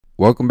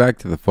Welcome back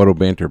to the Photo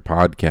Banter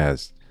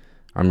podcast.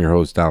 I'm your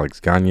host,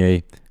 Alex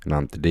Gagne, and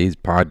on today's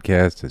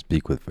podcast, I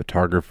speak with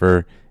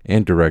photographer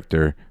and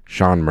director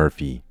Sean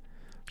Murphy.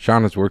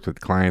 Sean has worked with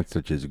clients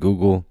such as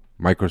Google,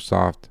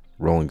 Microsoft,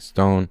 Rolling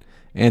Stone,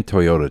 and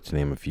Toyota, to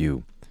name a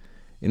few.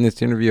 In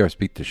this interview, I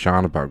speak to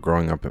Sean about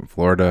growing up in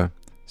Florida,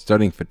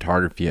 studying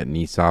photography at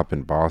NESOP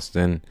in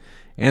Boston,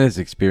 and his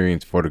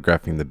experience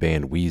photographing the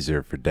band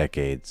Weezer for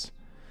decades.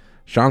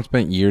 Sean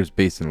spent years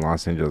based in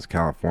Los Angeles,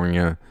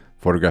 California,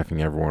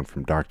 photographing everyone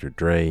from Dr.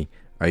 Dre,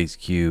 Ice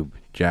Cube,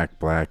 Jack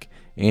Black,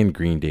 and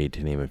Green Day,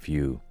 to name a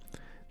few.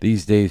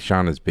 These days,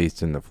 Sean is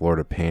based in the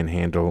Florida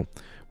Panhandle,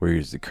 where he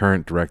is the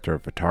current director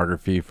of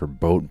photography for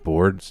Boat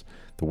Boards,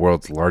 the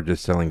world's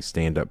largest selling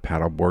stand-up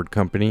paddleboard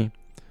company.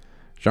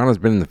 Sean has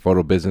been in the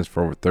photo business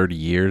for over 30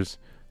 years,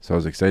 so I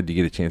was excited to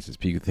get a chance to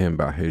speak with him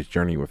about his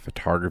journey with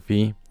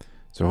photography.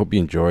 So I hope you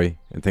enjoy,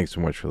 and thanks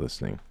so much for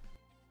listening.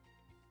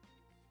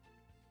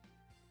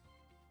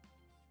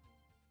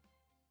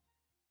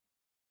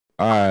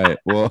 All right.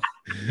 Well,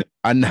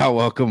 I now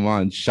welcome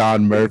on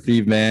Sean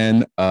Murphy,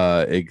 man.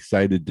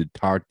 Excited to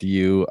talk to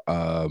you.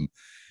 Man,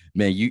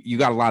 you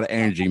got a lot of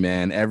energy,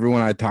 man.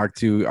 Everyone I talked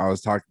to, I was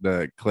talking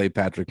to Clay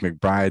Patrick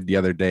McBride the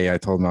other day. I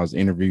told him I was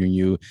interviewing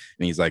you,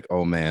 and he's like,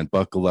 "Oh man,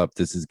 buckle up.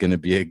 This is gonna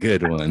be a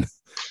good one."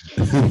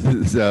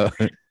 So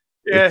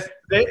Yeah,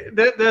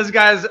 those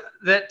guys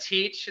that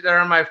teach that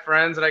are my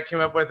friends that I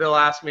came up with, they'll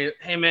ask me,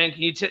 "Hey man, can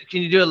you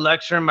do a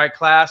lecture in my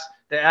class?"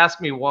 They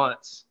ask me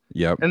once,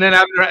 yep. and then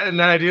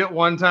I do it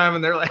one time,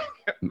 and they're like,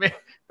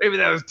 "Maybe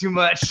that was too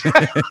much."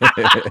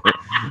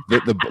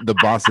 the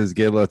bosses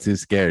get a little too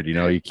scared,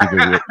 you keep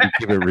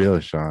it real,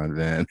 Sean,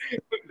 man.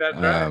 That's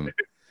right.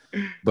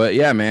 But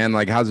yeah, man,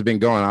 like, how's it been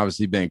going?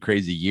 Obviously been a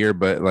crazy year,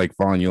 but like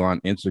following you on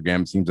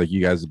Instagram, it seems like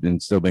you guys have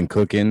still been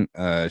cooking,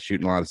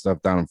 shooting a lot of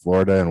stuff down in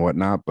Florida and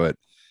whatnot. But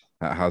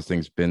how's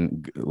things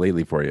been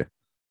lately for you?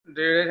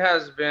 Dude, it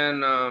has been,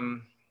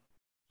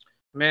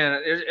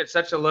 man, it's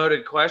such a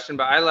loaded question,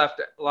 but I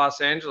left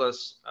Los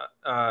Angeles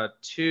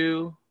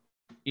 2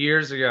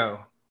 years ago.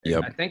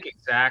 Yep. I think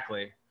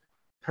exactly.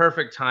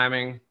 Perfect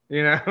timing.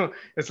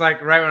 It's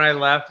like right when I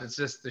left, it's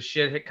just the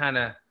shit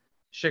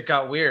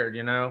got weird,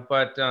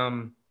 But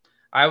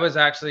I was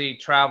actually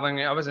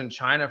traveling. I was in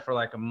China for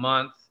like a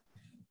month,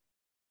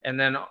 and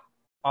then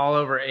all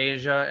over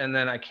Asia, and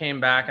then I came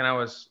back and I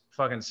was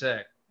fucking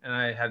sick, and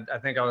I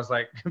think I was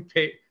like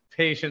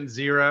patient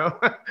zero,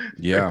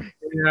 Yeah.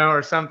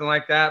 or something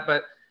like that.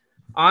 But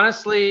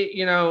honestly,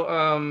 it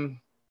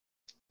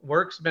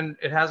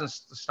hasn't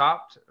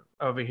stopped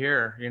over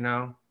here,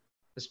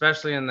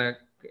 especially in the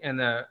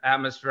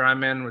atmosphere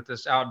I'm in with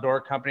this outdoor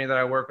company that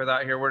I work with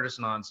out here. We're just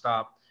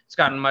nonstop. It's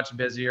gotten much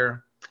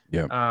busier.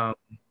 Yeah.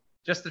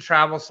 Just the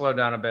travel slowed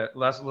down a bit, a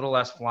little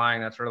less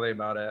flying. That's really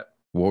about it.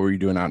 What were you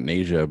doing out in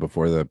Asia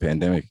before the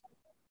pandemic?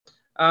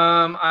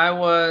 I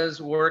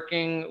was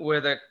working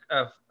with a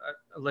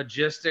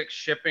logistics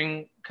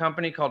shipping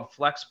company called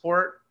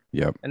Flexport.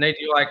 Yep. And they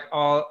do like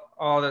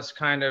all this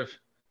kind of,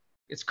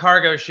 it's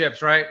cargo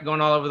ships, right?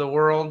 Going all over the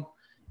world.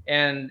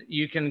 And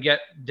you can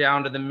get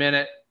down to the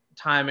minute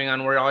timing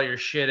on where all your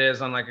shit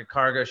is on like a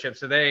cargo ship.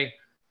 So they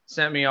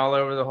sent me all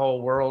over the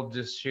whole world,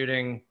 just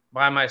shooting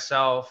by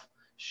myself,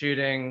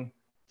 shooting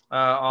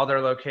all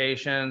their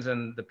locations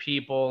and the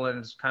people. And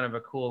it's kind of a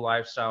cool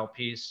lifestyle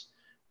piece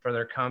for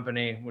their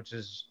company,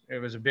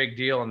 it was a big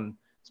deal. And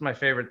it's my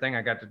favorite thing.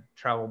 I got to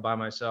travel by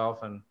myself,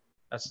 and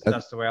that's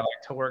the way I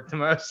like to work the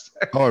most.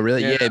 Oh,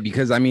 really? Yeah,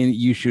 because I mean,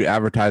 you shoot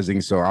advertising,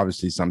 so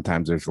obviously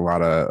sometimes there's a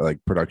lot of like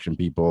production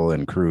people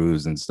and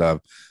crews and stuff.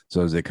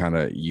 So is it kind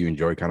of, you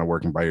enjoy kind of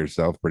working by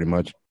yourself pretty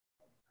much?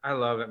 I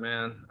love it,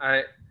 man.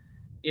 I've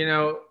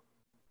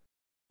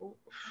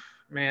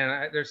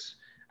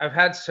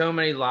had so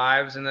many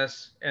lives in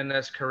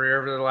this career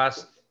over the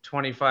last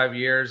 25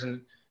 years,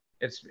 and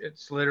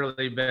it's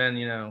literally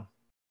been,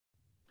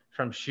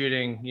 from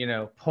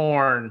shooting,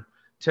 porn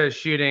to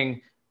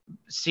shooting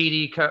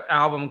CD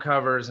album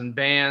covers and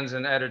bands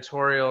and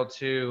editorial,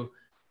 to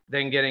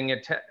then getting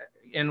it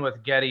in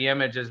with Getty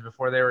Images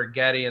before they were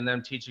Getty, and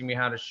them teaching me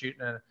how to shoot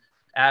in an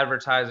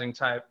advertising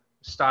type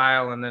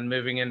style, and then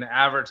moving into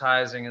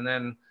advertising, and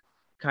then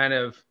kind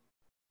of,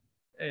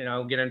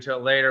 get into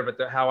it later, but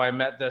how I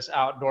met this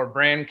outdoor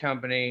brand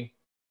company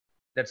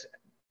that's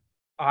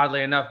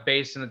oddly enough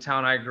based in the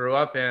town I grew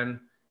up in,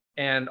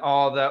 and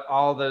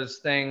all those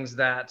things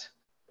that,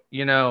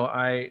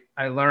 I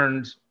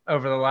learned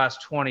over the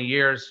last 20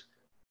 years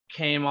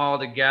came all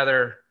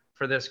together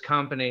for this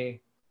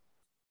company,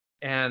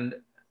 and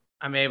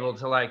I'm able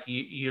to like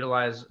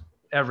utilize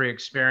every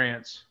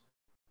experience,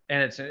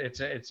 and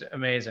it's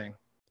amazing.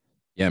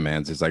 Yeah,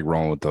 man, it's just like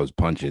rolling with those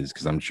punches,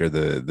 because I'm sure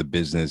the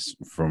business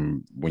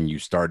from when you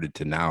started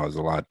to now is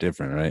a lot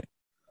different, right?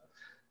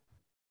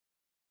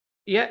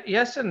 Yeah,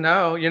 yes and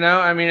no.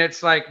 I mean,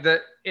 it's like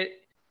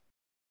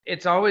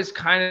it's always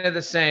kind of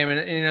the same.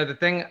 And the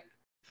thing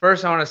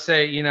first I want to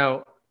say,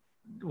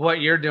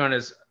 what you're doing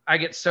is, I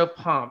get so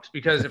pumped,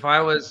 because if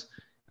I was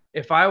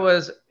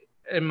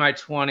in my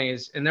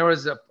 20s and there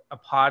was a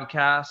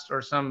podcast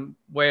or some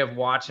way of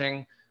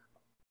watching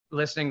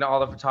listening to all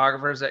the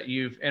photographers that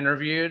you've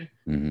interviewed,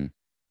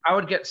 I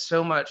would get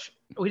so much.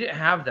 We didn't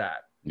have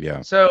that.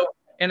 Yeah. So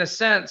in a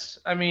sense,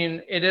 I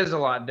mean, it is a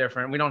lot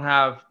different. We don't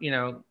have, you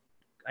know,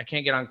 I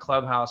can't get on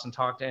Clubhouse and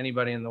talk to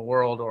anybody in the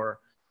world or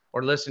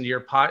listen to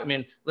your I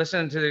mean,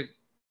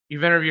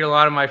 you've interviewed a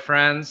lot of my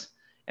friends,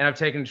 and I've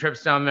taken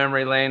trips down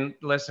memory lane,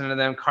 listening to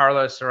them.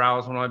 Carlos Sorrell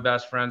is one of my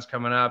best friends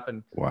coming up,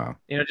 and wow,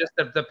 you know, just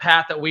the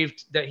path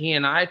that he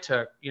and I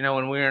took, you know,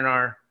 when we were in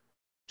our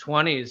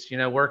 20s, you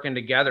know, working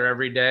together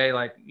every day,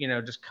 like, you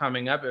know, just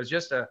coming up. It was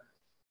just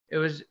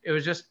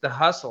the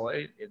hustle.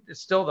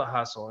 It's still the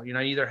hustle. You know,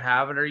 you either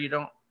have it or you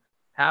don't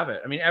have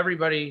it. I mean,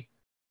 everybody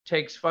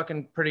takes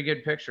fucking pretty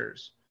good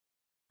pictures,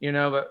 you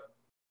know, but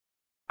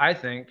I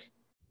think,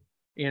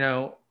 you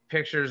know,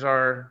 pictures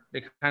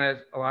they kind of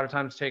a lot of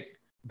times take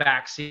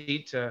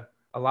backseat to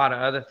a lot of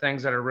other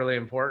things that are really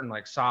important,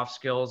 like soft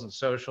skills and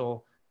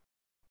social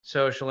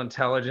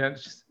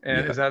intelligence.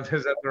 And is that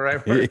the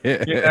right word?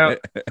 You know,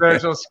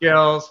 social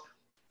skills,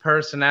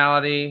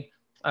 personality,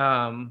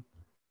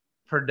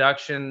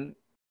 production,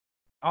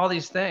 all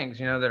these things,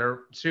 you know, that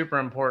are super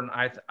important,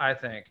 I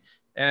think.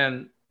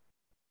 And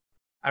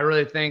I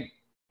really think,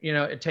 you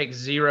know, it takes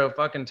zero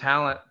fucking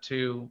talent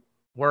to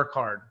work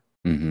hard.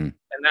 And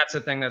that's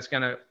the thing that's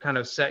going to kind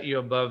of set you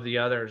above the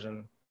others.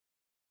 And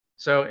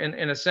so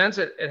in a sense,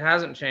 it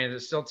hasn't changed.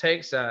 It still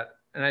takes that.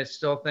 And I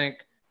still think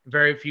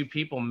very few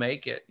people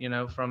make it, you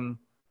know,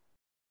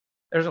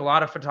 there's a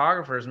lot of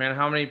photographers, man.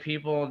 How many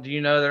people do you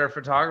know that are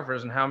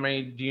photographers, and how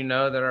many do you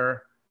know that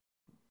are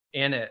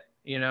in it,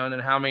 you know, and then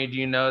how many do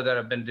you know that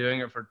have been doing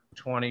it for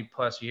 20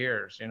 plus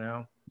years, you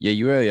know? Yeah,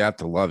 you really have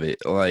to love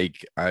it.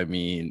 Like, I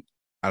mean,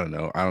 I don't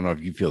know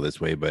if you feel this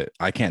way, but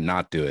I can't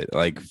not do it.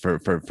 Like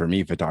for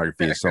me,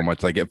 photography is so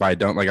much. Like if I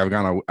don't, like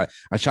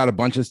I shot a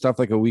bunch of stuff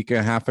like a week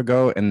and a half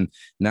ago, and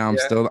now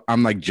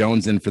I'm like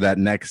jonesing for that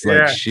next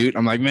like shoot.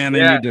 I'm like, man,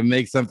 I need to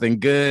make something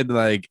good.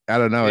 Like, I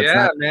don't know. It's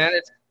not, man.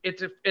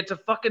 It's a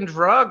fucking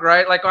drug,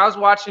 right? Like I was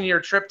watching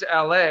your trip to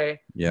LA.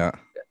 Yeah.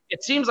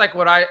 It seems like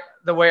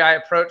the way I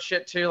approach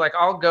shit too. Like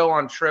I'll go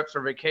on trips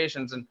or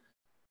vacations, and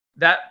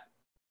that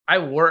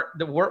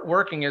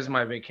working is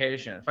my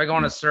vacation. If I go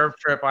on a surf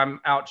trip, I'm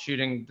out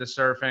shooting the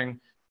surfing.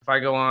 If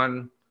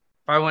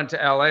I went to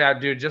LA, I'd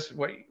do just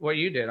what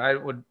you did. I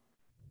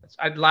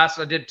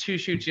did 2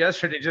 shoots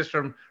yesterday just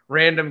from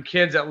random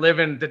kids that live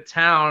in the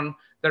town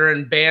that are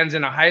in bands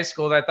in a high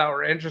school that I thought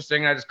were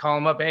interesting. I just call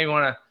them up. Hey, you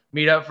want to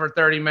meet up for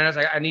 30 minutes?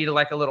 I need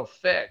like a little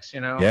fix,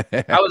 you know? Yeah.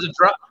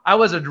 I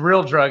was a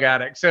real drug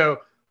addict. So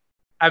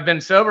I've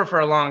been sober for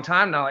a long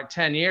time now, like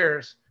 10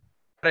 years.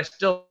 But I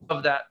still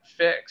love that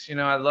fix. You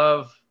know, I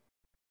love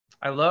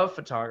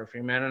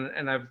photography, man.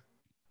 And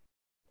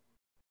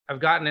I've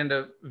gotten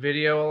into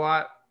video a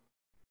lot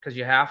because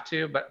you have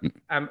to, but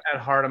I'm at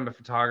heart, I'm a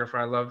photographer.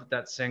 I love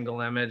that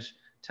single image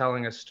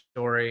telling a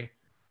story.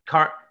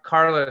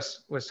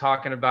 Carlos was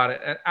talking about it.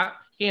 And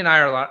he and I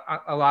are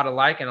a lot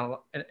alike and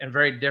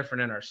very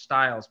different in our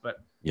styles. But,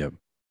 yep.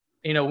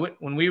 You know,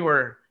 when we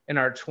were in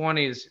our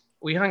 20s,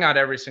 we hung out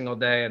every single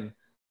day, and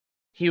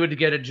he would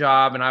get a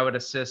job and I would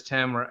assist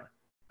him, or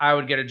I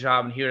would get a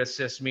job and he would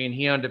assist me, and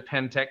he owned a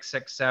Pentax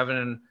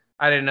 6.7 and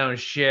I didn't own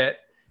shit.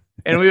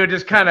 And we would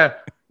just kind of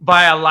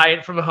buy a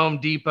light from Home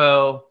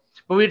Depot,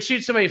 but we'd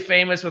shoot somebody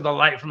famous with a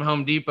light from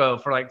Home Depot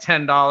for like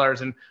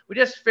 $10. And we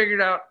just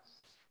figured out,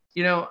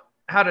 you know,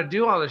 how to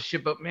do all this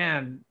shit. But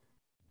man,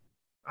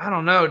 I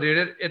don't know,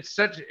 dude. It's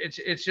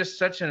just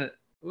such I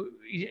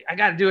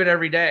got to do it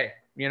every day,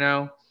 you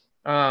know?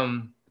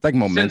 It's like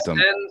momentum.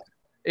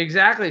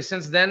 Exactly.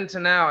 Since then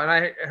to now. And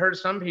I heard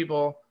some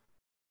people,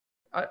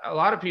 a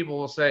lot of people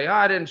will say, oh,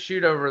 I didn't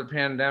shoot over the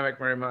pandemic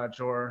very much,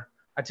 or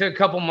I took a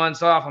couple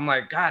months off. I'm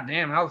like, God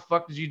damn, how the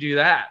fuck did you do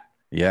that?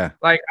 Yeah.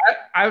 Like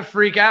I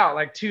freak out,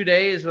 like 2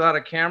 days without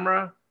a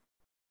camera.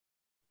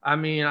 I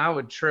mean, I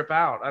would trip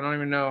out. I don't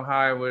even know how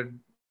I would.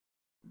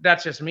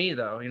 That's just me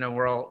though. You know,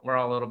 we're all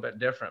a little bit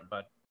different,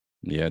 but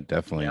yeah,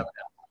 definitely.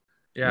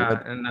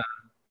 Yeah. And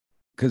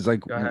because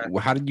like,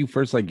 how did you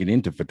first like get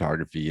into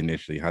photography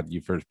initially? How did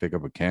you first pick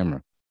up a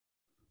camera?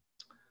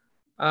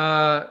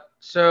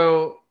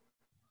 So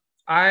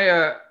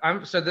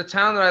so the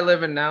town that I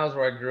live in now is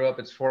where I grew up.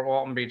 It's Fort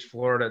Walton Beach,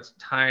 Florida. It's a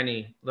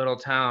tiny little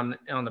town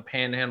on the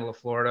panhandle of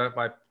Florida,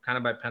 by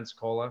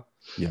Pensacola.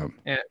 Yeah.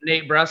 And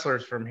Nate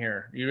Bressler's from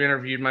here. You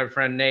interviewed my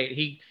friend Nate.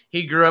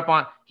 He grew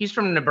up he's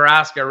from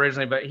Nebraska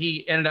originally, but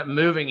he ended up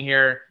moving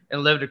here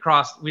and lived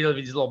we live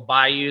in these little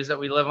bayous that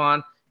we live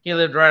on. He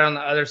lived right on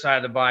the other side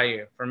of the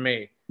bayou from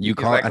me.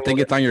 I think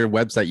it's on your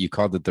website. You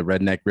called it the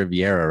Redneck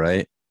Riviera,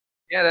 right?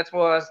 Yeah, that's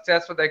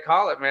what they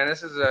call it, man.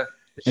 This is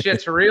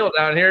shit's real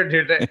down here,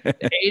 dude. The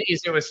 80s,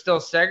 it was still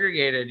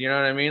segregated. You know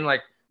what I mean?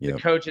 Like the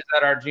coaches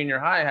at our junior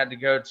high had to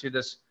go to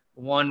this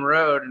one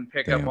road and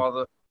pick up all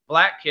the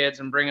black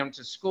kids and bring them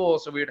to school,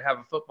 so we would have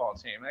a football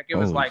team. Like it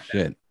was like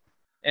that.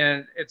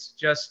 And it's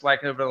just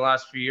like over the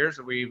last few years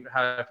that we've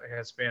had a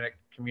Hispanic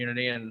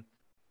community, and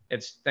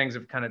things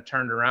have kind of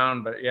turned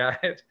around. But yeah,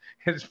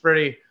 it's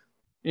pretty,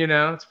 you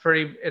know,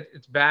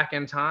 it's back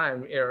in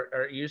time,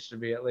 or it used to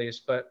be at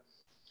least. But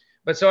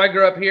But so I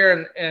grew up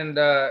here and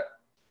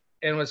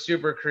was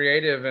super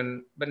creative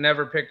but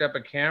never picked up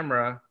a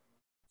camera.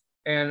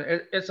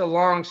 And it's a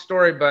long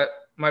story, but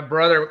my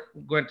brother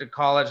went to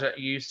college at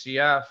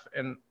UCF,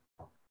 and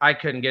I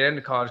couldn't get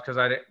into college because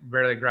I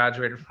barely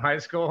graduated from high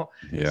school.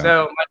 Yeah.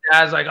 So my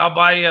dad's like, I'll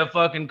buy you a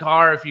fucking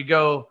car if you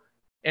go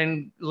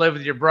and live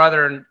with your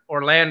brother in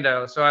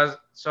Orlando. So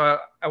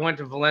I went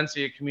to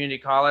Valencia Community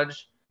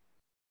College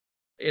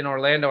in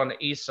Orlando on the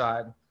east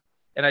side.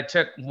 And I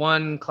took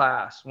one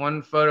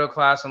photo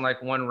class and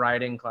like one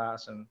writing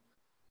class. And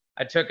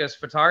I took his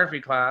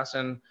photography class,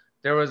 and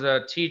there was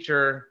a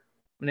teacher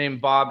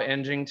named Bob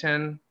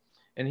Engington,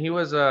 and he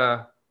was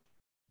kind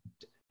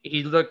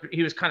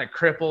of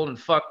crippled and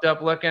fucked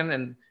up looking,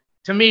 and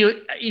to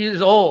me he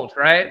was old,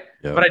 right?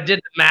 Yep. But I did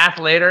the math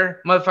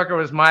later. Motherfucker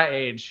was my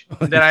age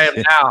that I am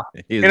now.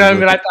 You know what I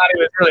mean? I thought he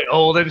was really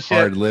old and shit.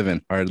 Hard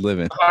living.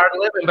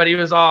 But he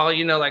was all,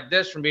 like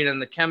this from being in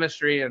the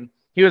chemistry, and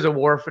he was a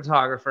war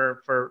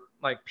photographer for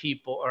like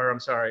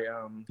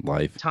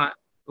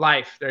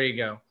Life. There you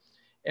go.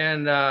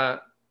 And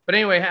but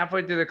anyway,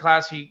 halfway through the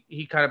class,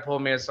 he kind of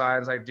pulled me aside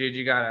and was like, dude,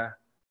 you gotta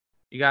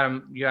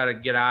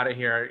get out of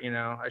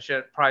here. I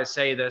should probably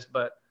say this,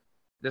 but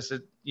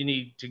you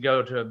need to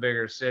go to a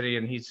bigger city.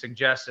 And he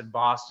suggested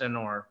Boston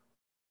or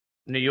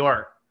New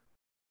York.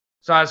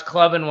 So I was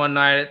clubbing one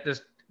night at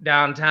this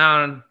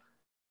downtown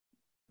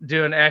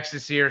doing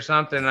ecstasy or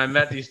something. And I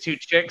met these two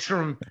chicks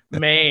from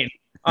Maine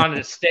on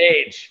the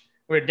stage.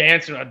 We were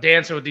dancing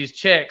with these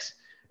chicks.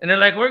 And they're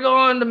like, we're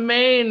going to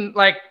Maine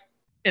like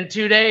in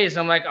 2 days.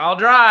 I'm like, I'll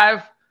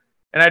drive.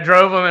 And I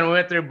drove them and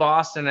went through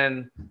Boston.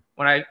 And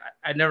when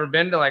I'd never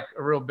been to like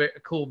a real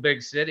cool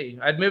big city.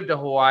 I'd moved to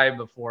Hawaii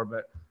before,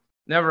 but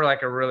never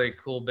like a really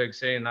cool big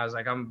city. And I was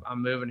like, I'm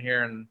moving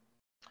here. And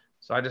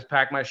so I just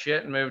packed my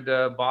shit and moved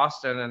to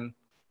Boston, and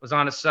was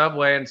on a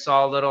subway and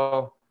saw a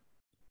little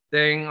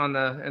thing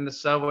in the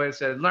subway that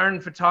said, learn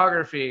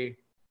photography.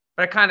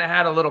 But I kind of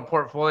had a little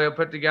portfolio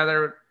put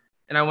together.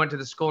 And I went to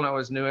the school, and it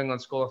was New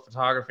England School of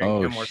Photography.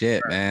 Oh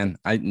shit, man!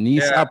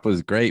 NESOP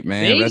was great,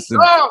 man.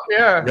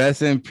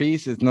 Rest in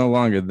peace. It's no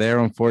longer there,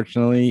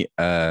 unfortunately.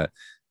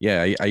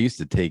 Yeah, I used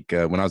to take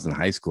when I was in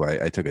high school.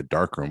 I took a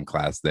darkroom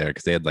class there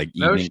because they had like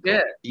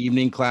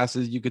evening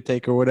classes you could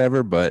take or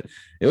whatever. But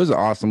it was an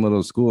awesome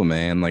little school,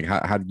 man. Like,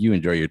 how did you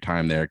enjoy your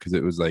time there? Because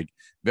it was like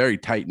very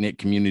tight knit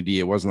community.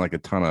 It wasn't like a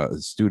ton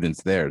of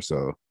students there,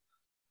 so.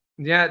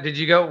 Yeah, did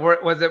you go?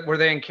 Were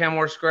they in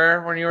Kenmore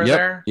Square when you were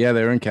there? Yeah,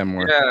 they were in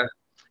Kenmore. Yeah.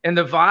 And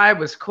the vibe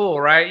was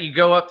cool, right? You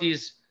go up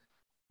these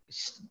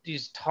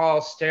tall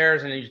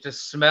stairs, and you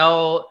just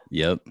smell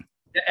the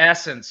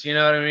essence, you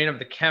know what I mean, of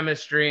the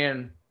chemistry,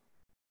 and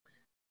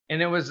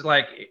it was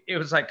like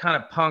kind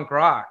of punk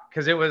rock,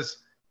 because it was,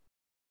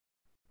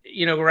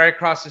 right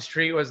across the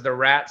street was the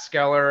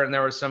Rathskeller, and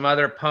there was some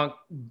other punk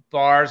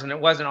bars, and it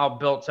wasn't all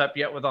built up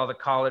yet with all the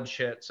college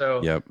shit.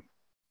 So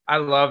I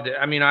loved it.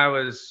 I mean,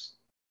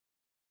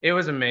 it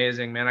was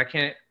amazing, man.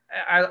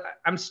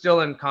 I'm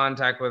still in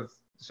contact with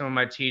some of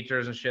my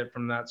teachers and shit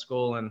from that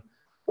school, and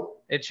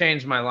it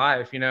changed my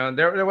life.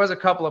 There was a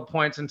couple of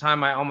points in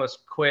time I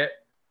almost quit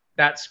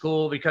that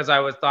school because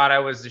I thought I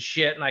was the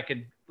shit and I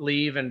could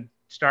leave and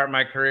start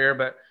my career.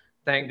 But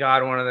thank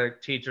God one of the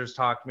teachers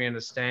talked me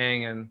into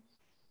staying. And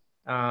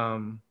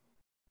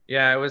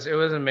it was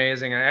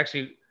amazing. I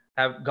actually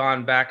have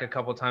gone back a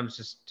couple of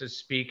times to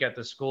speak at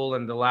the school.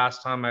 And the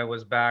last time I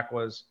was back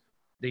was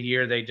the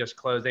year they just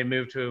closed. They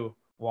moved to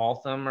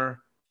Waltham or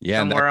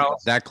somewhere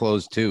else. That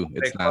closed too.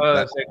 It's not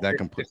that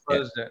complete. They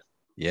closed it.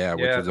 Yeah,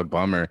 which was a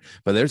bummer.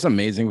 But there's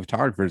amazing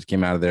photographers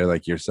came out of there,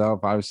 like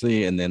yourself,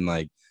 obviously, and then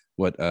like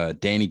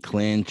Danny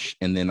Clinch,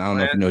 and then I don't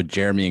know if you know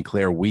Jeremy and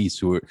Claire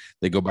Weiss,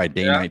 they go by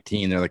Day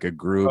 19. They're like a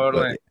group.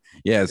 Totally.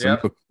 But some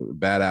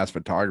badass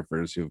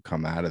photographers who've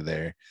come out of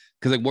there.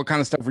 Because like, what kind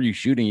of stuff were you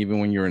shooting even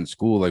when you were in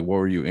school? Like, what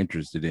were you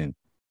interested in?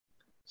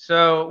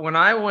 So when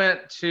I was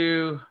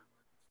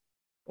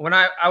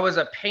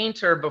a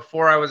painter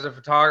before I was a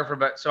photographer,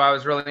 but so I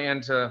was really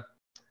into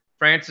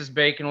Francis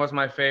Bacon was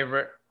my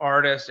favorite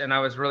artist, and I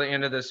was really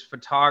into this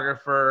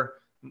photographer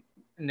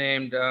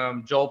named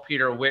Joel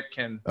Peter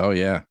Witkin. Oh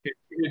yeah,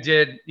 who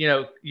did you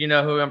know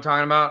who I'm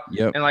talking about?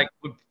 Yep. And like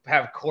would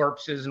have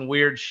corpses and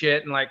weird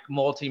shit and like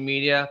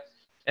multimedia,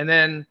 and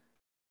then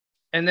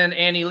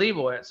Annie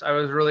Leibovitz. I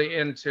was really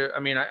into. I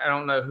mean, I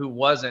don't know who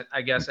wasn't.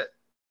 I guess at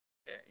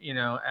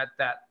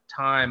that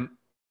time.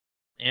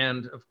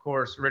 And of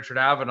course, Richard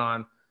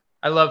Avedon.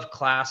 I loved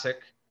classic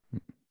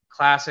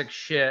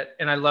shit,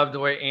 and I loved the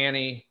way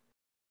Annie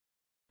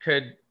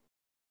could.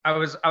 I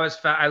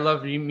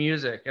loved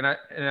music, and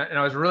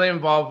I was really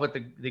involved with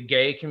the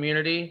gay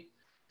community.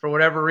 For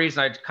whatever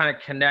reason, I kind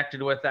of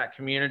connected with that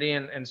community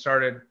and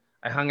started.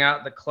 I hung out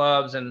at the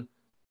clubs, and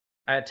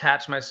I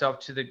attached myself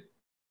to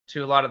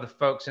a lot of the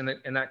folks in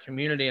that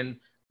community, and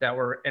that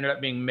ended up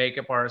being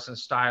makeup artists and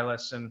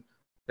stylists and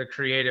the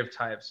creative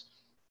types.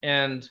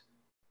 And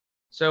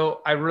so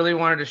I really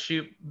wanted to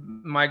shoot.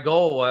 My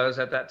goal was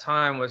at that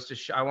time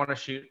was I want to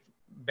shoot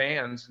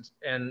bands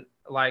and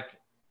like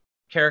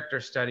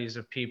character studies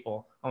of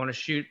people. I want to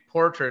shoot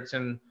portraits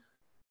and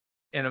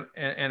in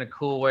a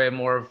cool way,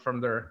 more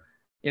from their,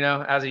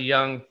 as a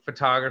young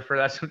photographer,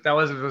 that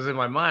was in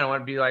my mind. I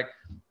want to be like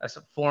a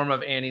form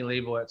of Annie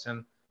Leibovitz.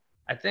 And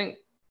I think,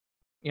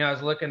 I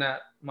was looking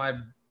at my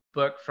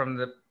book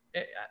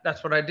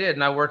that's what I did.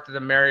 And I worked at the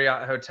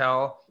Marriott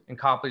Hotel in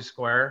Copley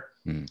Square.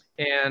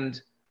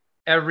 And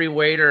every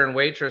waiter and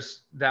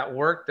waitress that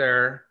worked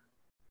there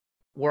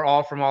were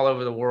all from all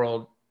over the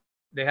world.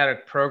 They had a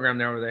program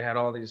there where they had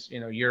all these,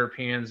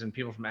 Europeans and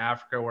people from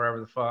Africa, wherever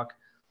the fuck.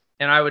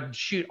 And I would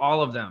shoot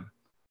all of them.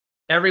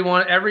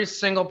 Every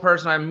single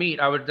person I meet,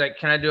 I would like,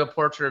 can I do a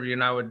portrait of you?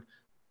 And I would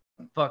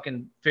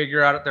fucking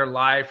figure out their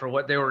life or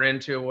what they were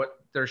into, what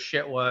their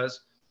shit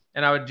was.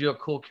 And I would do a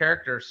cool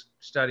character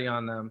study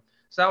on them.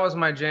 So that was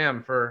my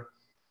jam for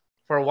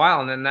a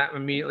while. And then that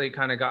immediately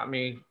kind of got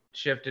me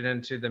shifted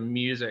into the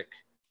music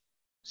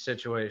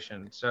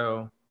situation.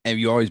 So have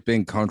you always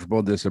been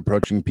comfortable just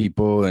approaching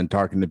people and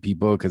talking to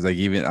people? Because like,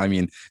 even, I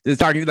mean, just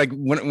talking, like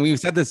when we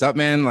set this up,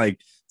 man, like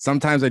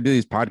sometimes I do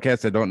these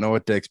podcasts, I don't know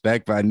what to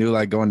expect, but I knew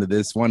like going to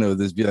this one, it would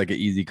just be like an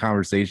easy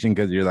conversation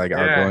because you're like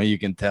outgoing, you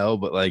can tell.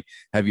 But like,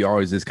 have you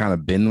always just kind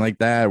of been like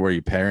that? Were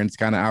your parents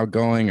kind of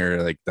outgoing,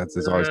 or like that's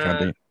just always kind of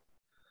thing?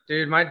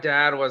 Dude, my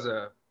dad was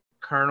a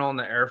colonel in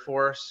the Air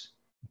Force,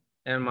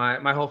 and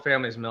my whole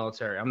family's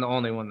military. I'm the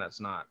only one that's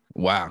not.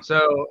 Wow.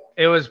 So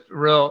it was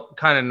real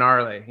kind of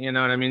gnarly, you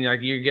know what I mean?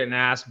 Like you're getting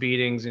ass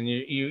beatings, and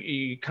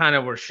you kind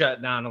of were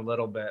shut down a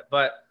little bit.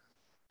 But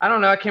I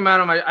don't know. I came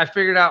out I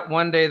figured out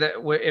one day that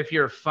if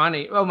you're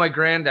funny, my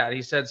granddad,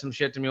 he said some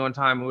shit to me one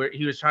time where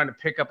he was trying to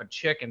pick up a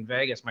chick in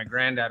Vegas. My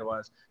granddad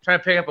was trying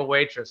to pick up a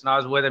waitress, and I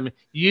was with him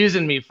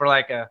using me for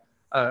like to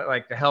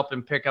help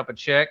him pick up a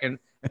chick and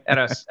at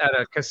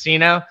a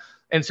casino.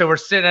 And so we're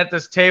sitting at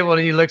this table,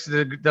 and he looks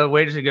at the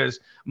waitress and goes,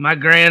 "My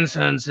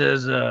grandson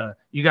says,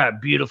 you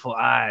got beautiful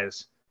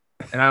eyes."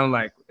 And I'm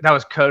like, that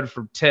was code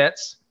for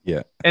tits.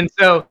 Yeah. And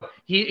so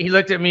he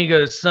looked at me,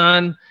 goes,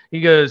 "Son,"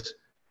 he goes,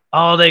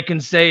 "all they can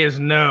say is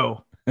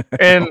no."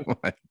 And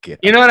oh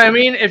you know what I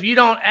mean? If you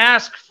don't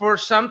ask for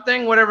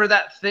something, whatever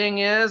that thing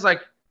is,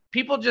 like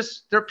people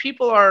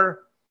are,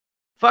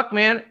 fuck,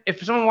 man.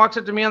 If someone walks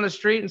up to me on the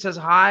street and says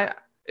hi,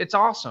 it's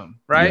awesome,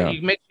 right? Yeah.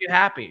 It makes you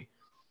happy.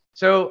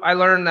 So I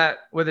learned that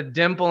with a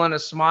dimple and a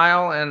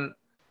smile and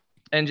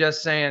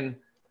just saying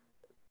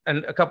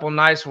a couple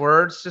nice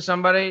words to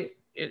somebody,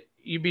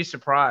 you'd be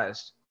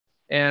surprised.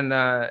 And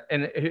I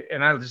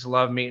just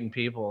love meeting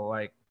people.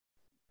 Like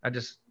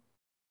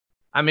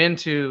I'm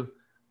into,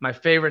 my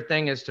favorite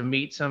thing is to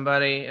meet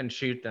somebody and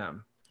shoot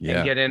them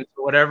and get into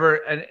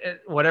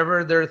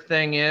whatever their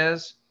thing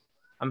is.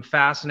 I'm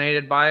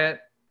fascinated by it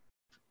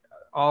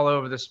all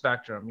over the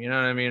spectrum. You know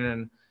what I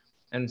mean?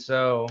 And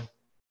so,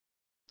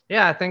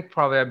 yeah, I think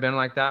probably I've been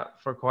like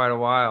that for quite a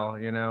while,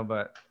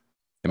 but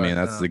I mean,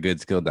 that's a good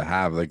skill to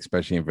have, like,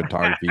 especially in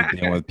photography,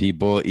 dealing with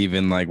people,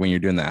 even like when you're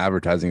doing the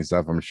advertising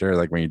stuff, I'm sure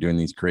like when you're doing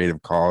these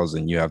creative calls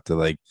and you have to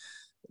like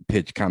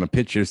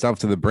pitch yourself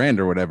to the brand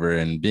or whatever,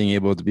 and being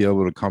able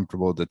to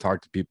comfortable to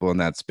talk to people in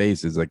that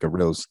space is like a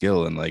real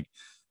skill. And like,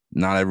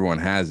 not everyone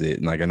has it.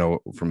 And like, I know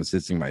from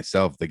assisting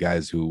myself, the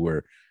guys who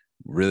were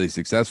really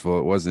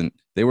successful,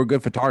 they were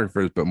good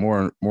photographers, but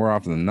more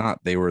often than not,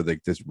 they were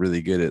like just really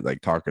good at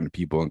like talking to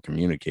people and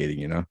communicating,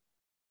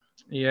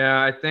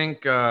 Yeah, I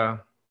think I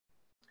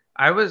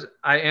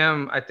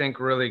think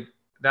really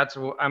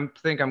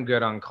I'm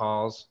good on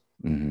calls.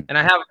 Mm-hmm.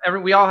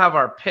 And we all have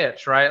our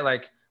pitch, right?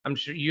 Like I'm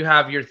sure you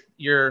have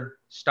your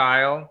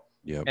style.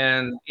 Yeah.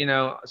 And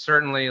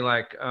certainly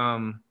like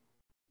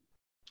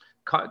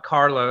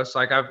Carlos,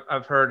 like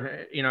I've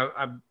heard,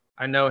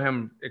 I know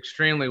him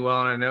extremely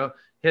well, and I know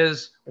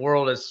his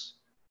world is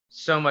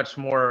so much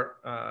more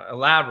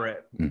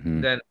elaborate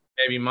than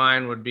maybe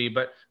mine would be.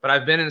 But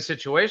I've been in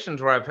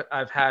situations where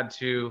I've had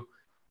to,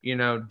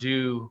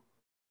 do.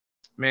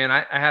 Man,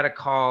 I had a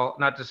call,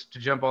 not just to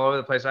jump all over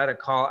the place. I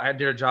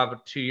did a job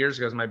 2 years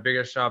ago. It was my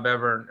biggest job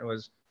ever. And it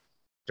was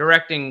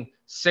directing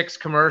 6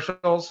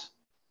 commercials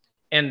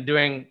and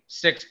doing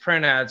 6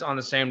 print ads on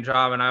the same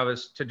job. And I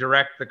was to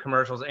direct the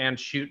commercials and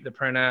shoot the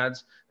print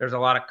ads. There's a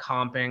lot of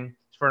comping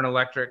for an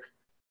Electrify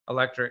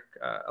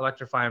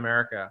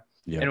America.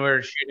 Yeah. And we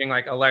were shooting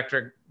like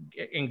electric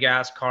and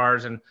gas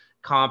cars and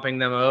comping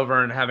them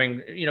over and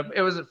having,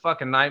 it was a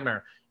fucking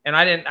nightmare. And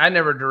I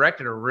never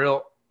directed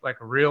real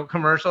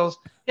commercials.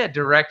 Yeah,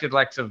 directed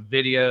like some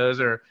videos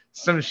or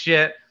some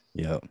shit.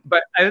 Yeah.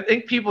 But I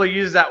think people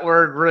use that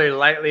word really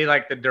lightly,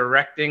 like the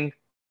directing.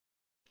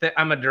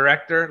 I'm a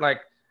director.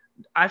 Like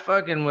I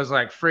fucking was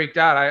like freaked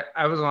out.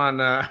 I was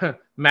on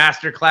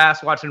master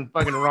class watching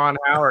fucking Ron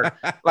Howard,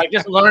 like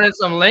just learning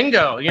some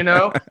lingo,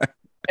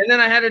 And then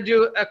I had to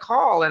do a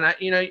call, and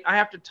I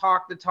have to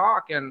talk the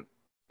talk, and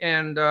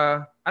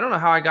I don't know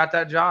how I got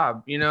that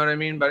job. You know what I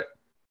mean? But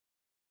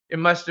it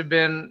must have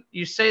been,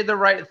 you say the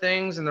right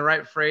things and the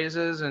right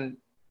phrases, and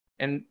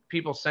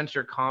people sense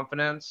your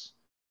confidence.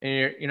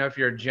 And if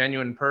you're a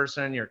genuine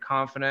person, you're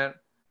confident,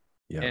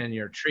 and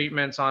your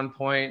treatment's on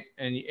point,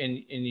 and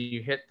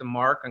you hit the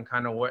mark on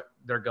kind of what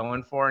they're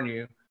going for,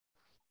 and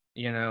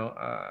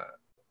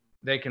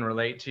they can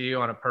relate to you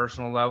on a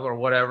personal level or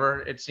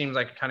whatever, it seems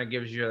like it kind of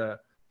gives you the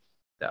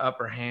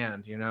upper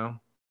hand, you know?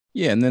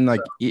 Yeah, and then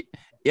So,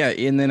 yeah,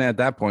 and then at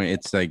that point,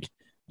 it's like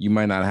you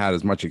might not have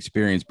as much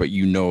experience, but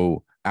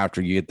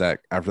after you get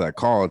after that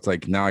call, it's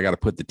like now I got to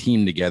put the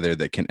team together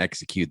that can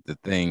execute the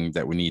thing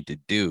that we need to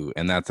do,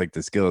 and that's like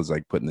the skill is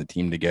like putting the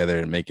team together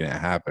and making it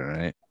happen,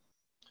 right?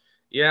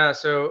 yeah.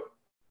 So,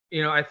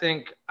 I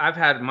think I've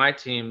had my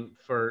team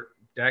for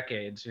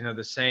decades,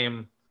 the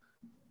same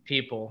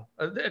people,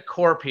 the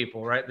core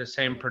people, right? The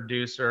same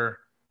producer,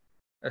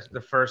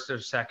 the first or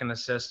second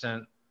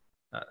assistant,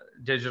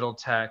 digital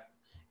tech,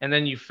 and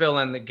then you fill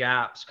in the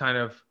gaps. Kind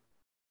of,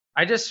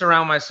 I just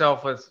surround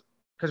myself with,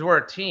 because we're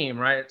a team,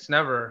 right? It's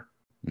never.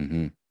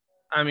 Mm-hmm.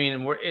 I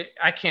mean,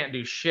 I can't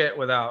do shit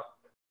without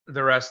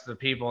the rest of the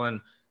people. And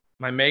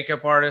my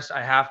makeup artist,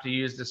 I have to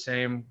use the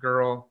same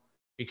girl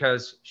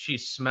because she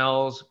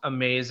smells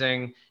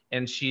amazing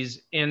and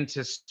she's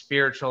into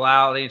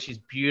spirituality and she's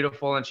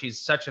beautiful and she's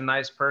such a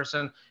nice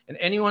person. And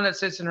anyone that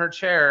sits in her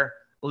chair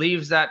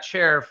leaves that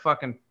chair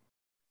fucking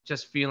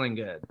just feeling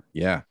good.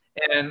 Yeah.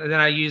 And then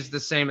I use the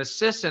same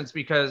assistants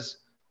because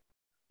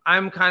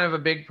I'm kind of a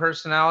big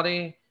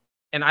personality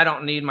and I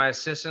don't need my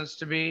assistants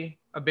to be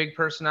a big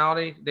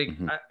personality.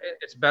 Mm-hmm.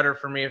 It's better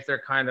for me if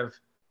they're kind of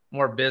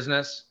more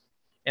business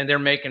and they're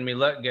making me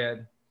look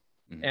good.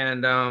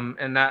 Mm-hmm.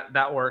 And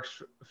that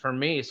works for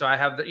me. So I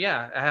have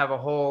I have a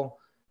whole,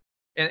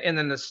 and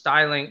then the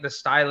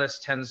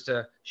stylist tends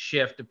to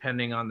shift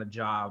depending on the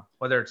job,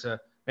 whether it's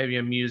maybe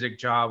a music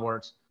job or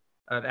it's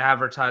an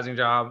advertising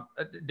job,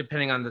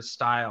 depending on the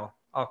style,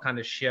 I'll kind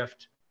of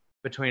shift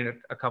between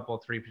a couple,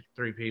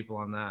 three people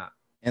on that.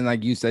 And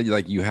like you said,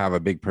 like you have a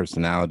big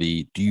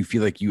personality. Do you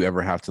feel like you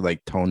ever have to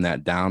like tone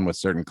that down with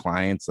certain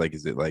clients? Like,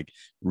 is it like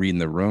reading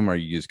the room, or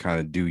you just kind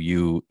of do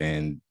you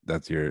and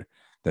that's your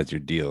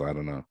deal? I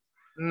don't know.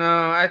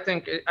 No, I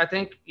think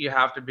you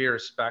have to be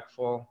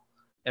respectful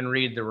and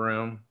read the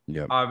room,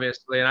 Yep.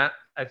 obviously. And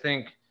I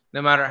think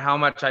no matter how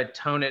much I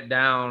tone it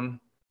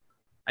down,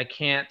 I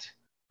can't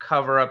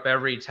cover up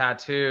every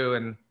tattoo.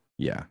 And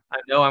Yeah. I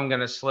know I'm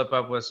gonna slip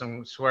up with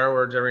some swear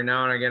words every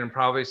now and again and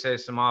probably say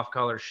some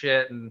off-color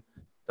shit. And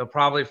they'll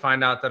probably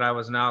find out that I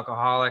was an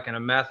alcoholic and a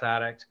meth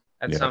addict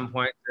at Yeah. some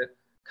point. That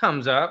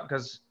comes up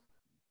because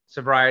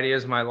sobriety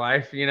is my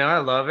life. I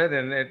love it,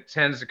 and it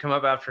tends to come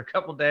up after a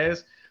couple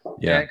days.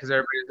 Yeah. Because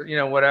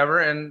everybody's, whatever,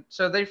 and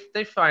so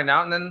they find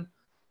out, and then,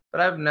 but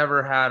I've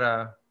never had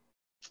I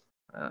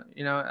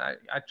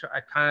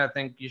kind of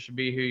think you should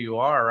be who you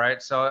are,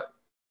 right? So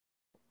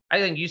I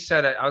think you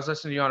said it. I was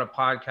listening to you on a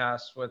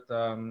podcast with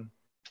man,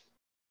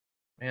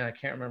 I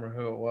can't remember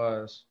who it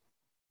was,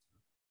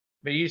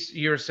 but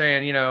you were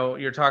saying,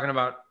 you're talking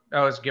about,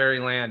 oh, it's Gary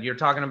Land. You're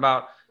talking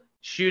about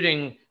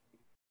shooting,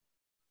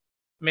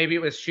 maybe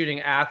it was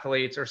shooting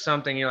athletes or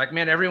something. You're like,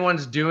 man,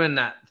 everyone's doing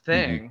that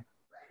thing.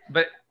 Mm-hmm.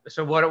 But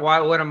so what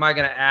am I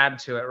going to add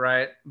to it,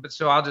 right? But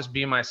so I'll just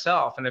be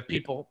myself. And if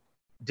people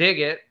dig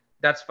it,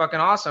 that's fucking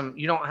awesome.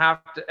 You don't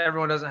have to,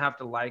 everyone doesn't have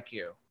to like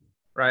you,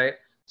 right?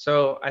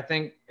 So I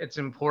think it's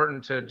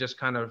important to just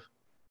kind of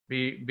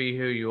be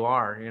who you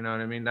are. You know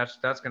what I mean? That's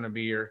going to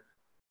be you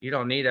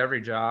don't need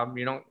every job.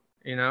 You don't,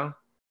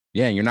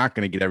 Yeah, you're not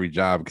going to get every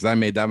job, because I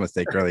made that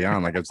mistake early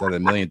on. Like I've said a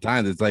million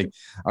times, it's like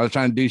I was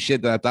trying to do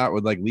shit that I thought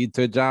would like lead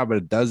to a job, but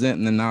it doesn't.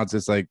 And then now it's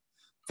just like,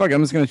 fuck,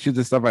 I'm just going to shoot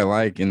the stuff I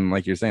like. And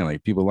like you're saying,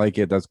 like people like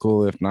it, that's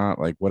cool. If not,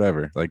 like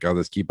whatever, like I'll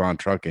just keep on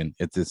trucking.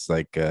 It's just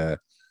like, I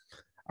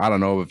don't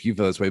know if you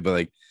feel this way,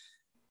 but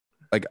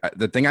like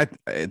the thing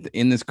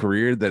in this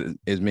career that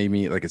has made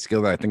me like a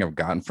skill that I think I've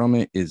gotten from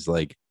it is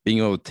like being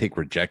able to take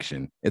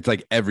rejection. It's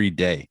like every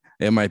day.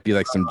 It might be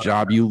like some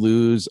job you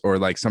lose or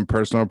like some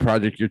personal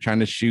project you're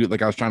trying to shoot.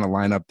 Like I was trying to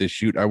line up this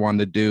shoot I wanted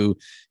to do,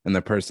 and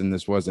the person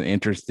just wasn't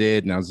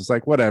interested. And I was just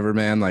like, whatever,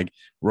 man, like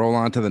roll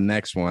on to the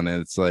next one.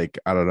 And it's like,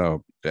 I don't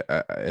know.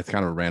 It's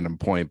kind of a random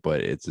point,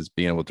 but it's just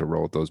being able to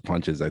roll with those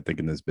punches, I think,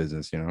 in this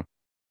business,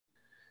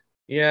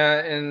 Yeah.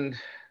 And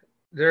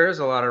there is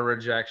a lot of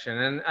rejection,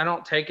 and I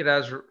don't take it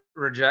as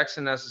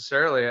rejection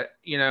necessarily.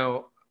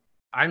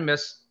 I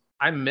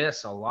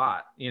miss a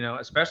lot,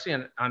 especially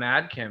on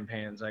ad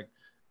campaigns. Like,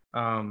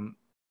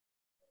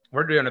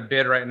 we're doing a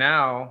bid right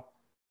now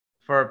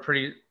for a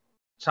pretty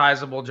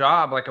sizable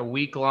job, like a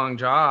week-long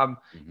job.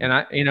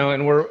 Mm-hmm.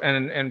 And we're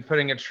and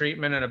putting a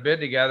treatment and a bid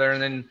together,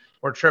 and then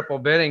we're triple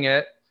bidding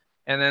it,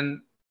 and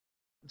then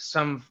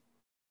some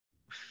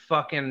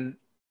fucking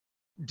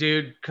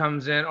dude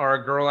comes in, or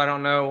a girl, I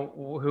don't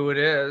know who it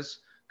is,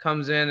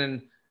 comes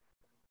in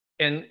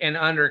and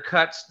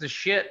undercuts the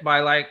shit by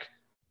like,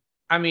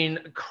 I mean,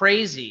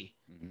 crazy.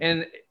 Mm-hmm.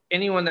 And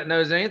anyone that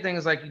knows anything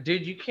is like,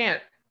 dude, you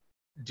can't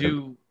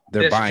do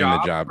they're this buying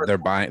job the job.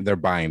 They're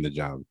buying the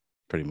job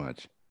pretty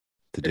much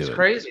to do it. It's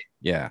crazy.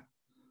 Yeah.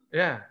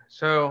 Yeah.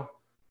 So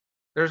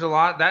there's a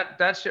lot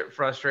that shit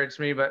frustrates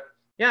me, but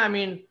yeah, I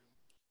mean,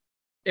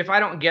 if I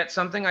don't get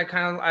something,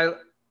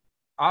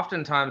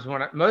 oftentimes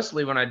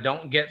mostly when I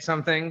don't get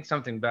something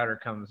better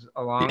comes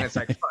along. It's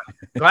like, fuck,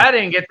 glad I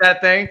didn't get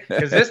that thing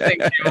because this thing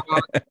came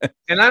along.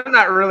 And I'm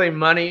not really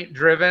money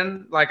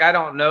driven. Like, I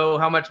don't know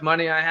how much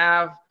money I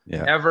have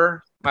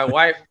ever. My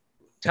wife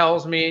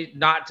tells me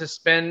not to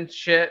spend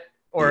shit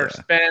or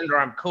spend, or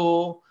I'm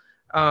cool.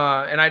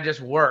 And I just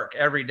work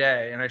every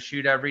day and I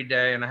shoot every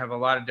day. And I have a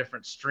lot of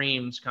different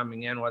streams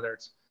coming in, whether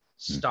it's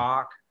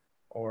stock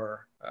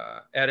or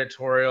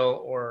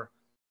editorial, or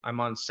I'm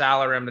on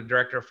salary. I'm the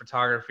director of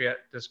photography at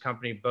this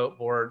company, Boat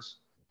Boards,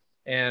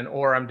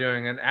 or I'm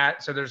doing an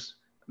ad. So there's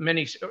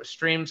many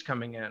streams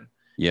coming in.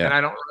 Yeah. And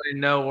I don't really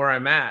know where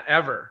I'm at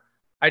ever.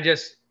 I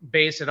just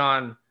base it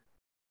on,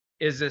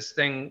 is this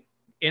thing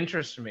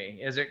interest me?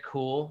 Is it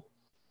cool?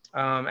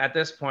 At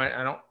this point,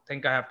 I don't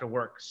think I have to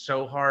work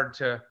so hard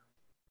to,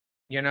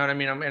 you know what I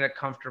mean? I'm in a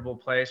comfortable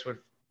place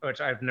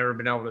which I've never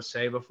been able to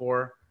say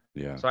before.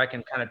 Yeah. So I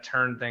can kind of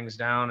turn things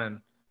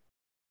down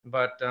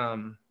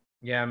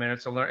yeah, man,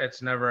 it's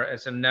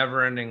a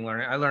never ending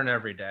learning. I learn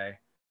every day.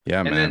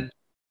 Yeah, man.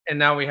 And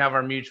now we have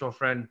our mutual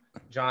friend,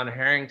 John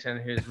Harrington,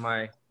 who's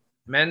my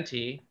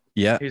mentee.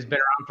 Yeah. Who's been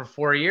around for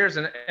 4 years,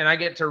 and I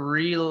get to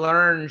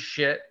relearn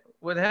shit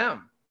with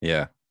him.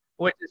 Yeah.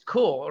 Which is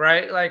cool,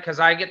 right? Like, cause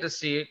I get to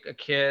see a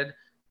kid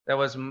that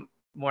was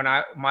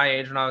my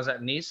age when I was at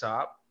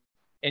NESOP,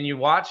 and you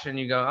watch and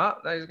you go,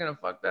 oh, he's going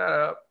to fuck that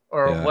up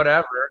or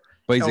whatever.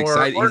 But he's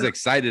excited. He's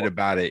excited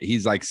about it.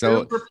 He's like,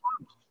 so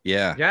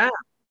yeah.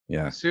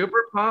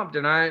 Super pumped.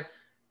 And I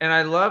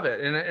love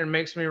it. And it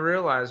makes me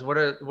realize what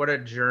a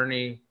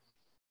journey,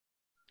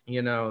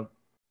 you know,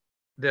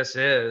 this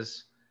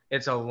is.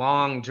 It's a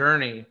long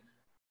journey.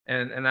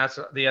 And that's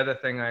the other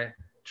thing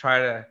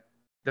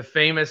the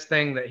famous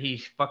thing that he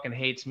fucking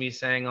hates me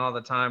saying all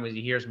the time, is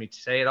he hears me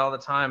say it all the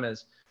time,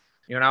 is,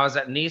 you know, when I was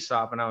at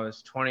NESOP and I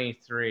was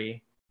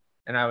 23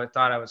 and I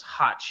thought I was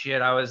hot shit.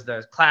 I was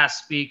the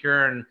class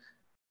speaker and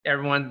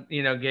everyone,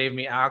 you know, gave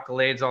me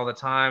accolades all the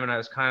time. And I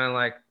was kind of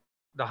like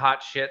the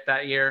hot shit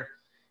that year.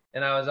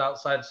 And I was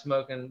outside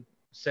smoking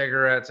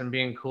cigarettes and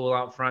being cool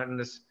out front. And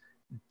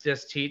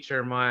this teacher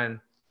of mine,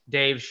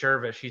 Dave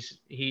Shervish,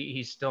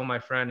 he's still my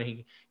friend.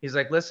 He's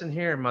like, listen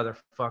here,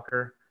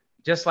 motherfucker.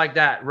 Just like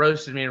that,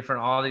 roasted me in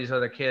front of all these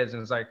other kids.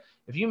 And it's like,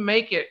 if you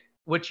make it,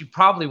 which you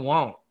probably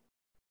won't,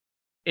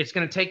 it's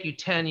going to take you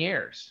 10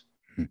 years.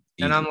 Easy.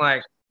 And I'm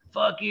like,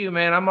 fuck you,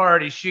 man. I'm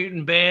already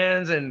shooting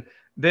bands and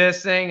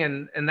this thing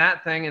and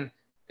that thing. And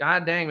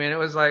god dang, man, it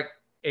was like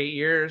 8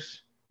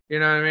 years, you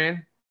know what I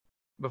mean?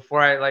 Before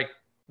I like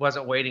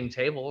wasn't waiting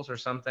tables or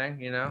something,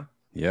 you know?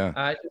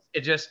 Yeah.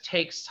 It just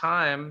takes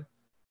time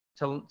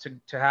to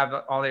have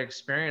all the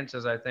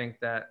experiences, I think,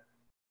 that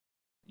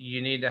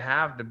you need to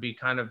have to be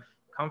kind of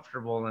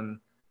comfortable, and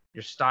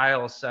your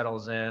style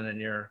settles in, and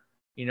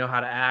you know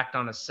how to act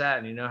on a set,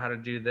 and you know how to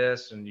do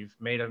this, and you've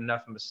made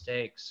enough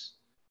mistakes.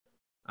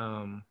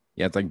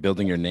 Yeah, it's like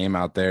building your name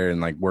out there and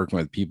like working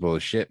with people.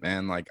 Shit,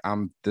 man. Like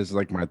this is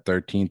like my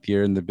 13th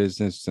year in the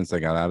business since I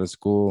got out of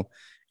school.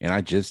 And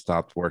I just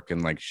stopped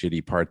working like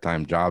shitty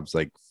part-time jobs,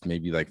 like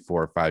maybe like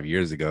 4 or 5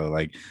 years ago,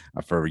 like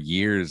for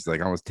years,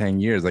 like almost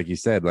 10 years. Like you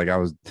said, like I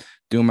was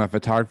doing my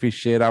photography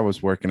shit. I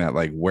was working at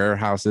like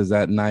warehouses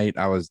at night.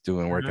 I was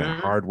working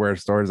at hardware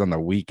stores on the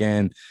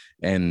weekend.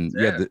 And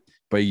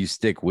but you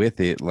stick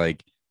with it.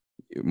 Like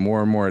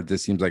more and more, it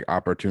just seems like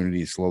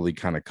opportunities slowly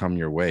kind of come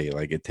your way.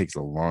 Like it takes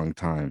a long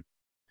time.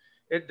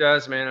 It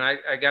does, man. And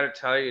I got to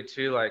tell you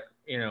too, like,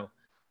 you know,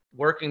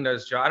 working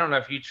those jobs, I don't know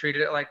if you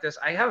treated it like this.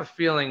 I have a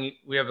feeling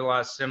we have a lot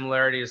of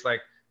similarities.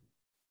 Like,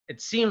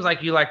 it seems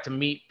like you like to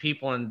meet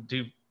people and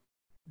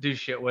do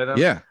shit with them.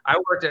 Yeah. I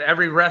worked at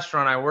every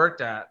restaurant I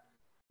worked at.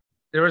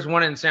 There was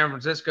one in San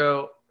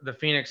Francisco, the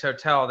Phoenix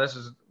Hotel. This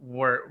is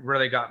where it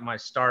really got my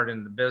start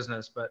in the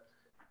business. But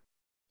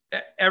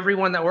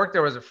everyone that worked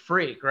there was a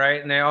freak,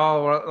 right? And they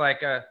all were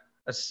like a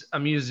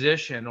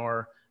musician,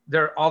 or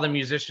all the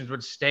musicians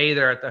would stay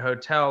there at the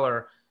hotel,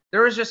 or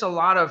there was just a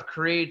lot of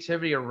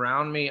creativity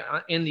around me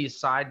in these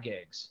side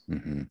gigs.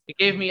 Mm-hmm. It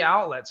gave me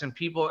outlets and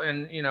people,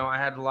 and, you know, I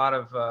had a lot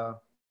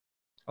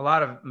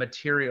of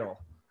material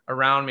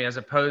around me, as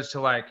opposed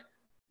to like,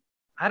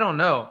 I don't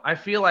know. I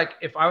feel like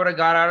if I would have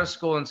got out of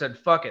school and said,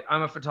 fuck it,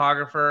 I'm a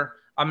photographer,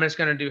 I'm just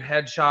going to do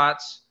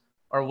headshots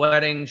or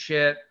wedding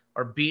shit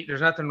or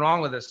there's nothing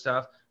wrong with this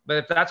stuff. But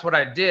if that's what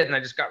I did and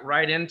I just got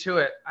right into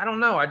it, I don't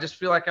know. I just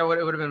feel like I would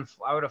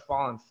have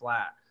fallen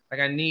flat. Like,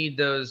 I need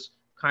those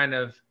kind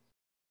of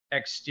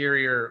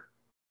exterior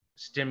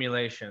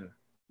stimulation.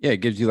 Yeah,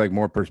 it gives you like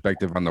more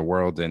perspective on the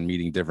world and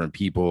meeting different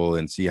people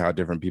and see how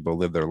different people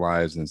live their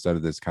lives, instead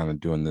of this kind of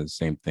doing the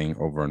same thing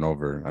over and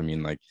over. I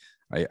mean, like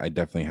I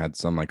definitely had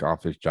some like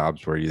office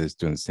jobs where you're just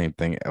doing the same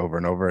thing over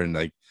and over, and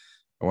like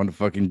I want to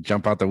fucking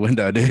jump out the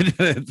window, dude.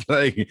 It's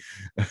like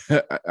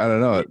I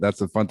don't know. That's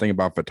the fun thing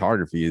about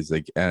photography, is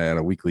like at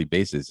a weekly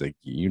basis, like,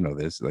 you know,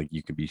 this, like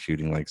you could be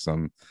shooting like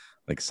some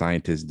like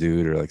scientist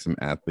dude or like some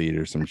athlete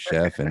or some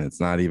chef, and it's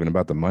not even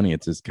about the money.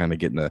 It's just kind of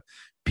getting a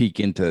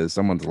peek into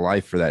someone's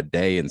life for that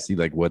day and see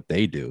like what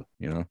they do,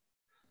 you know?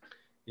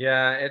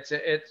 Yeah,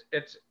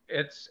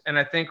 and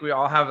I think we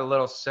all have a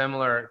little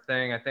similar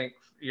thing. I think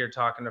you're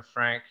talking to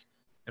Frank,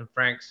 and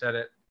Frank said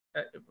it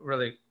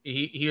really.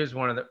 He was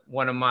one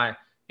of my,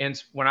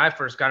 when I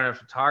first got into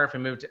photography,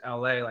 moved to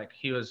LA, like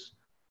he was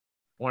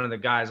one of the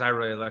guys I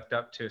really looked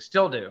up to,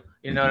 still do.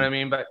 You know what I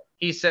mean? But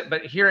he said,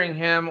 but hearing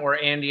him or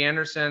Andy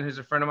Anderson, who's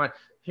a friend of mine,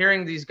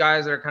 hearing these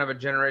guys that are kind of a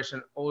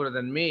generation older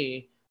than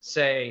me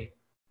say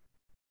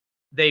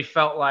they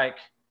felt like,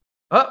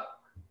 oh,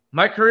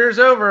 my career's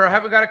over. I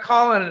haven't got a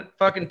call in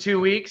fucking 2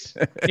 weeks.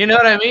 You know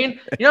what I mean?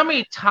 You know how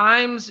many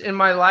times in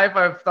my life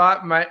I've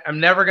thought I'm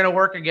never going to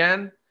work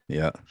again?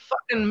 Yeah.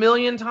 Fucking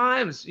million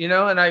times, you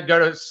know, and I go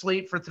to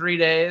sleep for 3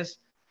 days.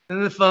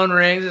 Then the phone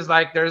rings. It's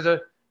like,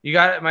 you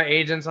got my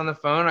agent's on the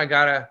phone. I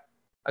got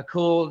a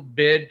cool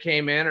bid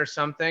came in or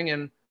something.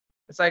 And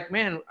it's like,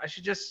 man, I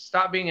should just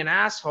stop being an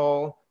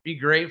asshole, be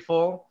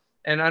grateful,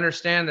 and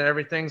understand that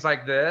everything's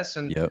like this,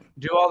 and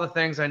do all the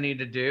things I need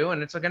to do,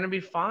 and it's going to be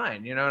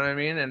fine. You know what I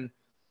mean?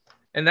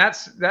 And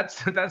that's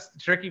the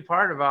tricky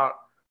part about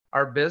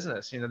our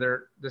business. You know,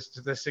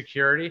 the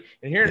security,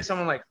 and hearing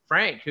someone like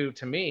Frank, who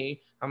to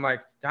me, I'm like,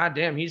 God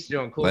damn, he's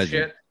doing cool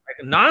shit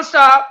like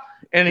nonstop,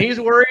 and he's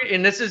worried,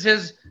 and this is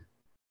his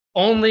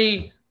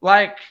only,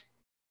 like,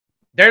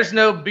 there's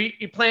no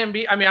plan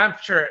B. I mean, I'm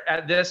sure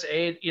at this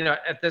age, you know,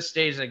 at this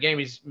stage in the game,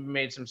 he's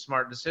made some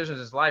smart decisions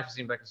in his life. He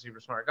seems like a super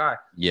smart guy.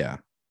 Yeah.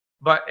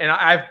 But, and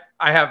I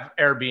have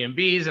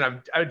Airbnbs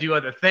and I do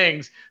other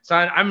things. So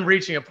I'm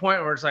reaching a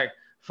point where it's like,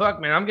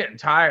 fuck, man, I'm getting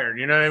tired.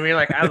 You know what I mean?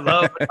 Like, I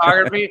love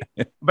photography,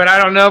 but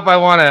I don't know if I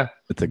want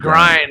to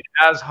grind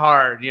as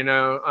hard, you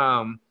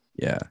know?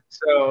 Yeah.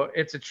 So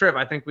it's a trip.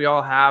 I think we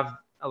all have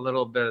a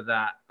little bit of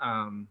that.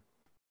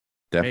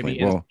 Definitely. Maybe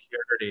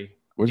insecurity.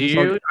 Do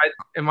you?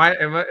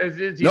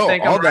 No,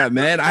 think all that,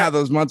 man. I have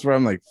those months where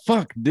I'm like,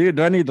 "Fuck, dude,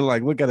 do I need to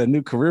like look at a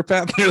new career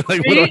path?"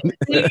 Like,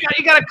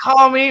 you gotta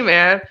call me,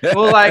 man.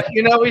 Well, like,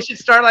 you know, we should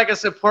start like a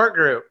support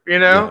group. You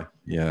know?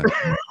 Yeah.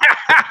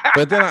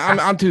 But then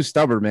I'm too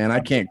stubborn, man. I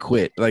can't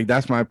quit. Like,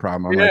 that's my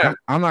problem.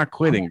 I'm not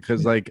quitting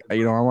because, like,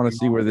 you know, I want to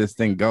see where this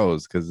thing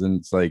goes. Because then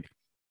it's like,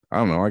 I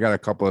don't know. I got a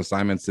couple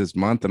assignments this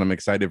month, and I'm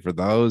excited for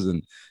those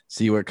and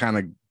see what kind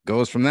of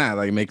goes from that,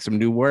 like make some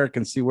new work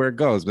and see where it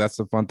goes. That's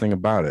the fun thing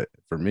about it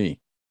for me.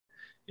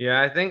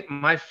 Yeah, I think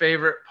my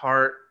favorite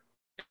part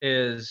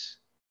has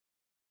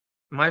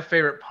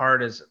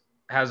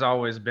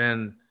always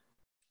been,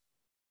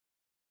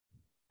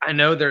 I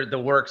know the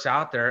work's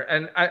out there,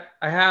 and I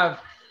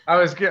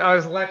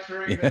was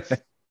lecturing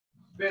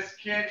this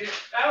kid.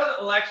 I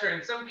wasn't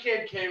lecturing. Some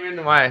kid came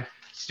into my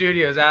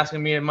studios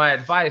asking me my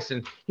advice,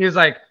 and he was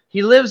like,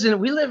 we live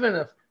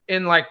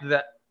in like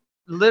the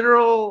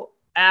literal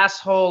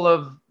asshole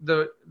of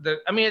the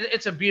I mean,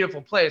 it's a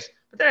beautiful place,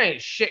 but there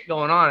ain't shit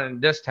going on in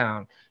this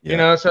town. You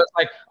know, so it's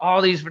like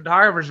all these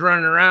photographers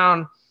running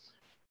around.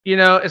 You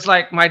know, it's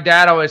like my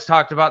dad always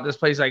talked about this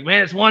place, like,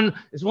 man, it's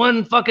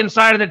one fucking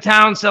side of the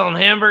town selling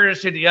hamburgers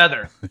to the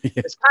other.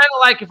 It's kind of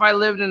like if I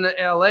lived in the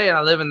LA and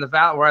I live in the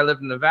valley, where I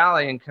lived in the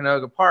valley in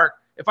Canoga Park,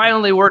 if I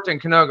only worked in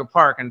Canoga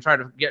Park and tried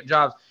to get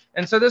jobs.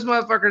 And so this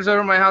motherfucker's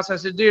over my house. I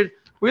said, dude,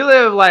 we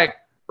live like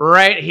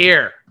right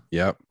here.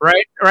 Yep.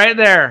 Right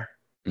there.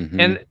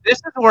 Mm-hmm. And this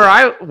is where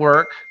I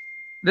work.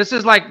 This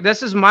is what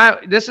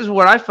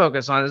I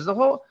focus on, is the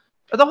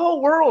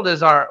whole world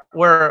is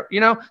where, you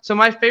know, so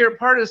my favorite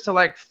part is to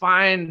like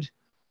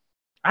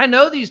I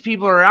know these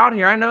people are out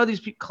here. I know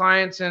these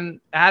clients and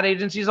ad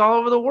agencies all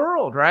over the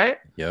world. Right.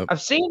 Yep.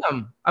 I've seen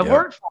them. I've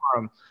worked for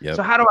them. Yep.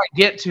 So how do I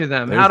get to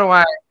them?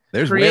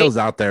 There's whales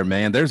out there,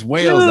 man. There's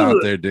whales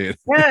out there, dude.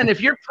 Yeah. And if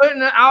you're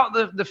putting out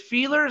the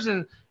feelers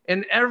and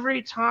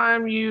every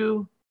time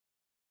you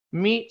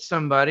meet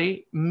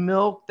somebody,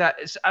 milk that.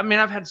 I mean,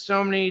 I've had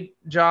so many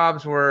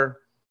jobs where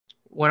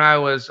when I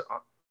was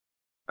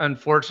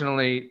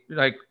unfortunately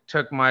like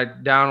took my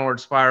downward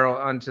spiral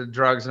onto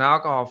drugs and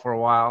alcohol for a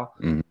while.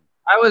 Mm-hmm.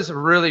 I was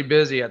really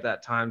busy at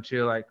that time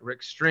too, like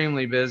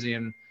extremely busy.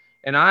 And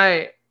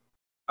I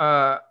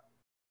kind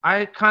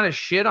of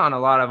shit on a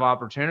lot of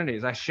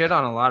opportunities. I shit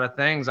on a lot of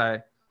things.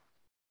 I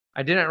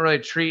didn't really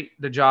treat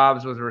the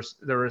jobs with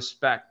the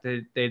respect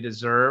they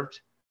deserved.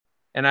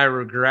 And I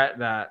regret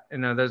that. You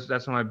know, that's one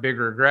of my big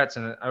regrets.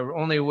 And I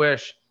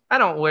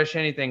don't wish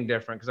anything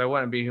different, because I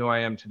wouldn't be who I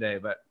am today.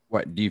 But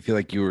what, do you feel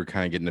like you were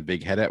kind of getting a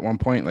big head at one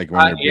point? Like,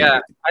 when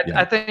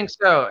I think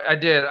so. I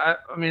did. I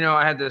mean, you know,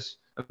 I had this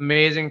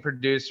amazing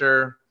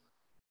producer,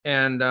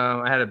 and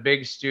I had a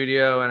big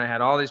studio, and I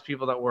had all these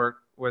people that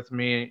worked with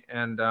me,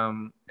 and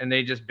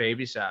they just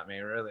babysat me,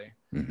 really.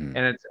 Mm-hmm.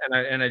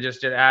 And I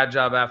just did ad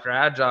job after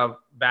ad job,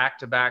 back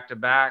to back to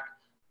back,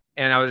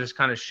 and I was just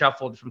kind of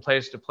shuffled from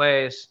place to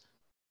place.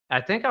 I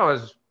think I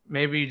was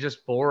maybe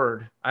just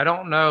bored. I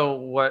don't know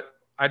what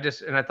I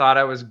thought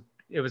it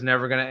was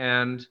never going to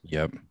end.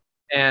 Yep.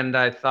 And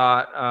I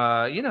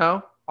thought, you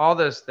know, all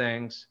those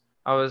things.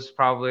 I was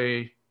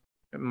probably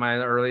in my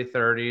early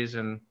 30s,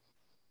 and,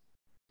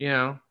 you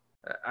know,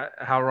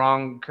 how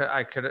wrong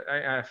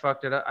I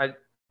fucked it up.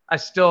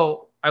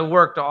 I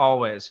worked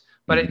always,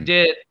 but mm-hmm. It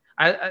did.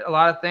 A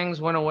lot of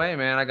things went away,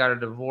 man. I got a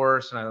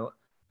divorce, and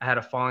I had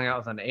a falling out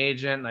with an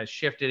agent, and I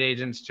shifted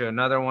agents to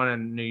another one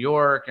in New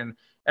York, and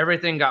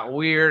everything got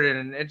weird,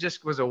 and it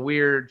just was a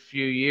weird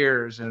few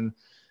years. And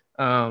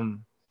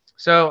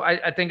so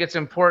I think it's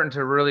important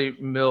to really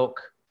milk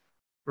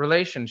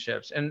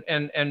relationships and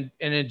in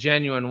a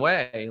genuine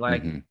way,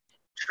 like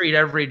treat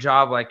every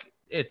job like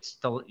it's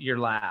your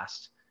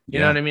last. You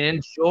know what I mean?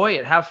 Enjoy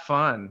it, have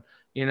fun,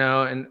 you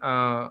know,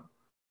 and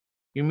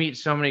you meet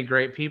so many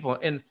great people.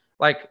 And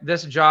like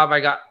this job I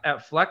got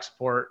at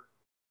Flexport,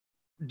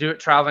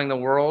 traveling the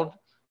world,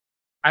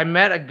 I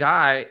met a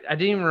guy, I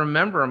didn't even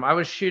remember him. I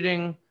was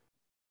shooting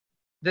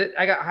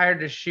I got hired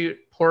to shoot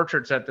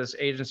portraits at this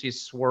agency,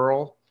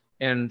 Swirl,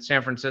 in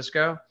San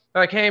Francisco.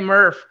 They're like, hey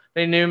Murph,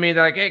 they knew me.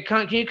 They're like, hey,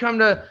 can you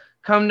come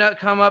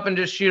up and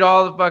just shoot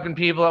all the fucking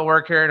people that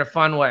work here in a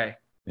fun way?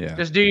 Yeah.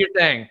 Just do your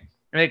thing.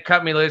 And they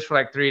cut me loose for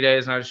like 3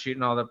 days, and I was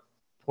shooting all the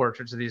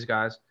portraits of these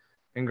guys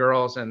and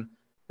girls. And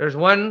there's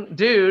one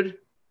dude,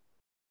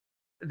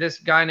 this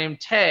guy named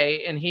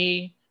Tay, and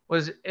he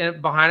was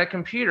behind a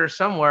computer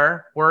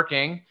somewhere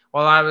working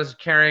while I was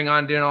carrying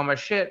on doing all my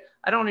shit.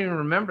 I don't even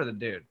remember the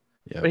dude,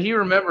 but he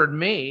remembered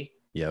me.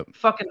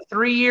 Fucking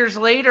 3 years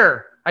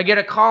later, I get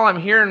a call. I'm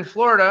here in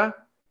Florida,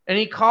 and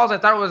he calls. I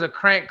thought it was a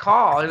crank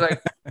call. He's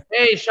like,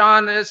 hey,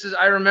 Sean,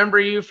 I remember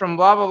you from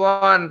blah, blah,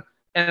 blah.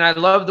 And I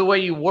love the way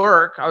you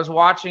work. I was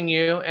watching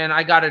you, and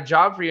I got a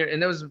job for you.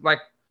 And it was like,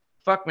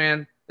 fuck,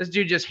 man, this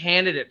dude just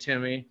handed it to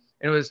me.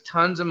 And it was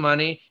tons of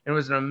money. And it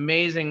was an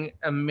amazing,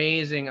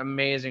 amazing,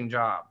 amazing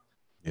job.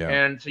 Yeah.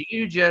 And so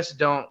you just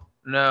don't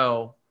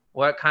know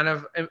what kind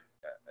of,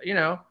 you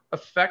know,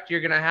 effect you're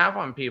going to have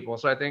on people.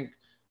 So I think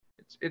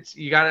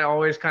you got to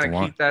always kind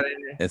of keep that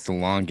in. It's a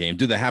long game.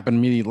 Dude, that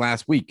happened to me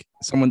last week.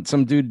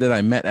 Some dude that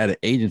I met at an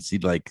agency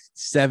like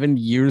 7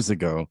 years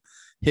ago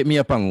hit me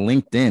up on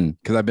LinkedIn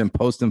because I've been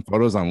posting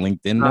photos on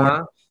LinkedIn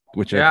more,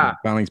 which I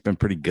found has been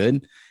pretty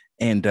good.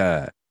 And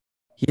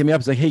he hit me up.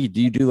 He's like, hey,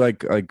 do you do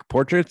like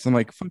portraits? I'm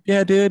like, fuck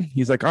yeah, dude.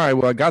 He's like, all right,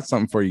 well, I got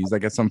something for you. He's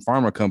like, at some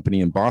pharma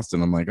company in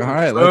Boston. I'm like, all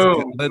right,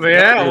 let's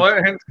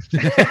yeah.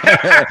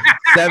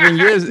 7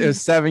 years. It was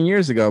 7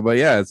 years ago, but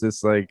yeah, it's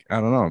just like,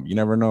 I don't know. You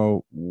never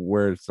know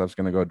where stuff's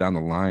gonna go down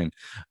the line.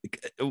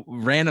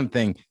 Random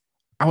thing.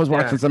 I was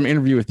watching some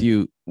interview with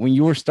you when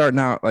you were starting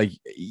out. Like,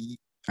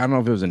 I don't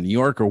know if it was in New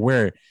York or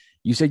where.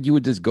 You said you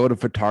would just go to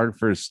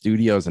photographers'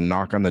 studios and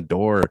knock on the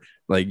door.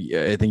 Like,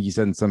 I think you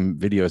said in some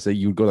video, say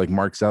you would go like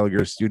Mark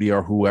Seliger's studio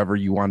or whoever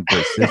you wanted to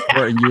assist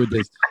for, and you would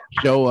just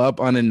show up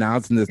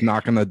unannounced and just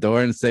knock on the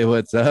door and say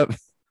what's up.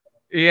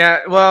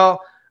 Yeah,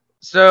 well,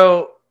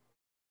 so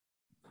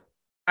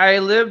I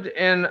lived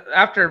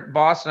after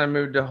Boston, I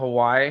moved to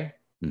Hawaii,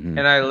 and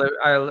I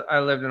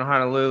lived in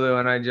Honolulu,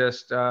 and I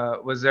just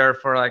was there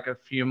for like a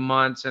few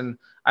months, and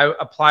I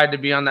applied to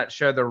be on that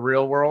show, The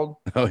Real World.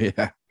 Oh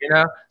yeah. You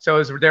know,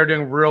 so they were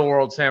doing Real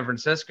World San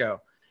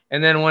Francisco,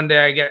 and then one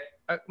day I get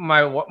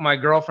my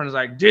girlfriend's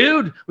like,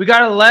 dude, we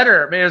got a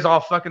letter. Man, it's all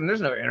fucking.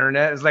 There's no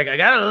internet. It's like, I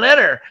got a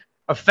letter,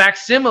 a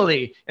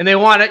facsimile, and they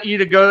wanted you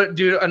to go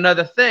do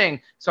another thing.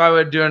 So I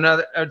would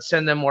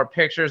send them more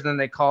pictures. And then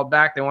they called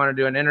back. They wanted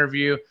to do an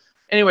interview.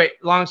 Anyway,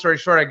 long story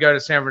short, I go to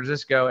San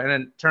Francisco, and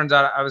then it turns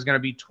out I was going to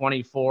be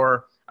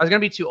 24. I was going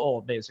to be too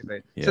old,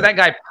 basically. Yeah. So that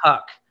guy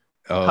Puck.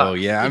 Oh Puck,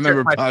 yeah, I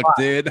remember Puck,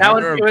 dude.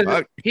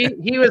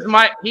 He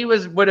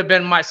would have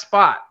been my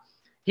spot.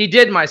 He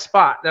did my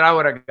spot that I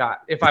would have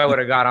got if I would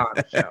have got on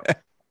the show.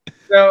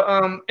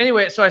 So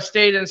anyway, so I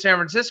stayed in San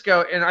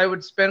Francisco, and I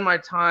would spend my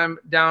time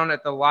down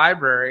at the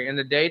library in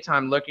the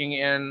daytime looking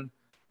in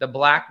the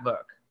Black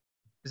Book.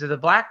 Is it the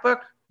Black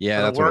Book?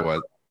 Yeah, that's what it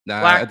was.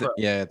 Black Book.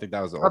 I think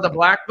that was the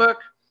Black Book.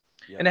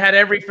 Yep. And it had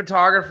every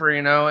photographer,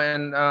 you know,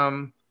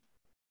 and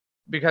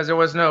because there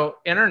was no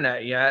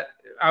internet yet,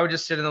 I would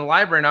just sit in the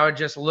library and I would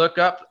just look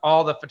up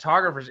all the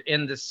photographers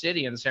in the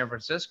city in San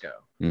Francisco.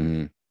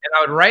 And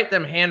I would write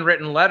them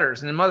handwritten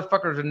letters, and the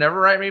motherfuckers would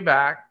never write me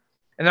back.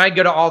 And then I'd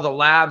go to all the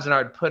labs and I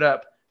would put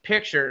up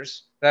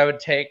pictures that I would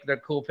take, the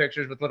cool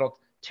pictures with little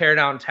tear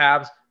down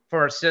tabs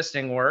for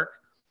assisting work.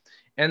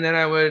 And then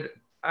I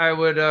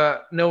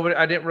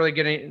didn't really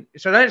get any.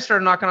 So then I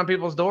started knocking on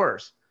people's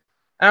doors,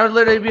 and I would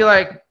literally be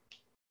like,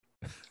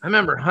 I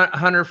remember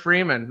Hunter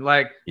Freeman,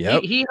 like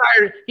he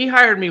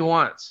hired me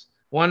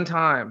one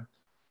time.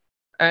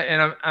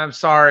 And I'm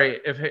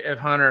sorry if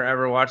Hunter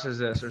ever watches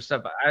this or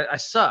stuff, but I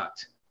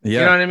sucked.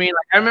 Yeah. You know what I mean?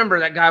 Like, I remember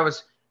that guy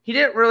he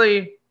didn't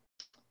really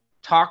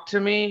talk to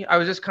me. I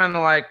was just kind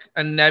of like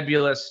a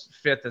nebulous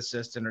fifth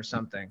assistant or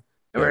something.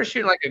 And we were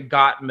shooting like a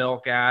Got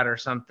Milk ad or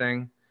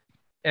something.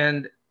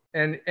 And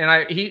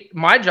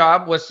my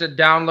job was to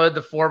download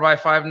the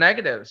 4x5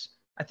 negatives.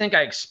 I think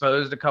I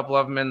exposed a couple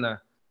of them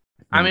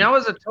I mean, I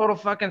was a total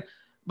fucking,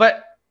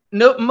 but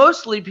no,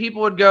 mostly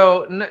people would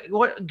go,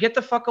 what, get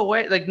the fuck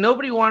away. Like,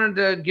 nobody wanted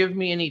to give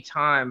me any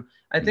time.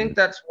 I think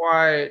that's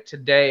why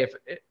today,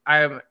 I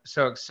am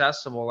so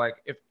accessible. Like,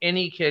 if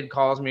any kid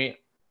calls me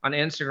on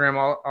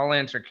Instagram, I'll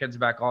answer kids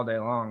back all day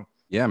long.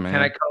 Yeah, man.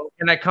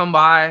 Can I come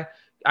by?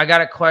 I got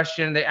a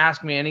question. They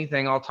ask me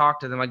anything. I'll talk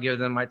to them. I give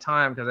them my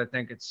time because I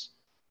think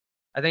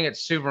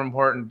it's super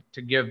important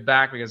to give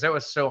back, because that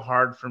was so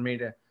hard for me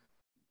to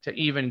to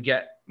even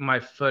get my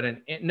foot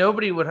in.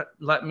 Nobody would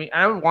let me.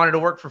 I wanted to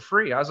work for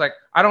free. I was like,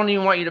 I don't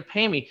even want you to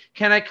pay me.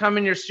 Can I come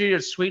in your studio,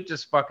 sweep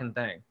this fucking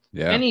thing?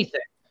 Yeah.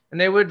 Anything. And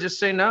they would just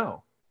say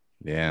no.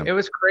 Yeah. It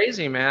was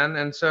crazy, man.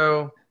 And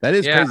so that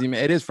is crazy,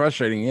 man. It is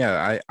frustrating.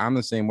 Yeah. I'm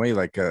the same way.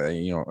 Like,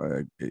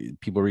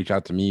 people reach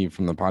out to me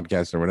from the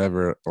podcast or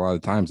whatever a lot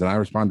of times, and I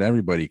respond to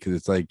everybody because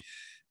it's like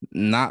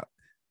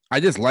I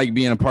just like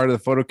being a part of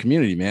the photo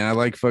community, man. I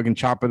like fucking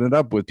chopping it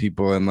up with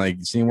people and like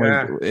seeing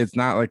what it's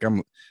not like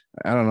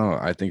I don't know.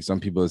 I think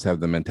some people just have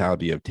the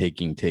mentality of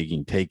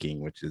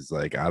taking, which is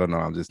like, I don't know.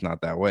 I'm just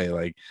not that way.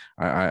 Like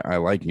I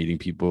like meeting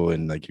people,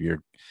 and like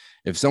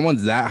if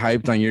someone's that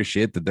hyped on your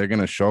shit that they're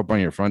going to show up on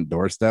your front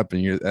doorstep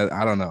and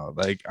I don't know.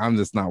 Like, I'm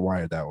just not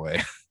wired that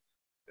way.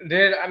 I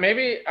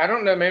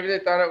don't know. Maybe they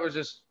thought it was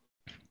just,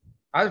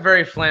 I was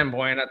very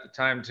flamboyant at the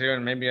time too.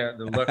 And maybe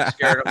the look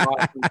scared them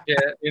off and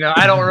shit. You know,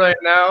 I don't really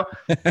know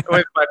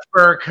with my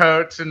fur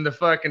coats and the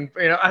fucking,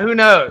 who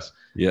knows?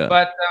 Yeah.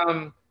 But,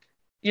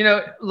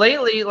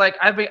 lately, like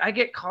I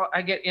get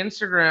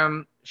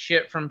Instagram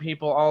shit from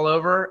people all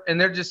over,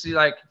 and they're just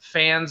like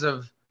fans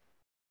of,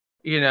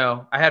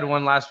 I had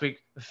one last week,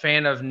 a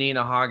fan of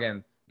Nina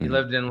Hagen. He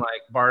lived in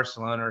like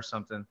Barcelona or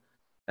something.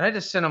 And I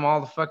just send them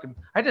all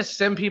I just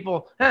send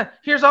people,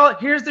 here's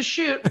the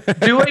shoot.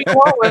 Do what you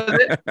want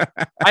with it.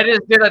 I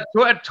just did a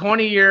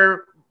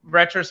 20-year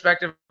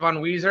retrospective on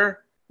Weezer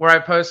where I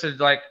posted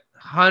like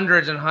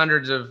hundreds and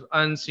hundreds of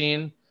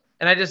unseen.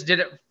 And I just did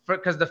it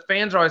because the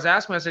fans are always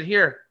asking me. I said,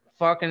 here,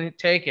 fucking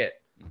take it.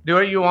 Do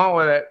what you want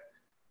with it.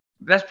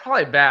 That's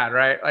probably bad,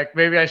 right? Like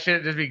maybe I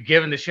shouldn't just be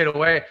giving the shit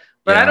away.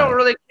 But I don't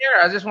really care.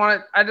 I just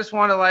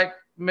want to like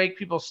make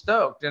people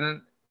stoked.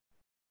 And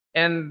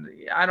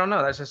I don't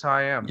know. That's just how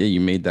I am. Yeah, you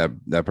made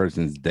that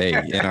person's day.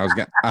 And I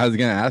was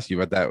gonna ask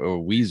you about that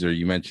Weezer.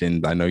 You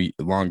mentioned, I know a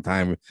long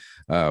time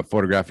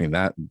photographing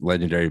that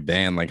legendary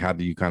band. Like, how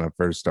did you kind of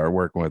first start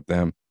working with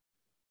them?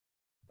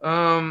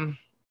 I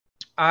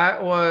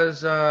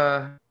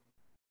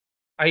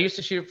used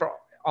to shoot for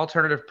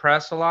Alternative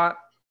Press a lot.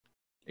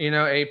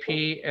 AP,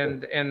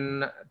 and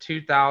in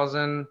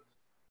 2000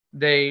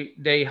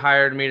 they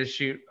hired me to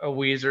shoot a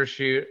Weezer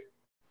shoot.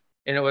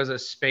 And it was a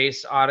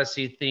Space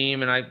Odyssey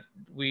theme. And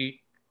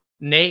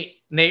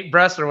Nate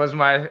Bressler was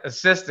my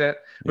assistant.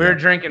 We were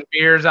drinking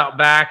beers out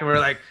back, and we were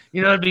like,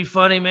 it'd be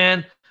funny,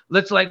 man.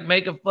 Let's like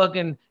make a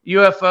fucking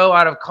UFO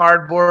out of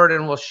cardboard,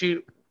 and we'll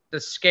shoot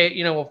the scale.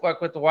 We'll fuck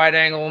with the wide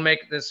angle.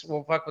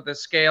 We'll fuck with the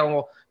scale, and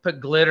we'll put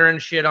glitter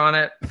and shit on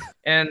it.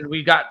 And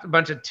we got a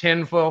bunch of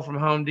tinfoil from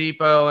Home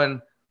Depot.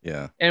 And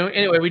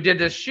anyway, we did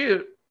this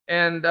shoot,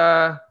 and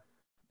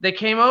they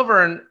came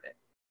over,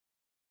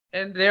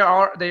 and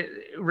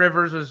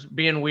Rivers was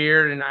being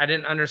weird, and I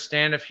didn't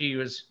understand if he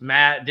was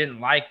mad,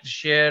 didn't like the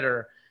shit,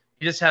 or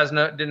he just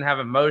didn't have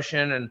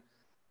emotion. And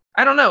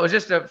I don't know. It was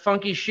just a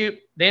funky shoot.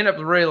 They ended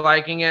up really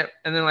liking it.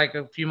 And then like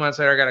a few months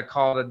later, I got a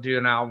call to do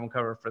an album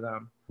cover for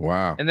them.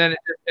 Wow. And then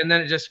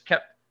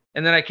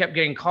I kept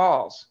getting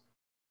calls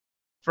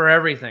for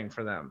everything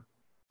for them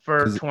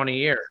for 20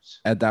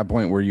 years. At that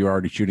point, were you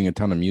already shooting a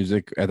ton of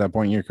music at that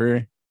point in your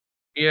career?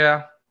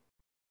 Yeah,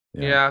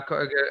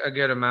 a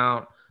good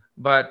amount.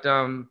 But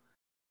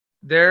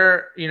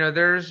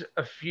there's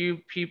a few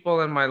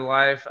people in my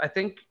life. I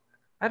think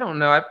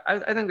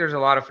there's a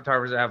lot of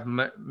photographers that have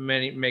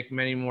make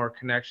many more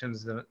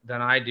connections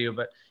than I do.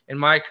 But in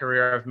my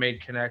career, I've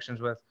made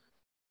connections with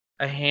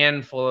a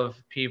handful of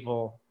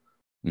people.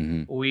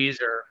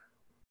 Weezer,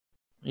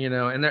 and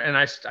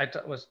I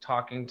was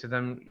talking to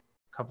them,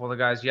 a couple of the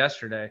guys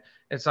yesterday.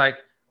 It's like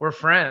we're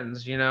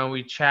friends.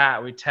 We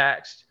chat, we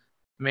text.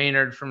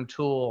 Maynard from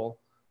Tool,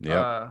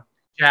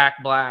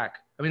 Jack Black.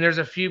 I mean, there's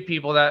a few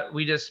people that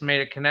we just made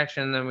a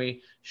connection, and then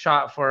we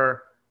shot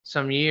for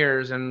some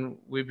years, and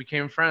we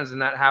became friends.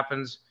 And that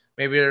happens.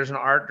 Maybe there's an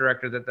art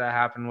director that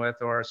happened with,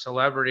 or a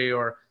celebrity,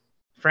 or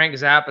Frank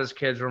Zappa's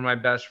kids were my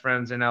best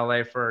friends in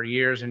LA for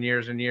years and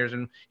years and years.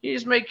 And you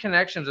just make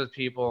connections with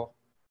people.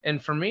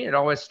 And for me, it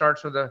always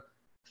starts with a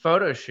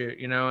photo shoot,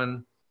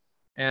 and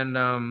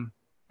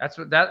that's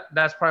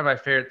probably my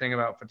favorite thing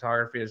about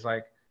photography is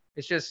like,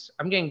 it's just,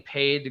 I'm getting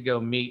paid to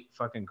go meet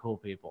fucking cool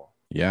people.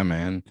 Yeah,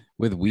 man.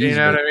 With Weezer, you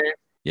know what I mean?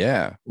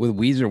 Yeah. With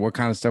Weezer, what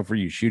kind of stuff were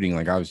you shooting?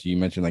 Like, obviously, you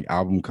mentioned like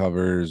album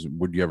covers.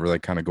 Would you ever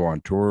like kind of go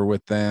on tour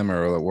with them,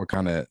 or like, what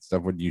kind of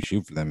stuff would you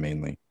shoot for them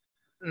mainly?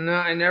 No,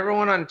 I never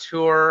went on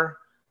tour.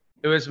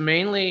 It was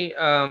mainly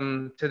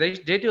so they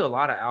do a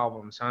lot of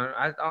albums.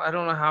 I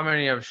don't know how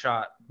many I've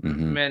shot.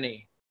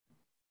 Many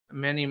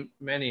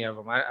of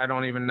them. I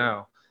don't even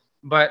know.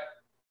 But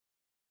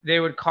they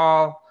would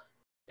call,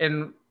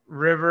 and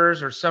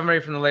Rivers or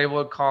somebody from the label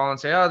would call and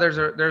say, oh,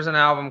 there's an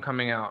album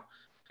coming out.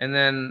 And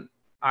then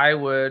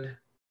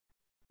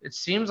it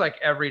seems like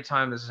every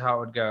time this is how it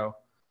would go.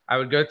 I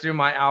would go through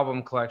my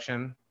album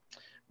collection.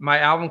 My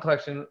album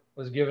collection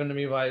was given to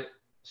me by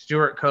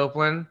Stuart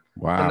Copeland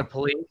from the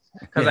Police,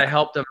 because I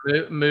helped him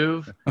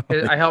move.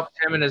 I helped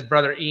him and his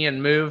brother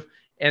Ian move.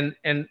 And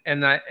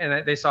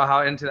they saw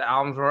how into the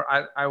albums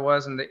I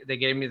was, and they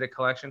gave me the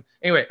collection.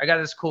 Anyway, I got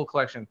this cool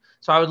collection.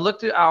 So I would look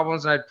through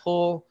albums, and I'd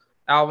pull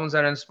albums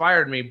that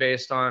inspired me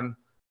based on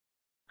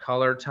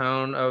color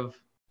tone of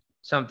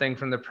something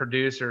from the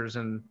producers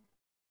in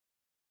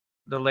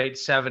the late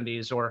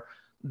 70s, or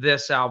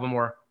this album,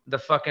 or the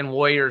fucking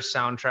Warriors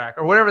soundtrack,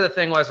 or whatever the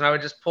thing was. And I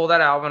would just pull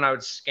that album and I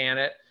would scan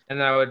it, and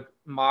then I would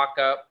mock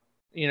up,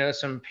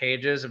 some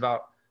pages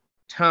about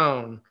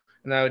tone,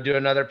 and I would do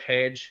another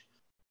page,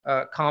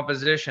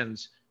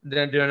 compositions,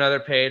 then do another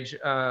page,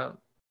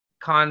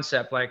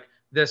 concept, like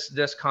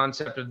this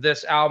concept of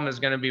this album is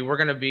going to be, we're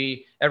going to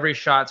be, every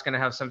shot's going to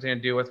have something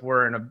to do with,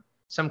 we're in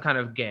some kind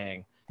of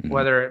gang,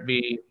 whether it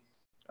be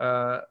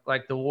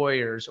like the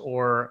Warriors,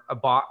 or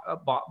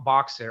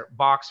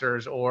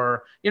boxers,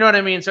 or you know what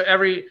I mean. So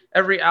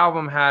every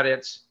album had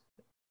its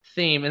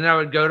theme, and then I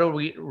would go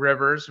to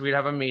Rivers. We'd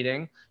have a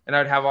meeting, and I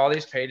would have all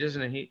these pages,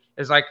 and he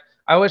is like,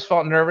 I always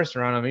felt nervous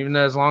around him, even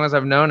though as long as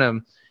I've known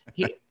him,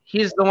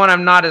 he's the one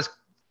I'm not as.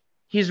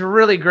 He's a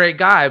really great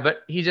guy,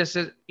 but he just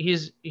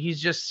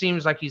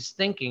seems like he's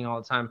thinking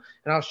all the time.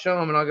 And I'll show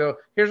him and I'll go,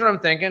 here's what I'm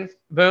thinking.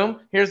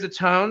 Boom. Here's the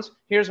tones.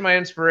 Here's my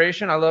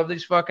inspiration. I love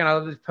these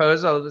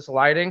poses. I love this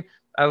lighting.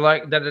 I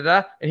like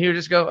da. And he would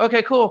just go,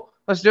 okay, cool.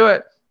 Let's do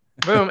it.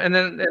 Boom. And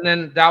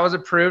then that was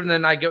approved. And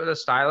then I get with a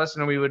stylist,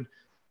 and we would,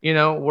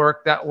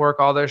 work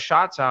all those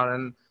shots out.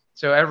 And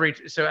so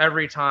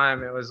every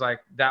time it was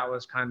like, that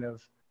was kind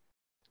of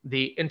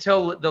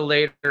until the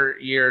later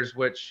years,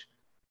 which,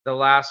 the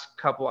last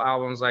couple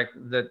albums, like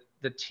the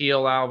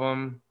Teal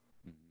album,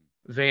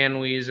 Van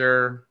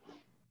Weezer,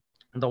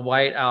 the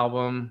White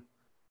album,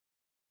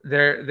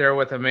 they're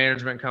with a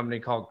management company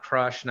called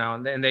Crush now,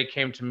 and they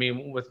came to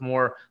me with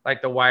more,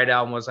 like the White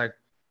album was like,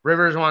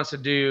 Rivers wants to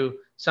do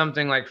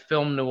something like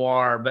film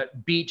noir,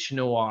 but beach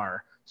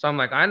noir. So I'm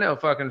like, I know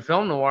fucking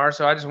film noir.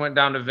 So I just went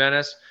down to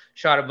Venice,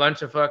 shot a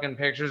bunch of fucking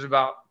pictures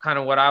about kind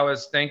of what I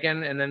was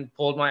thinking, and then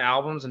pulled my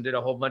albums and did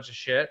a whole bunch of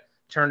shit.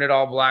 Turned it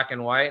all black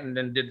and white, and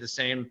then did the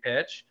same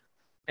pitch.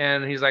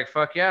 And he's like,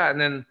 fuck yeah.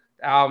 And then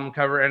the album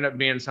cover ended up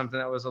being something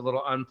that was a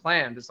little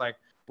unplanned. It's like,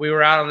 we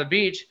were out on the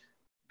beach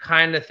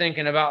kind of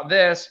thinking about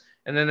this,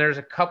 and then there's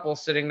a couple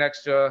sitting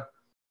next to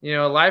a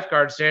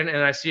lifeguard stand, and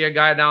I see a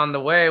guy down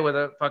the way with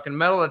a fucking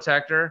metal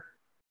detector,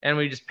 and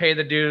we just pay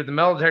the dude the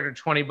metal detector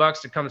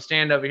 $20 to come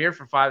stand over here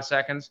for 5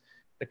 seconds.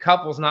 The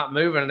couple's not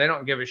moving, and they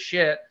don't give a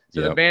shit. So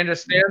the band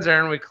just stands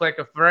there, and we click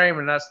a frame,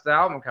 and that's the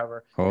album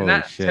cover. Holy and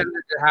that shit. tended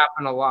to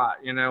happen a lot,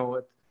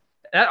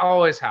 that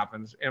always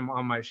happens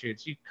on my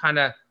shoots. You kind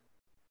of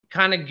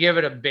give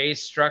it a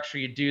base structure.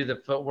 You do the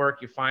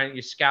footwork,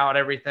 you scout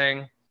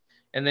everything,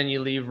 and then you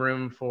leave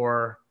room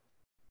for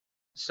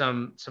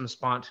some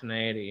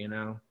spontaneity,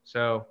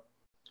 So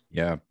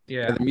Yeah.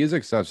 The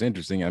music stuff's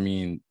interesting. I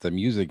mean, the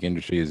music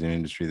industry is an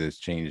industry that's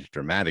changed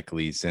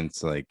dramatically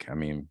since, like, I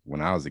mean,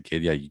 when I was a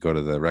kid, you go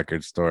to the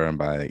record store and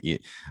buy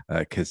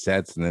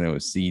cassettes, and then it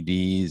was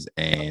CDs.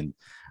 And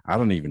I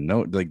don't even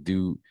know, like,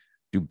 do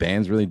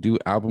bands really do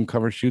album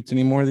cover shoots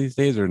anymore these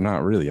days, or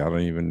not really? I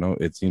don't even know.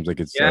 It seems like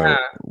it's a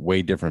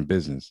way different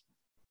business.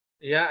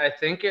 Yeah, I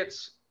think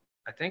it's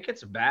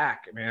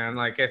back, man.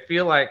 Like, I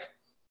feel like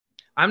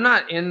I'm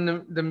not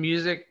in the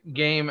music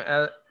game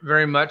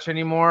very much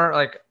anymore.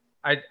 Like,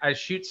 I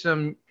shoot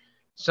some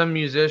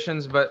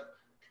musicians, but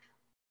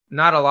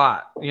not a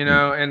lot,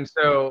 And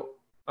so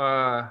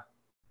I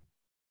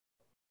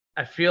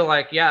feel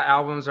like,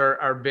 albums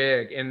are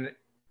big, and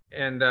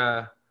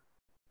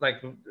like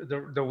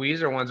the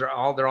Weezer ones they're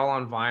all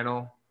on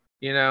vinyl.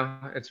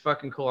 It's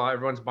fucking cool.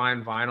 Everyone's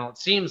buying vinyl. It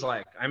seems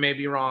like, I may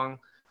be wrong.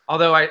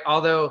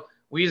 Although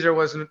Weezer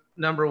was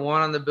number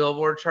 1 on the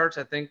Billboard charts,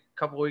 I think a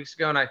couple weeks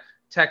ago, and I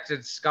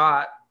texted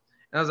Scott,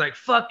 and I was like,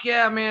 fuck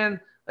yeah, man.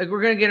 Like,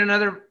 we're going to get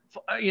another,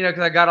 because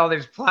I got all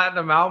these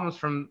platinum albums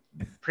from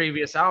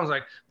previous albums.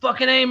 Like,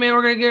 fucking A, man,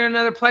 we're going to get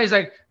another play. He's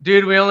like,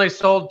 dude, we only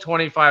sold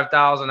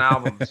 25,000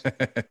 albums.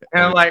 And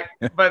I'm like,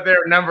 but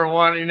they're number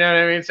 1, you know what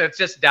I mean? So it's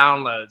just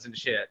downloads and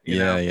shit.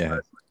 Yeah.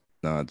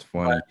 No, it's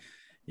funny. But,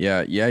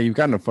 yeah, you've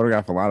gotten to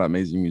photograph a lot of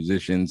amazing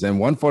musicians. And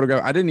one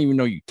photograph, I didn't even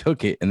know you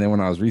took it. And then when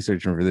I was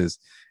researching for this,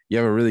 you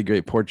have a really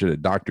great portrait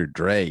of Dr.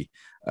 Dre.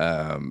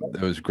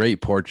 It was a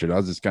great portrait. I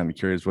was just kind of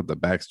curious what the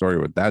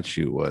backstory with that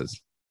shoot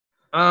was.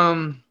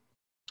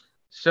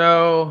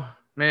 So,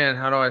 man,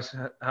 how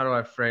do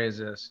I phrase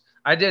this?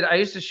 I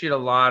used to shoot a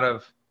lot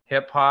of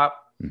hip hop,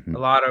 a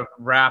lot of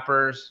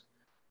rappers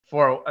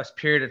for a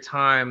period of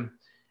time,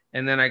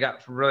 and then I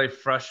got really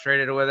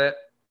frustrated with it,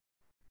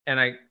 and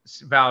I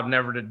vowed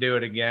never to do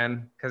it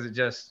again because it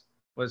just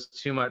was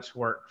too much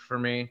work for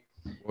me.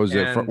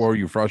 What were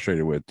you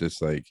frustrated with?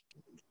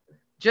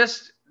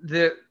 Just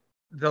the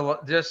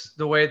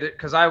way that,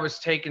 because I was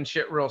taking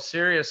shit real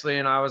seriously,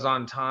 and I was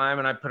on time,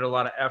 and I put a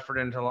lot of effort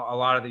into a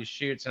lot of these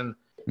shoots, and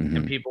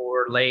people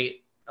were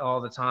late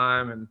all the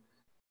time, and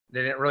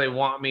they didn't really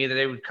want me. That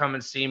they would come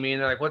and see me,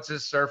 and they're like, "What's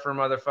this surfer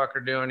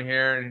motherfucker doing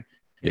here?"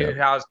 And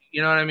how's,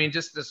 you know what I mean?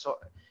 Just this,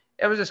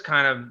 it was just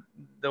kind of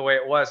the way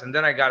it was. And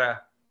then I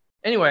got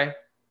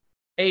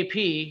AP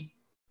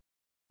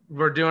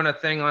were doing a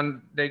thing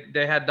on, they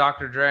had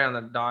Dr. Dre on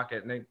the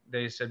docket, and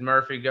they said,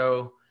 Murphy,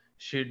 go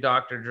shoot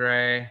Dr.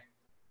 Dre.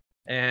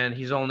 and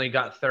he's only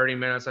got 30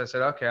 minutes. I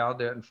said, okay, I'll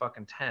do it in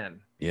fucking 10.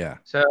 Yeah.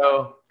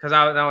 So, because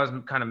I was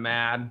kind of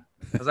mad.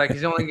 I was like,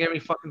 he's only giving me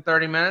fucking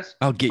 30 minutes.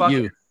 I'll get Fuck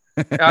you.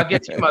 it. I'll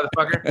get you,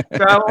 motherfucker.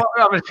 So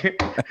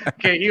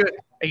okay,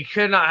 he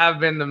could not have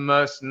been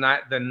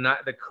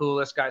the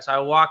coolest guy. So I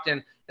walked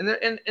in,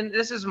 and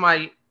this is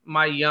my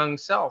young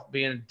self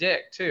being a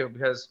dick too,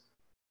 because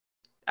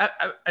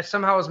I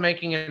somehow was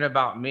making it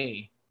about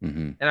me,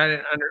 Mm-hmm. and I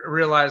didn't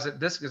realize that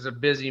this is a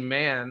busy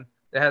man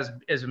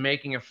that is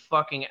making a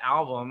fucking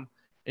album,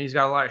 and he's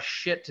got a lot of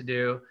shit to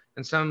do,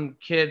 and some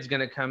kid's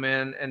gonna come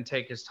in and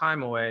take his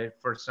time away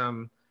for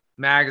some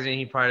magazine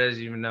he probably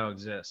doesn't even know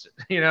exists.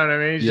 You know what I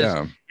mean? He's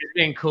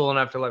being cool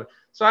enough to love it.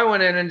 So I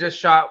went in and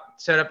just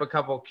set up a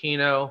couple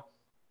Kino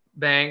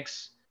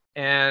banks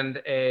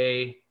and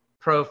a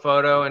pro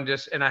photo, and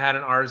I had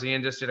an RZ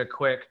and just did a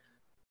quick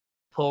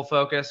pull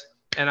focus,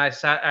 and I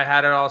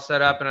had it all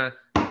set up, and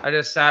I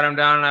just sat him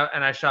down,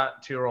 and I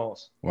shot 2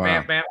 rolls. Wow.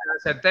 Bam, bam. And I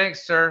said,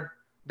 thanks, sir.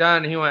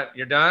 Done. He went,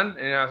 you're done?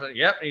 And I was like,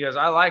 yep. He goes,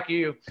 I like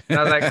you. And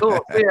I was like, cool.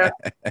 See ya.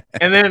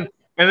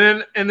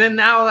 And then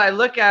now I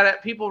look at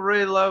it, people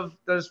really love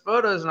those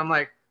photos, and I'm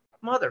like,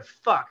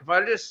 motherfuck, if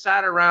I just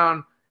sat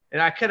around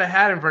and I could have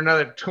had him for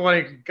another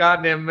 20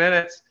 goddamn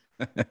minutes,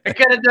 I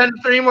could have done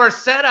 3 more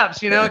setups,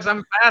 because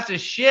I'm fast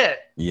as shit.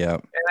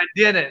 Yep. And I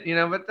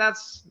didn't, but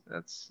that's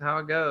how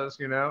it goes,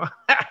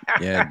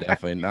 Yeah,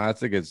 definitely. No,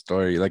 that's a good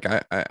story. Like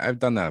I've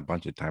done that a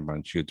bunch of times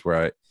on shoots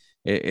where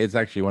it's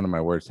actually one of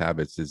my worst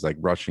habits is like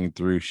rushing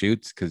through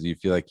shoots, because you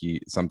feel like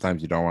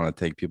sometimes you don't want to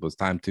take people's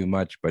time too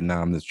much, but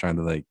now I'm just trying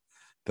to like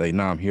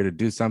no, I'm here to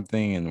do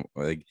something, and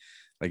like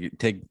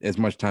take as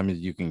much time as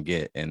you can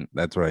get, and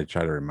that's what I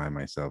try to remind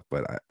myself,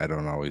 but I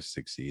don't always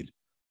succeed.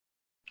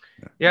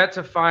 Yeah, it's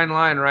a fine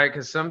line, right?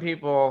 Because some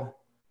people,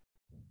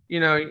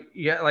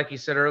 like you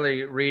said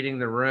earlier, reading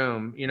the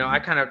room,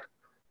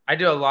 I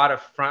do a lot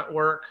of front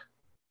work,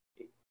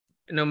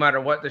 no matter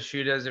what the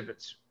shoot is. If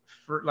it's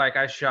like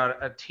I shot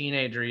a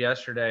teenager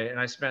yesterday, and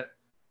I spent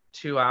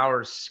 2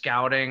 hours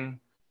scouting,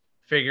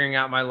 figuring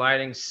out my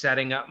lighting,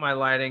 setting up my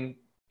lighting,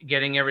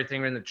 getting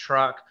everything in the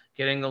truck,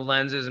 getting the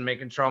lenses, and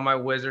making sure all my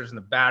wizards and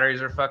the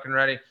batteries are fucking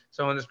ready.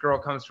 So when this girl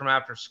comes from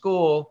after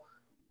school,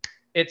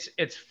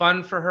 it's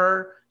fun for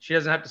her. She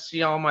doesn't have to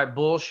see all my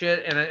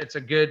bullshit, and it's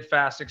a good,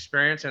 fast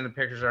experience, and the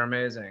pictures are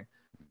amazing.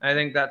 I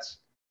think that's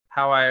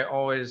how I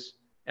always,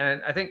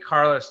 and I think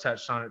Carlos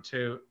touched on it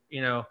too. He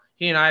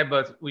and I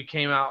both, we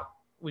came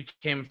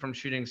from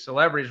shooting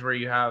celebrities where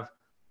you have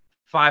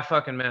 5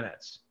 fucking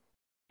minutes,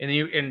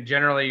 and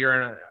generally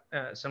you're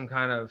in some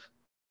kind of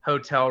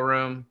hotel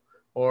room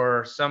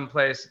or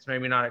someplace that's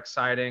maybe not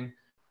exciting.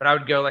 But I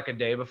would go like a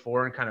day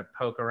before and kind of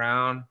poke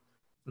around,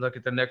 look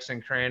at the nooks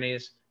and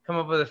crannies, come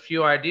up with a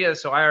few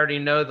ideas, so I already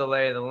know the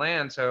lay of the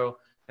land. And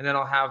then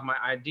I'll have my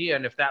idea,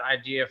 and if that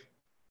idea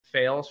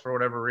fails for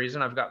whatever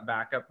reason, I've got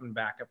backup and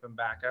backup and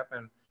backup,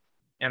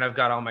 and I've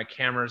got all my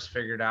cameras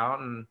figured out,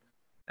 and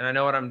I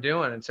know what I'm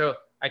doing. And so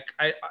I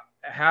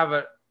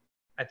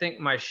think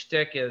my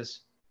shtick is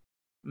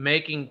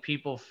making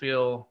people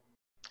feel,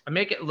 I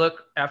make it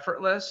look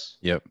effortless.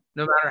 Yep.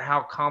 No matter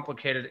how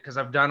complicated, because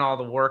I've done all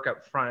the work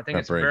up front. I think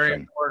it's very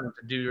important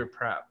to do your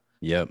prep.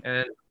 Yep.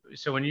 And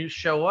so when you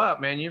show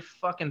up, man, you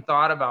fucking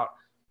thought about,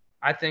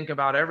 I think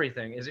about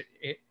everything. Is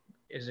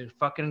it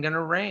fucking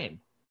gonna rain?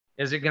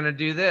 Is it gonna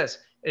do this?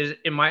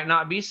 It might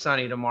not be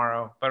sunny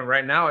tomorrow, but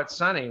right now it's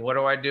sunny. What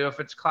do I do if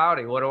it's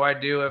cloudy? What do I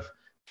do if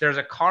there's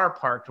a car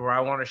parked where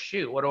I want to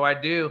shoot? What do I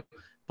do?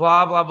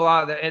 Blah blah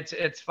blah.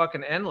 It's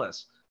fucking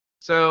endless.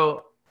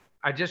 So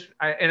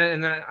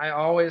and then I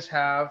always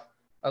have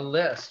a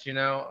list,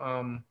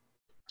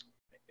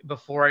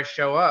 before I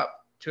show up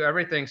to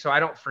everything, so I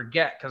don't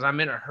forget, because I'm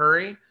in a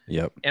hurry.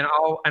 Yep. And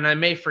I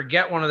may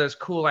forget one of those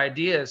cool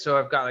ideas. So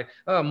I've got like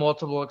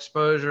multiple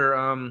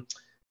exposure,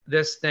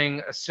 this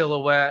thing, a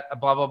silhouette, a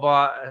blah blah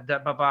blah,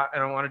 blah blah,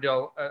 and I want to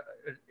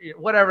do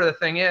whatever the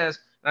thing is.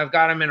 And I've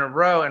got them in a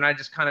row, and I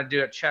just kind of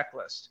do a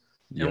checklist.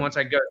 Yep. And once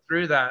I go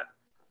through that,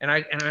 and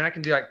I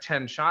can do like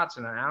 10 shots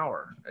in an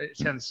hour,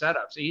 10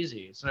 setups,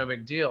 easy. It's no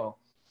big deal.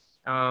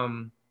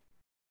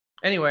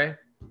 Anyway,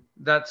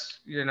 that's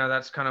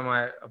kind of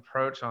my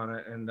approach on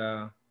it, and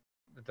I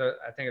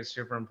think it's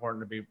super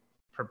important to be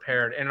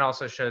prepared, and it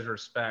also shows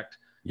respect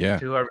to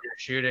whoever you're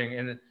shooting,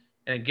 and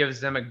it gives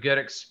them a good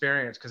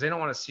experience, because they don't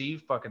want to see you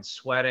fucking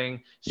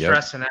sweating,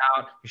 stressing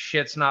out, your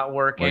shit's not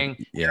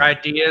working, your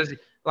ideas.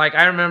 Like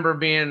I remember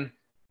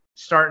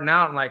starting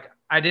out, and like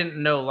I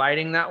didn't know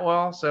lighting that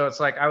well, so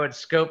it's like I would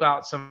scope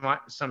out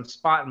some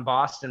spot in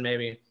Boston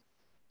maybe,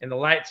 and the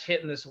light's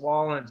hitting this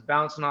wall, and it's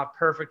bouncing off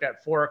perfect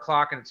at 4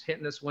 o'clock, and it's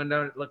hitting this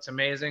window, and it looks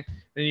amazing.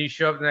 Then you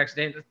show up the next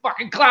day, and it's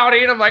fucking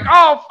cloudy, and I'm like,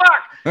 oh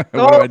fuck,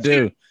 what do I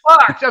do?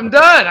 Fuck, I'm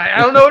done. I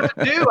don't know what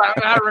to do. I don't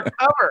know how to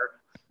recover.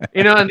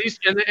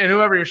 And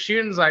whoever you're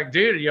shooting's like,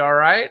 dude, are you all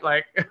right?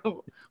 Like,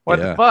 what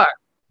the fuck?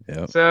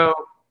 Yeah. So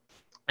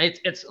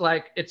it's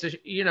like it's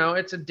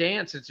a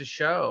dance, it's a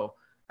show.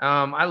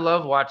 I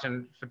love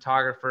watching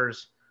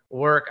photographers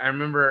work. I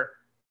remember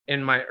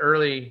in my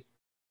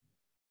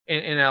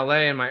in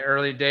LA in my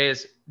early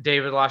days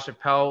David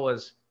LaChapelle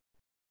was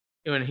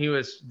when he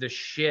was the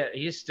shit.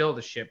 He's still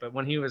the shit, but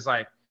when he was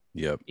like,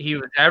 he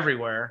was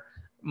everywhere.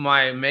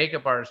 My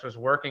makeup artist was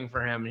working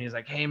for him, and he's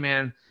like, "Hey,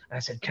 man," and I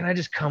said, "Can I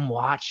just come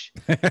watch?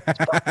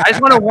 I just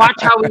want to watch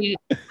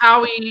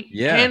how he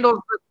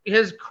handles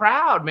his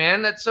crowd,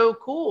 man. That's so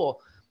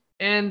cool."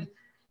 And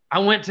I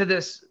went to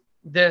this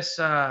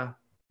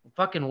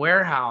fucking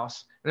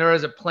warehouse. And there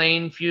was a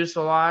plain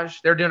fuselage.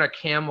 They're doing a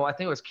Camel. I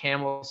think it was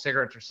Camel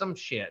cigarettes or some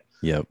shit.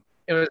 Yep.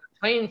 It was a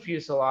plain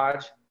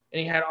fuselage, and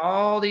he had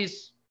all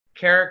these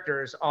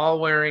characters all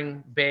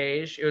wearing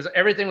beige.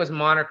 Everything was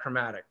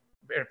monochromatic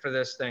for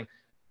this thing.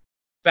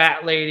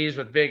 Fat ladies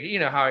with big, you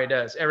know how he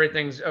does.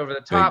 Everything's over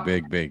the top.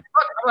 Big. I'm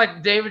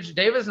like,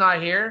 David's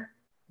not here.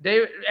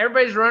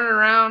 Everybody's running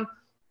around.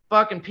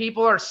 Fucking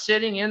people are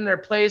sitting in their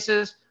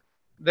places.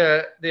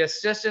 The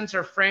assistants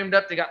are framed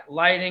up. They got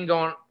lighting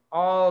going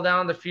all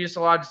down the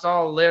fuselage. It's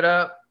all lit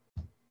up.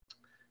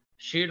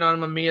 Shooting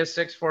on a Mamiya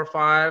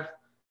 645.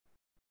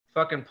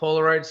 Fucking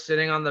Polaroid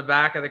sitting on the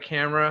back of the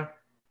camera.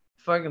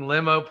 Fucking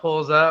limo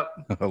pulls up.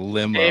 A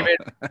limo.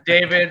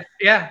 David,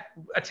 yeah,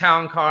 a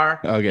town car.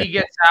 Okay. He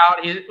gets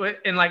out. He's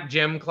in like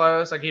gym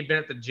clothes, like he'd been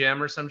at the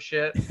gym or some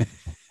shit.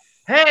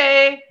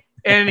 Hey,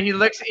 and he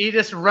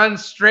just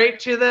runs straight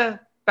to the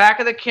back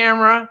of the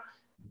camera,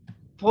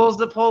 pulls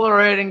the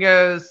Polaroid and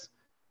goes,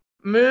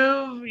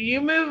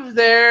 you move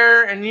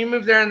there, and you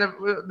move there, and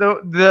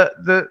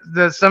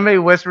the somebody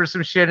whispers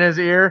some shit in his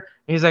ear.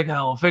 He's like,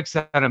 "Oh, we'll fix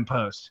that in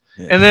post."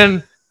 Yeah. And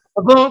then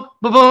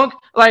ba-boonk,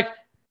 like,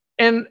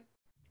 and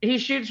he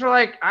shoots for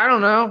like, I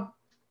don't know,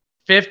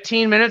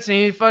 15 minutes, and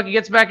he fucking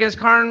gets back in his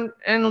car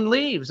and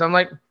leaves. I'm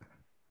like,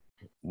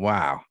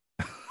 wow.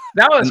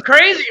 That was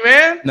crazy,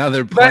 man.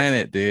 Another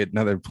planet, dude.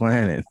 Another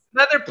planet.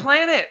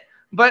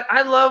 But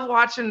I love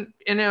watching,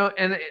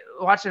 and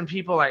watching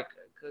people like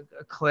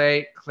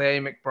Clay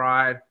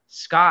McBride,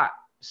 Scott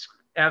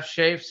F.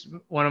 Shafe's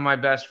one of my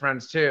best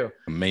friends too.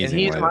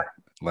 Amazing. And he's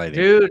lighting.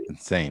 Dude.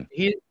 Insane.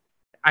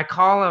 I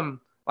call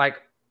him like,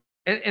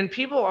 and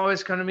people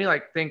always come to me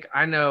like, think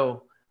I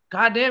know.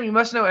 God damn, you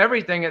must know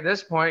everything at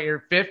this point.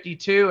 You're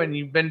 52 and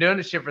you've been doing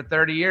this shit for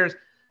 30 years.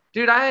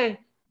 Dude, I'm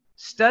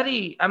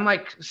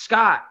like,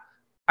 Scott,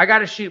 I got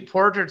to shoot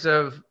portraits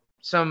of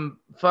some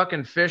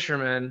fucking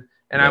fisherman,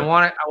 and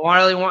yep. I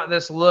really want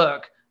this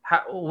look.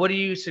 What do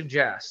you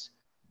suggest?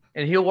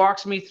 And he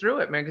walks me through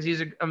it, man, because he's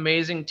an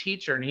amazing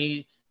teacher, and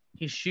he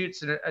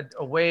shoots in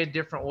a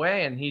different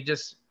way, and he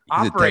just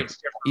operates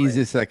differently. He's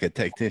just like a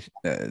technician,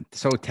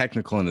 so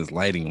technical in his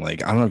lighting.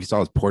 Like, I don't know if you saw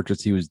his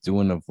portraits he was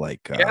doing of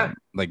like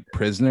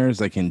prisoners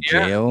like in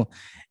jail.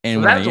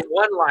 And that's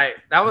one light.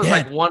 That was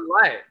like one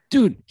light.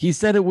 Dude, he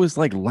said it was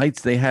like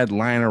lights they had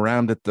lying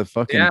around at the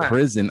fucking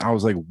prison. I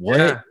was like, what?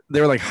 Yeah.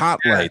 They were like hot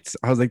lights.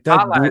 I was like,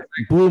 that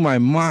blew my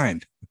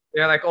mind.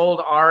 Yeah, like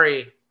old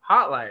Ari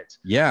hot lights.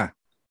 Yeah.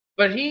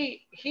 But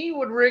he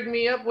would rig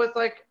me up with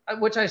like,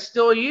 which I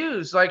still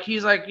use. Like,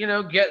 he's like,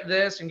 get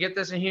this, and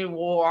he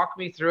will walk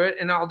me through it.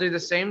 And I'll do the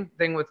same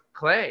thing with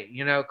Clay.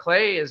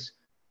 Clay is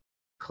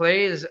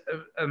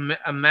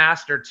a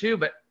master too,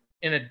 but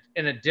in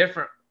a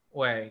different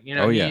way.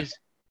 He's,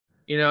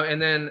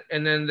 and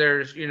then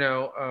there's,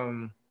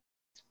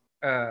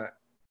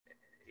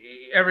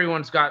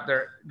 everyone's got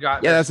their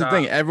that's stuff. The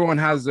thing. Everyone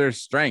has their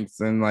strengths,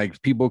 and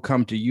like people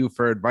come to you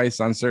for advice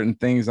on certain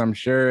things, I'm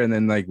sure. And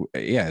then like,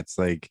 it's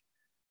like,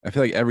 I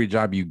feel like every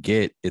job you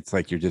get, it's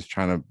like you're just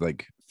trying to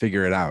like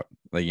figure it out.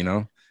 Like,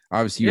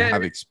 obviously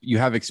you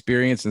have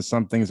experience, and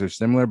some things are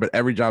similar, but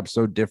every job's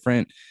so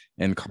different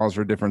and calls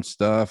for different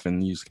stuff,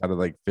 and you just got to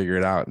like figure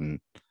it out. And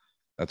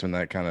that's when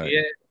that kind of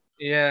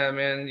yeah,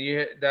 man, you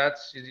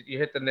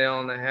hit the nail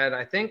on the head.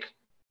 I think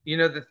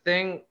the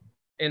thing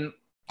in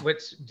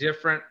what's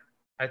different,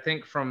 I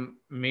think, from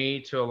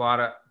me to a lot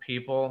of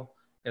people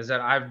is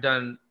that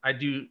I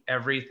do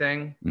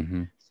everything.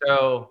 Mm-hmm.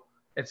 So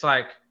it's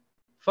like,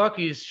 fuck,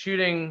 he's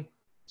shooting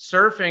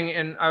surfing,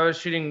 and I was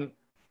shooting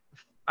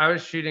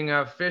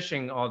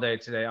fishing all day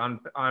today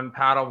on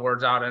paddle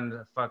boards out in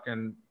the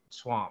fucking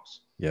swamps.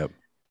 Yep.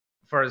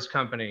 For his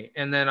company.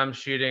 And then I'm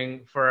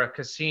shooting for a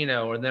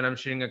casino, or then I'm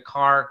shooting a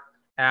car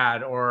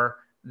ad, or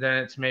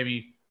then it's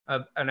maybe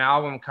an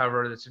album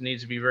cover that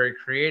needs to be very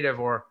creative,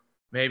 or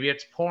maybe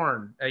it's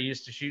porn. I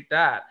used to shoot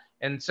that.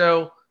 And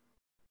so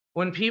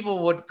when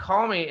people would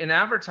call me in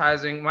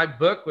advertising, my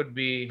book would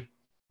be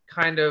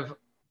kind of,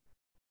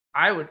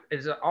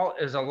 is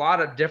a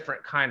lot of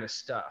different kind of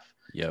stuff.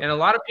 Yep. And a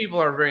lot of people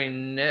are very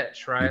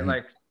niche, right?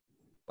 Mm-hmm.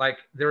 Like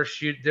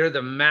they're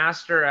the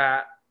master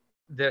at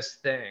this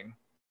thing.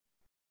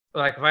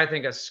 Like, if I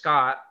think of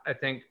Scott, I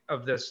think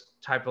of this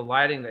type of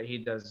lighting that he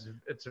does.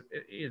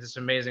 It's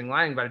amazing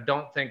lighting, but I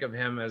don't think of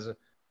him as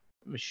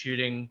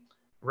shooting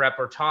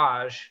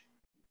reportage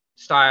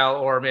style,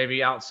 or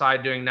maybe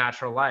outside doing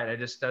natural light. It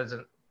just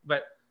doesn't.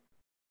 But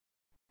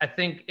I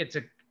think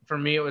for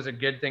me, it was a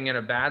good thing and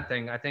a bad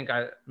thing. I think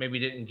I maybe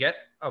didn't get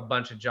a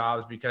bunch of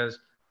jobs because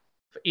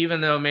even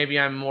though maybe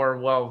I'm more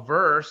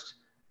well-versed,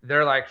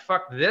 they're like,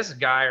 fuck, this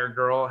guy or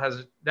girl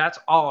that's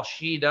all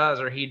she does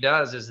or he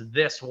does is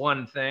this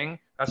one thing.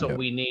 That's what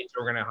we need.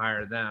 So we're going to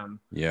hire them.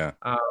 Yeah.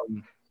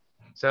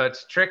 So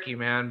it's tricky,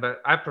 man,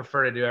 but I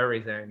prefer to do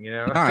everything, you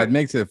know? It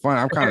makes it fun.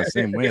 I'm kind of the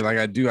same way. Like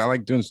I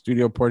like doing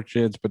studio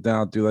portraits, but then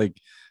I'll do like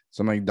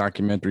some like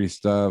documentary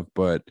stuff.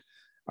 But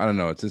I don't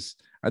know. It's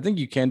just, I think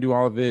you can do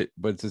all of it,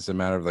 but it's just a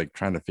matter of like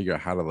trying to figure out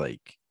how to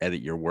like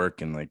edit your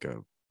work in like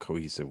a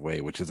cohesive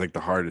way, which is like the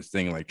hardest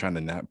thing, like trying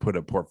to not put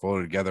a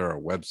portfolio together or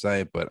a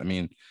website. But I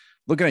mean,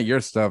 looking at your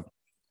stuff,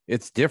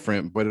 it's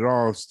different, but it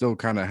all still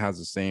kind of has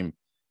the same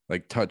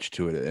like touch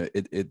to it.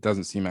 It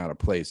doesn't seem out of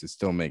place. It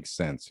still makes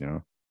sense, you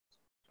know?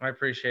 I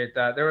appreciate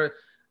that. There were,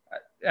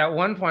 at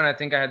one point, I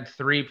think I had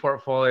 3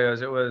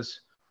 portfolios. It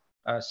was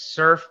a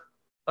surf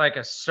light,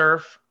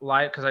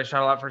 because I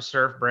shot a lot for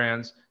surf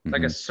brands,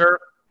 like a surf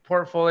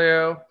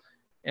portfolio,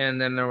 and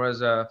then there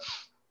was a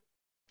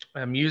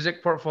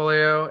music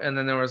portfolio, and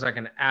then there was like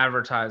an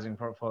advertising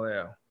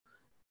portfolio.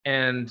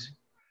 And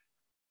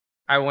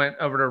I went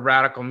over to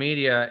Radical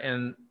Media,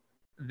 and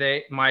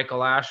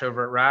Michael Ash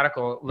over at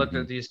Radical looked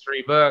at these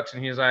 3 books,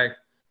 and he's like,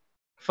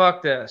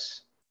 "Fuck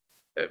this."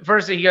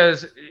 First, he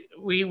goes,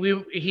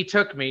 he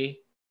took me.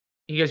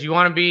 He goes, "You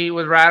want to be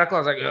with Radical?" I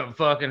was like, "Oh,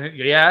 fucking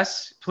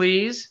yes,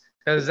 please,"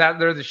 because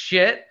they're the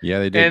shit. Yeah,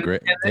 they did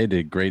great. They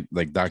did great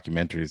like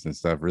documentaries and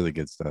stuff. Really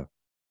good stuff.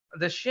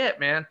 The shit,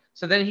 man.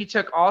 So then he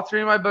took all 3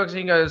 of my books and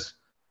he goes,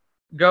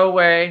 "Go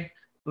away,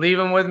 leave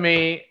them with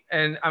me,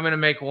 and I'm gonna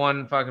make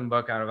one fucking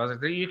book out of it." I was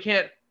like, "You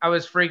can't." I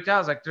was freaked out. I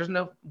was like, "There's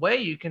no way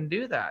you can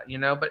do that," you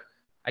know. But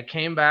I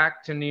came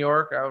back to New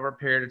York over a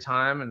period of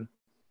time, and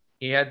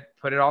he had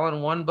put it all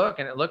in one book,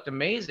 and it looked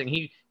amazing.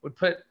 He would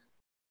put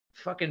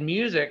fucking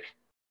music,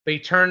 but he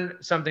turned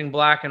something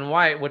black and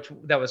white,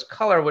 that was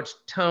color, which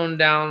toned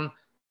down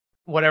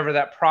whatever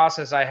that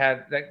process I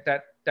had,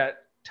 that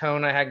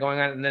tone I had going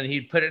on, and then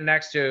he'd put it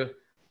next to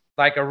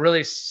like a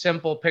really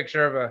simple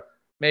picture of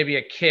maybe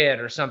a kid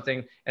or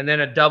something, and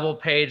then a double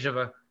page of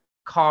a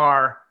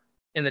car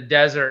in the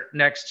desert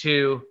next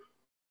to,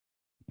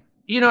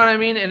 you know what I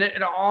mean? And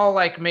it all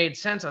like made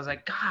sense. I was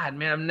like, God,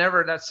 man,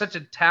 that's such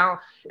a talent.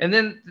 And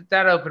then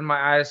that opened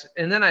my eyes.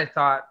 And then I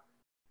thought,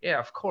 yeah,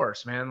 of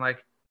course, man.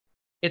 Like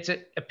it's a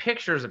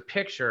picture is a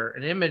picture.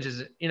 An image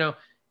is, you know,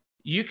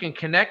 you can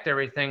connect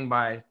everything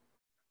by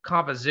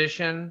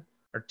composition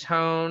or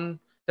tone.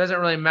 Doesn't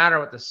really matter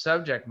what the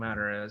subject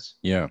matter is.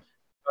 Yeah.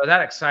 So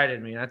that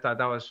excited me. I thought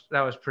that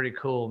was pretty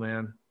cool,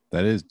 man.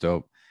 That is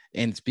dope.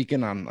 And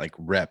speaking on like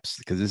reps,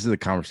 because this is a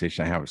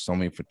conversation I have with so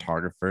many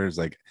photographers,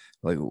 like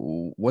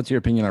what's your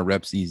opinion on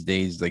reps these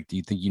days? Like, do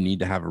you think you need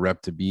to have a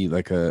rep to be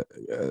like a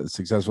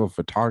successful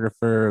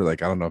photographer?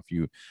 Like, I don't know if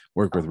you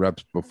worked with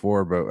reps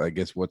before, but I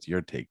guess what's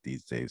your take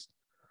these days?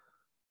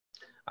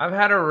 I've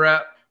had a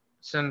rep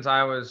since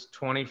I was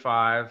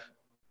 25.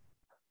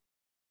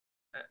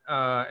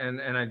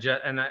 And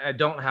I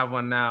don't have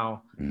one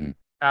now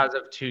as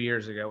of 2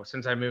 years ago,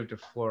 since I moved to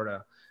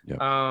Florida.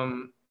 Yep.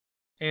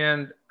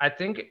 And I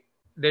think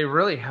they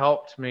really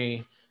helped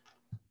me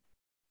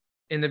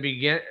in the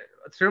beginning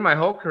through my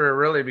whole career,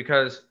 really,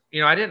 because,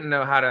 you know, I didn't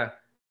know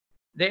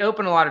they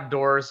open a lot of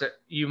doors that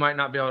you might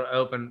not be able to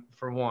open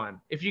for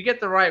one. If you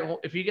get the right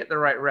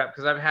rep,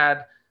 because I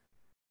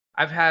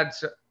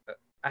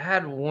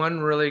had one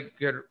really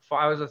good,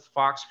 I was with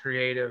Fox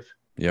Creative.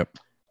 Yep.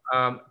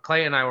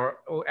 Clay and I were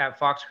at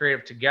Fox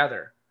Creative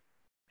together,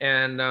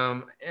 and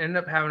ended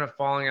up having a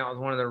falling out with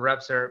one of the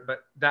reps there. But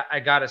that, I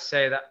gotta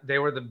say, that they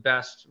were the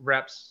best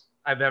reps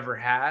I've ever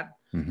had,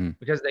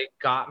 because they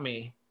got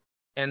me,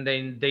 and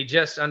they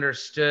just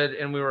understood,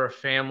 and we were a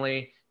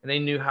family, and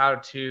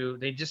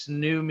they just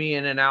knew me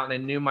in and out, and they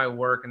knew my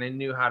work, and they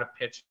knew how to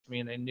pitch me,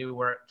 and they knew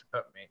where to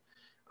put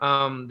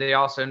me. They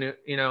also knew,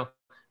 you know,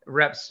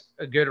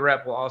 a good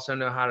rep will also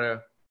know how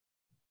to,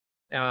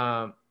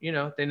 you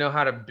know, they know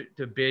how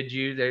to bid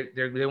you.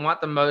 They want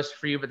the most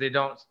for you, but they're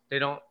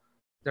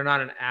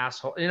not an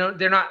asshole. You know,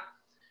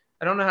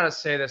 I don't know how to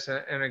say this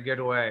in a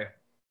good way.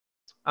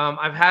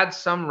 I've had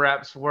some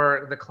reps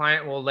where the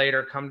client will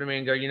later come to me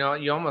and go, you know,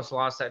 you almost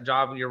lost that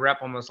job. Your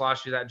rep almost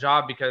lost you that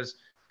job because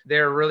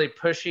they're really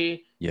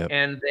pushy. Yep.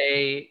 And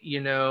they, you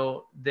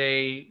know,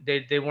 they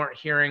weren't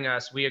hearing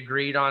us. We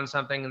agreed on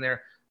something, and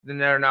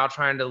they're now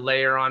trying to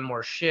layer on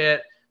more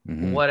shit,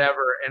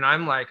 whatever. And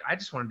I'm like, I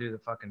just want to do the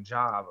fucking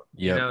job,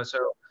 you know? So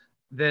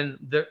then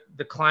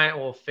the client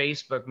will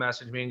Facebook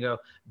message me and go,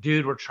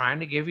 dude, we're trying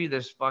to give you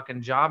this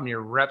fucking job, and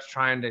your rep's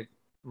trying to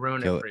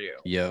ruin it for you.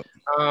 Yep.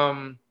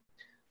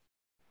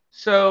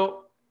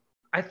 So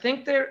I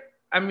think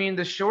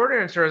the short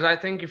answer is, I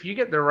think if you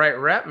get the right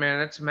rep,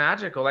 man, it's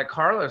magical. Like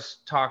Carlos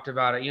talked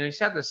about it. You know, he's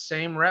had the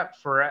same rep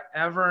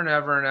forever and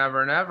ever and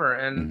ever and ever.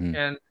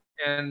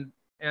 And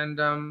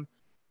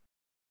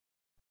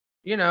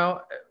you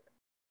know,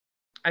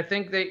 I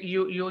think that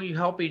you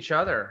help each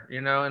other,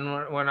 you know,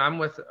 and when I'm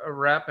with a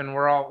rep and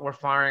we're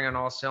firing on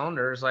all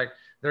cylinders, like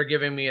they're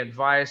giving me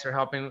advice or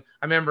helping.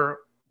 I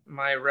remember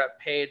my rep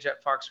Paige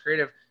at Fox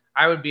Creative,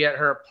 I would be at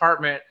her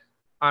apartment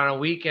on a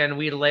weekend.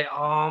 We'd lay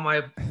all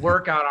my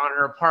work out on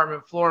her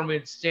apartment floor, and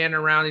we'd stand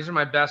around. These are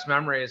my best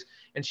memories.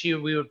 And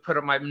we would put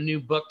up my new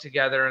book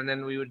together, and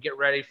then we would get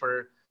ready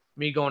for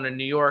me going to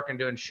New York and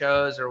doing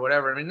shows or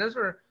whatever. I mean,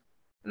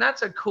 and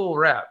that's a cool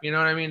rep. You know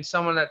what I mean?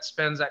 Someone that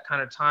spends that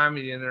kind of time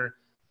with you, and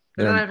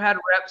then I've had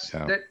reps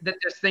that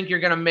just think you're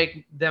going to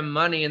make them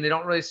money, and they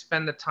don't really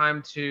spend the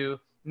time to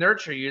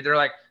nurture you. They're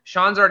like,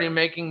 Sean's already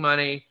making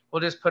money.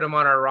 We'll just put him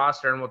on our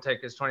roster and we'll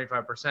take his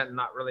 25% and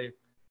not really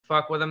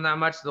fuck with him that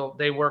much.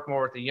 They work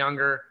more with the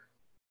younger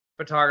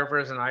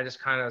photographers, and I just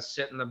kind of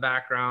sit in the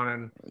background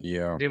and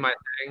do my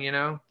thing, you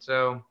know?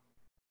 So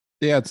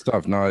yeah, it's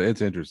tough. No,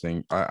 it's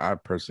interesting. I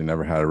personally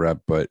never had a rep,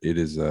 but it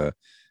is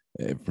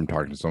from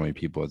talking to so many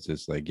people, it's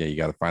just like, yeah, you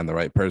got to find the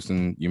right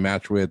person you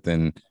match with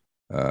and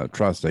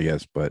trust, I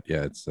guess. But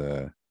yeah, it's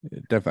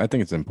definitely, I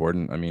think it's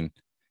important. I mean,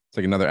 it's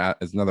like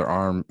another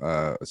arm,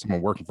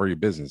 someone working for your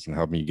business and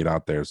helping you get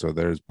out there. So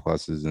there's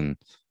pluses and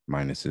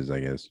minuses,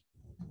 I guess.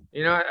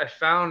 You know, I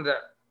found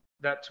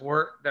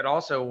that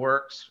also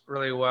works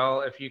really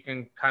well if you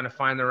can kind of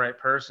find the right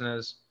person.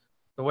 Is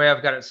the way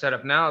I've got it set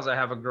up now is I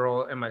have a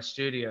girl in my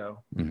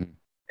studio,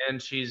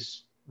 and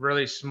she's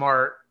really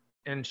smart,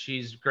 and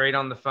she's great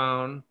on the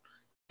phone,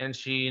 and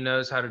she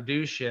knows how to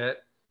do shit,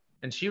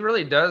 and she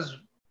really does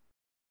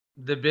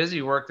the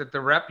busy work that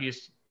the rep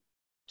used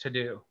to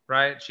do,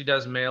 right? She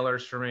does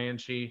mailers for me, and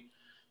she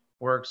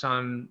works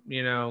on,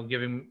 you know,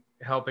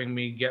 helping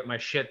me get my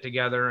shit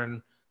together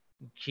and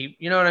keep,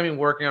 you know what I mean,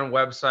 working on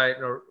website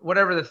or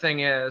whatever the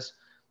thing is.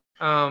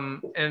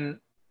 And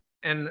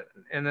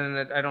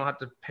then I don't have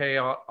to pay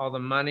all the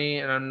money,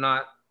 and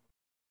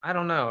I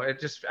don't know.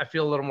 I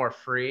feel a little more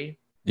free.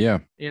 Yeah.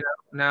 You know,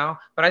 now.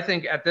 But I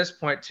think at this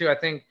point too, I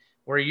think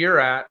where you're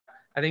at,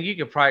 I think you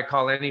could probably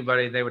call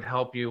anybody. They would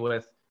help you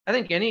with, I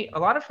think a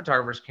lot of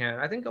photographers can.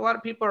 I think a lot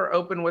of people are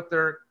open with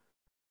their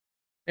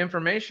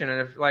information.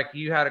 And if like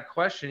you had a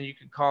question, you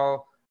could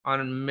call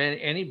on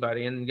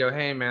anybody and go,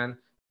 hey man,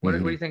 what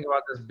do you think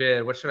about this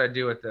bid? What should I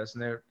do with this?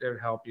 And they would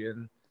help you.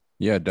 And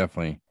yeah,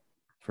 definitely.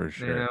 For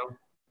sure. You know?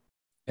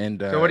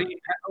 And so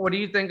what do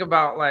you think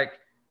about, like,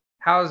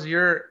 is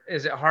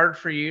it hard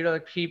for you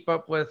to keep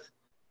up with,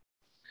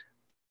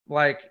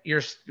 like,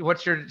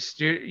 what's your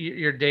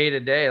day to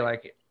day?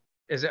 Like,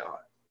 is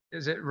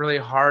it really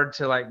hard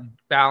to like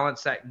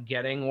balance that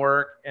getting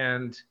work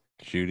and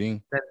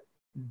shooting,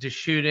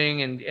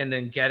 and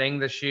then getting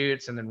the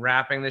shoots and then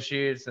wrapping the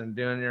shoots and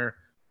doing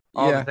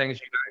all the things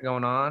you got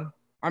going on?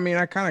 I mean,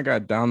 I kind of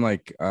got down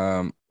like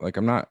I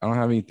don't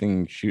have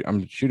anything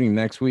I'm shooting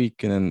next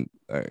week, and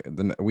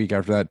then the week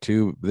after that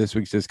too. This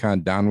week's just kind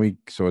of down week,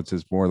 so it's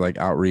just more like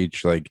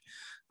outreach, like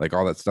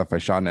all that stuff I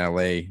shot in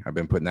LA. I've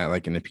been putting that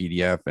like in a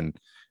PDF and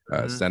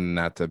sending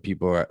that to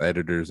people,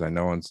 editors I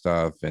know and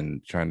stuff,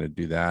 and trying to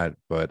do that.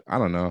 But I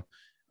don't know.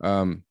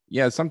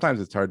 Yeah, sometimes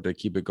it's hard to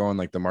keep it going,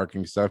 like the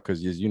marketing stuff,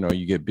 because you know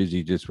you get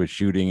busy just with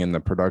shooting and the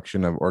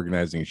production of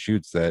organizing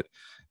shoots,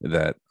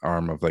 that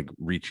arm of like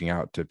reaching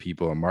out to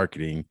people and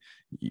marketing.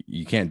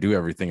 You can't do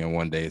everything in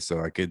one day. So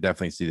I could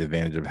definitely see the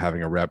advantage of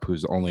having a rep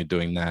who's only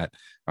doing that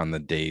on the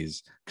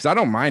days, because I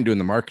don't mind doing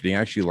the marketing. I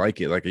actually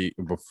like it. Like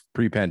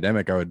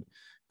pre-pandemic, I would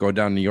go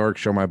down to New York,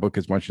 show my book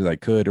as much as I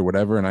could or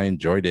whatever, and I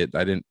enjoyed it.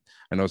 I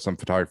know some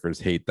photographers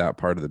hate that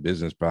part of the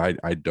business, but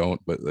I don't.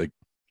 But like,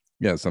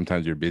 yeah,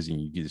 sometimes you're busy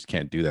and you just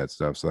can't do that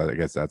stuff. So I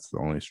guess that's the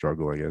only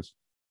struggle, I guess.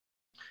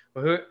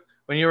 Well,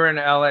 when you were in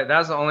LA,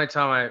 that's the only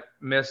time I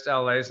missed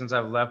LA since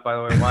I've left, by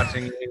the way,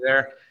 watching you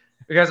there.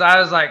 Because I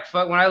was like,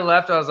 fuck, when I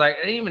left, I was like,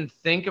 I didn't even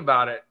think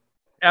about it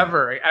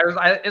ever.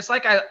 It's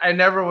like I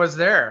never was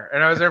there.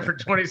 And I was there for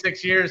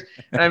 26 years,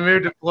 and I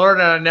moved to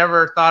Florida, and I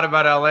never thought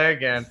about LA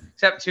again,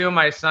 except two of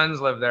my sons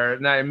live there,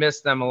 and I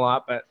miss them a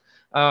lot. But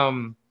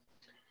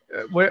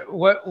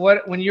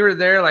what when you were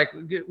there, like,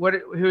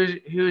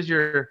 who's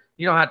your,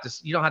 you don't have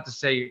to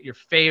say your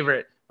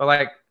favorite, but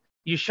like,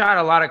 you shot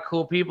a lot of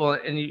cool people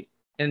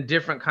in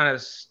different kind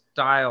of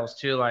styles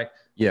too. Like,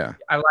 yeah,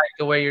 I like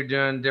the way you're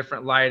doing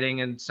different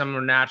lighting, and some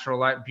are natural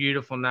light,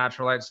 beautiful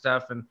natural light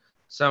stuff, and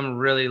some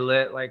really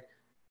lit. Like,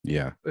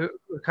 yeah,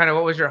 kind of,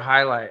 what was your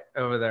highlight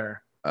over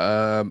there?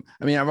 I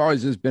mean, I've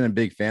always just been a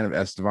big fan of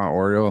Estevan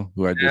Oriol,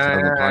 who I just had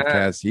on the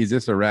podcast. He's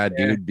just a rad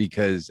dude,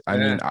 because I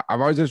mean, I've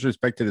always just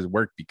respected his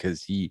work,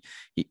 because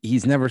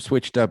he's never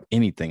switched up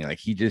anything. Like,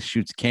 he just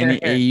shoots Canon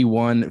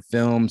AE1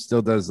 film,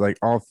 still does like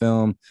all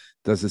film,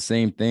 does the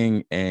same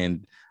thing.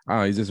 And I don't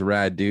know, he's just a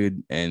rad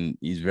dude, and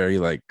he's very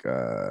like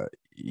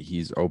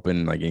he's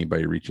open. Like,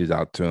 anybody reaches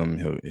out to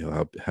him,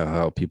 he'll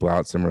help people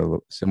out,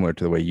 similar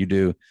to the way you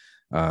do.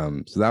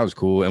 So that was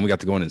cool, and we got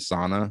to go in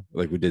sauna.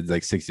 Like, we did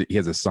like 60. He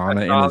has a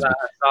sauna in his.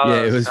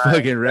 Yeah, it was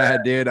fucking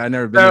rad, dude. I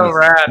never been. So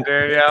rad,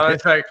 dude. Yeah,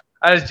 it's like,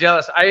 I was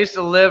jealous. I used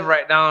to live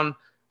right down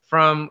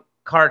from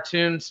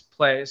Cartoon's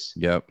place.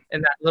 Yep.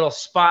 In that little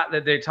spot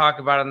that they talk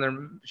about on their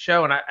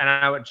show, and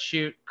I would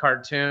shoot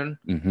Cartoon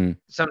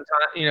sometime,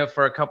 you know,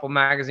 for a couple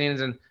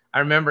magazines, and I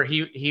remember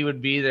he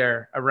would be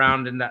there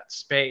around in that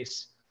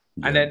space.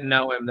 Yeah. I didn't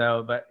know him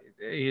though, but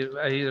he's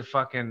a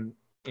fucking,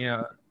 you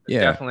know,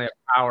 definitely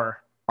a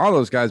power. all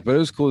those guys, but it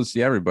was cool to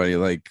see everybody.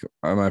 Like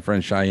my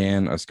friend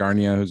Cheyenne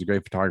Ascarnia, who's a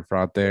great photographer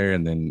out there,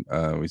 and then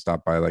we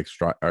stopped by like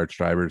Art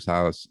Stryber's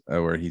house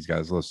where he's got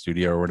his little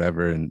studio or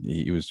whatever, and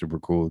he was super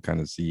cool to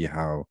kind of see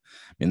how.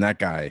 I mean, that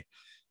guy,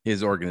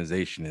 his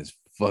organization is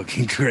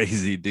fucking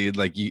crazy, dude.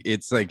 Like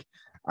it's like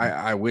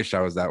I wish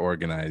I was that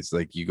organized.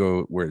 Like you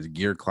go where his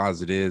gear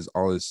closet is,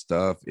 all his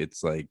stuff.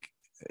 It's like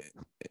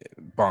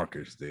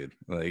bonkers, dude.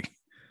 Like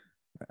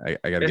I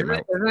gotta get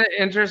my. Isn't it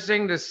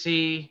interesting to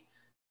see?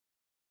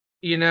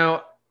 You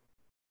know,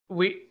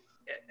 we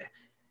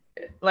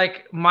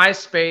like my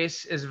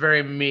space is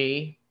very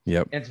me.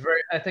 Yep. It's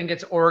very, I think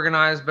it's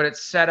organized, but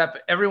it's set up.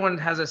 Everyone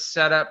has a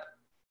setup.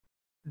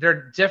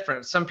 They're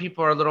different. Some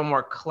people are a little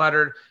more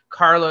cluttered.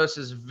 Carlos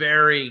is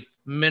very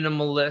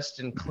minimalist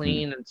and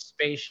clean and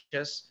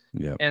spacious.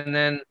 Yeah. And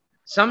then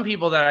some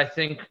people that I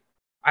think,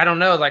 I don't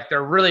know, like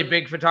they're really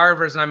big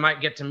photographers and I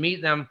might get to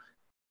meet them.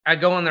 I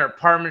go in their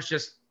apartments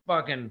just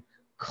fucking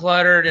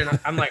cluttered. And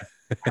I'm like,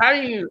 how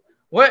do you,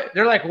 what?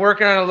 They're like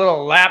working on a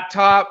little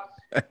laptop,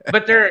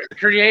 but they're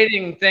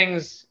creating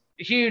things,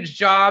 huge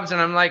jobs.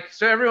 And I'm like,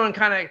 so everyone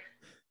kind of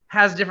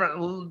has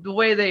different, the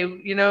way they,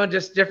 you know,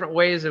 just different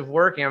ways of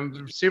working.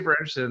 I'm super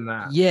interested in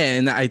that. Yeah,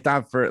 and I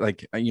thought for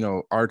like, you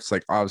know, art's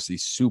like obviously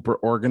super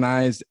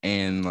organized,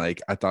 and like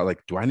I thought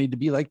like, do I need to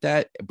be like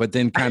that? But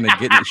then kind of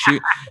getting to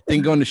shoot,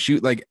 then going to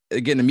shoot, like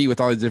getting to meet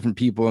with all these different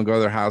people and go to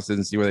their houses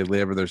and see where they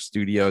live or their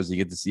studios. You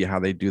get to see how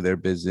they do their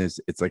business.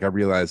 It's like I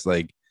realized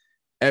like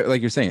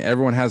you're saying,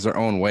 everyone has their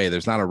own way.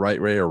 There's not a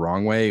right way or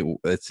wrong way.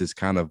 It's just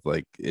kind of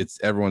like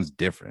everyone's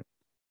different.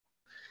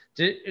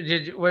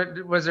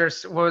 What was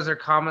there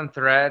common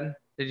thread?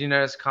 Did you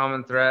notice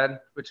common thread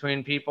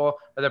between people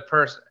or the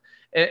person?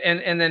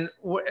 And then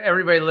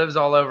everybody lives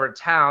all over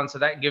town, so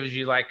that gives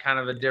you like kind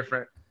of a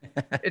different.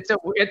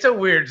 It's a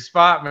weird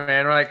spot,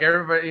 man. We're like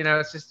everybody, you know,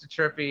 it's just a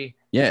trippy.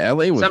 Yeah,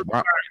 LA was.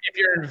 If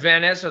you're in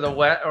Venice or the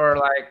wet or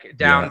like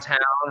downtown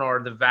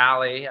or the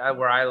valley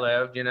where I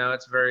lived, you know,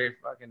 it's very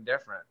fucking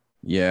different.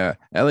 Yeah,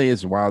 LA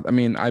is wild. I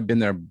mean, I've been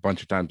there a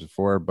bunch of times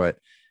before, but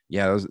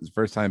yeah, it was the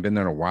first time I've been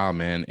there in a while,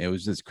 man. It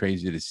was just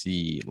crazy to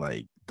see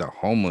like the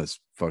homeless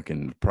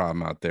fucking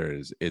problem out there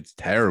it's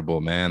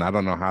terrible, man. I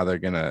don't know how they're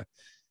gonna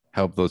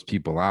help those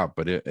people out,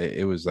 but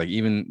it was like,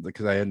 even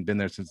because I hadn't been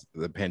there since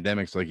the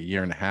pandemic, so like a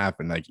year and a half,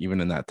 and like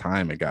even in that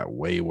time it got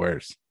way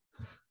worse,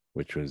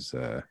 which was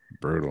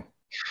brutal.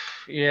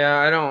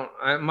 Yeah,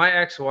 my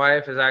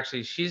ex-wife is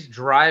actually, she's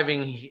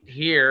driving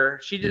here.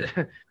 She did.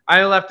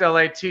 I left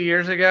LA 2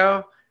 years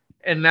ago.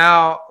 And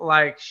now,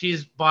 like,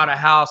 she's bought a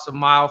house a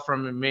mile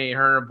from me.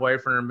 Her and her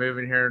boyfriend are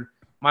moving here.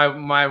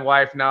 My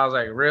wife now is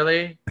like,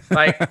 really?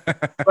 Like,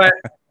 but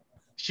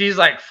she's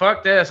like,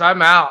 fuck this.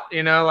 I'm out.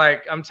 You know,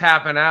 like, I'm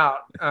tapping out.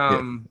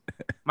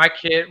 My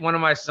kid, one of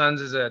my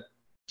sons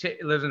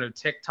lives in a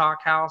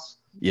TikTok house.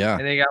 Yeah.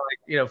 And they got like,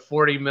 you know,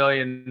 40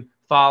 million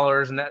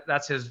followers, and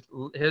that's his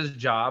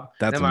job.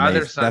 That's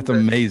amazing. That's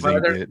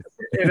amazing, dude.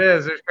 It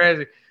is. It's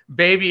crazy.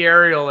 Baby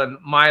Ariel and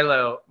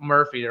Milo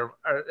Murphy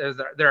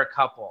they're a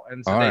couple,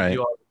 and so they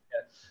do all this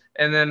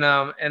shit.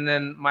 And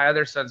then my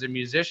other son's a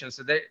musician,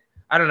 so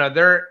I don't know,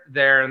 they're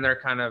there and they're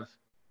kind of,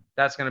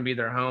 that's going to be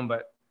their home.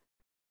 But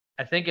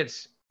I think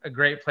it's a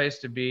great place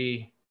to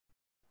be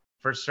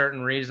for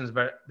certain reasons.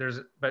 But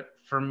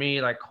for me,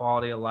 like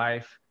quality of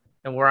life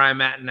and where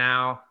I'm at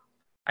now,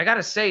 I got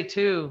to say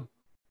too.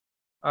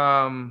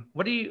 How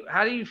do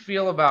you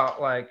feel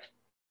about like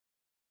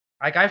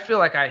I feel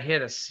like I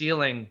hit a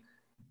ceiling.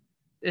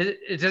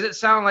 Does it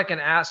sound like an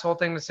asshole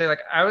thing to say?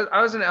 Like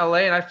I was in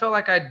LA and I felt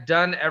like I'd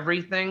done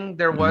everything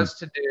there was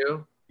to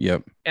do.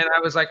 Yep. And I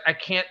was like, I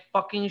can't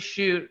fucking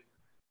shoot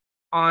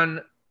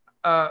on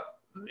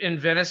in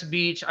Venice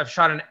Beach. I've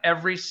shot in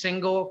every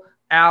single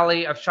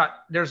alley.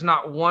 There's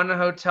not one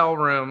hotel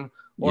room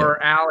or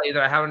alley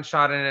that I haven't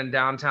shot in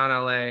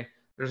downtown LA.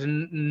 There's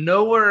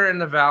nowhere in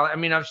the valley. I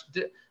mean,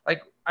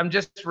 I'm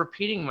just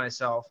repeating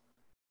myself.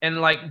 And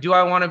like, do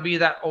I want to be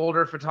that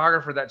older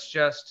photographer that's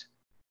just,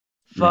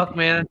 fuck,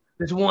 man,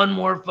 there's one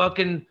more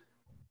fucking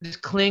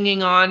just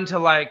clinging on to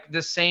like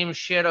the same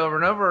shit over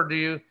and over?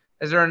 Or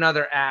is there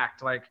another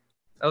act? Like,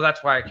 oh,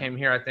 that's why I came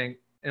here, I think.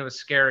 It was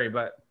scary,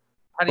 but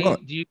do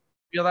you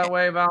feel that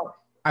way about?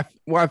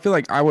 I feel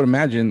like, I would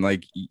imagine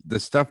like the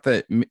stuff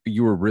that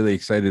you were really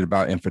excited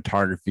about in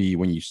photography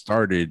when you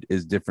started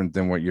is different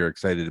than what you're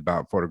excited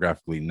about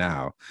photographically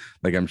now.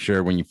 Like I'm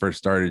sure when you first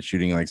started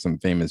shooting like some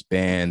famous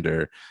band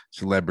or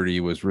celebrity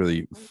was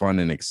really fun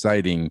and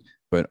exciting.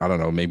 But I don't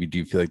know, maybe do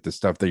you feel like the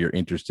stuff that you're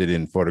interested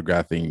in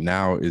photographing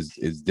now is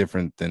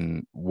different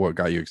than what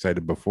got you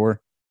excited before?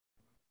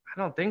 I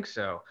don't think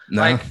so.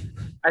 No? Like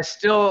I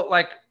still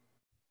like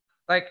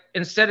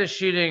instead of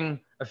shooting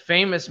a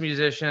famous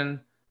musician,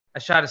 I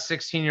shot a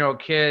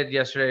 16-year-old kid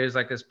yesterday who's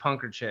like this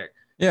punker chick.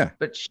 Yeah.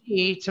 But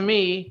she, to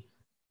me,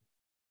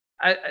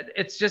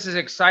 it's just as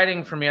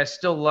exciting for me. I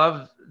still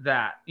love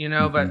that, you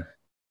know, but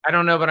I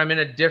don't know, but I'm in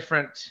a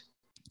different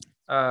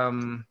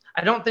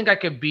I don't think I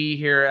could be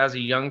here as a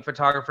young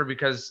photographer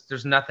because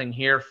there's nothing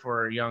here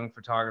for a young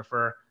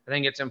photographer. I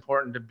think it's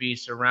important to be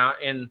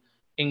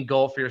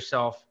engulf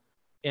yourself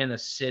in a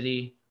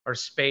city or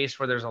space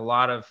where there's a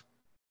lot of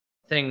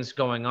things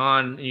going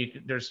on.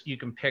 You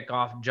can pick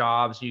off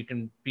jobs. You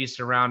can be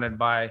surrounded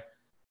by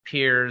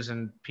peers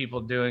and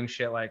people doing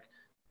shit, like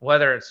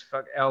whether it's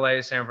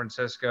LA, San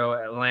Francisco,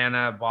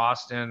 Atlanta,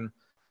 Boston,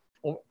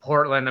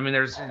 Portland. I mean,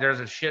 there's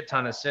a shit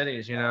ton of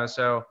cities, you know.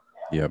 So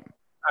Yep.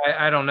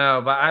 I don't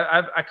know, but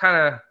I kind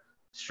of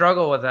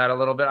struggle with that a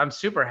little bit. I'm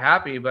super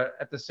happy, but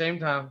at the same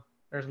time,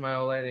 there's my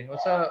old lady.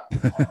 What's up?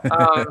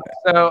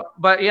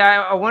 But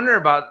yeah, I wonder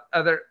about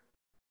other.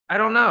 I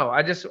don't know.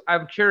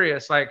 I'm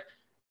curious. Like,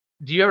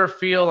 do you ever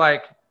feel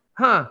like,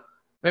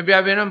 maybe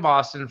I've been in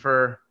Boston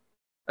for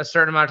a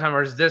certain amount of time,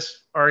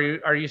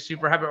 or are you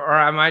super happy, or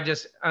am I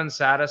just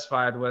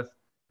unsatisfied with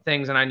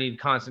things and I need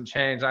constant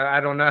change?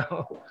 I don't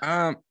know.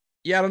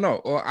 Yeah, I don't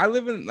know. Well, I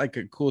live in like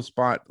a cool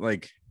spot.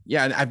 Like,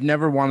 yeah, I've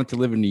never wanted to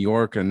live in New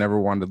York. I never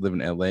wanted to live in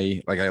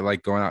LA. Like, I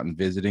like going out and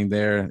visiting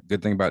there.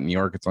 Good thing about New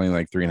York, it's only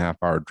like 3.5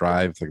 hour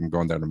drive. It's like I'm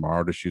going there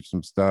tomorrow to shoot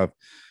some stuff.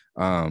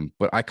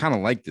 But I kind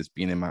of like this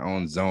being in my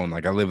own zone.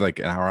 Like, I live like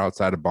an hour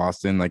outside of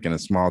Boston, like in a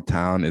small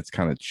town. It's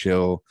kind of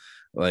chill.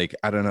 Like,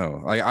 I don't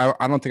know. Like,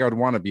 I don't think I would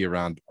want to be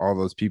around all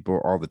those people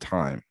all the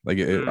time. Like,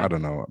 I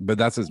don't know. But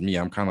that's just me.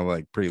 I'm kind of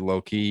like pretty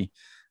low key.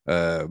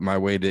 My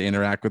way to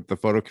interact with the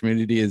photo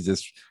community is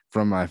just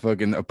from my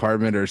fucking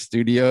apartment or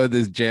studio,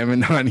 this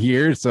jamming on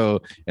here.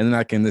 So, and then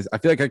I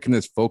feel like I can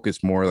just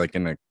focus more like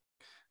in a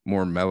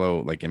more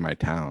mellow, like in my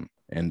town.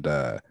 And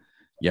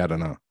yeah, I don't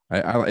know.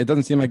 It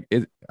doesn't seem like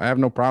it. I have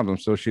no problem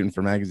still shooting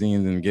for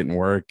magazines and getting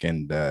work.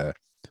 And but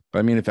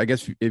I mean,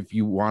 if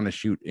you want to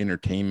shoot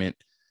entertainment,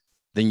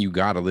 then you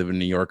got to live in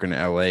New York and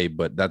LA.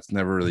 But that's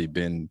never really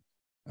been.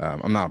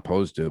 I'm not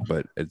opposed to it,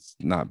 but it's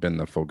not been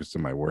the focus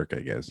of my work, I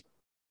guess.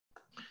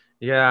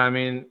 Yeah, I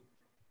mean,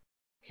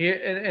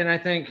 and I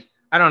think,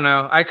 I don't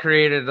know. I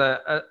created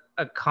a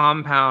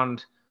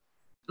compound,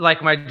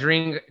 like my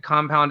dream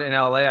compound in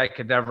LA. I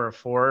could never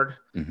afford.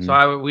 Mm-hmm.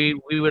 So we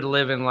would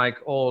live in like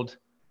old,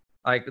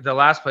 like the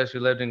last place we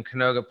lived in,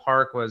 Canoga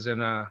Park, was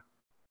in a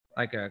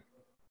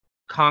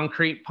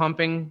concrete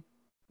pumping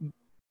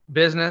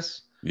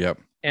business. Yep.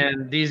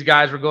 And these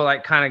guys were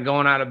kind of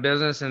going out of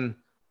business, and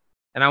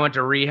I went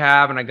to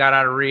rehab, and I got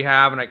out of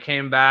rehab, and I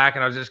came back,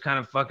 and I was just kind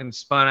of fucking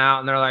spun out.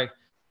 And they're like,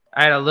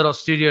 I had a little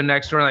studio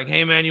next door, like,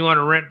 hey man, you want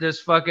to rent this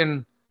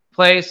fucking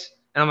place?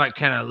 And I'm like,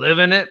 can I live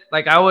in it?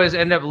 Like, I always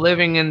end up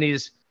living in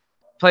these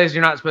places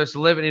you're not supposed to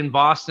live in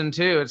Boston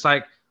too. It's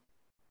like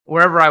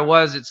wherever I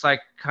was, it's like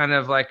kind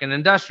of like an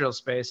industrial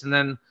space. And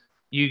then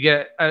you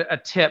get a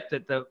tip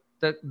that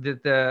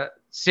the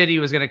city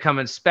was going to come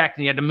inspect,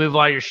 and you had to move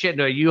all your shit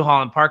into a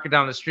U-Haul and park it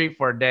down the street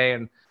for a day.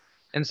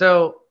 And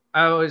so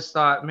I always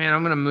thought, man,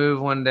 I'm going to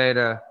move one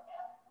day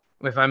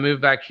if I move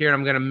back here,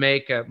 I'm going to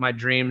make my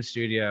dream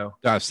studio.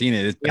 I've seen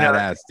it. It's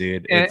badass,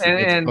 dude. It's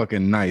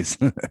fucking nice.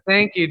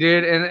 Thank you,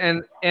 dude.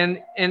 And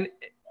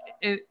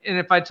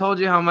if I told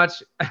you how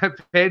much I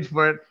paid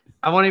for it,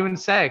 I won't even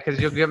say, because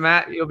you'll get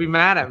mad. You'll be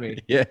mad at me.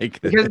 Yeah,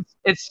 because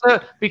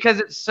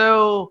it's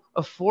so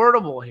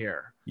affordable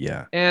here.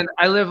 Yeah. And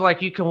I live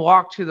like, you can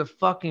walk to the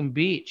fucking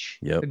beach,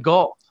 the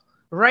Gulf,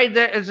 right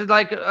there. It's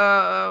like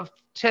a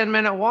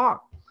 10-minute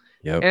walk.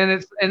 Yep.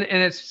 And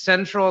it's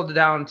central to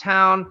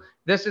downtown.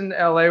 This in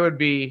LA would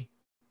be,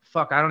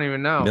 fuck, I don't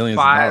even know. Millions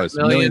 $5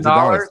 million.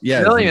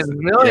 Yeah.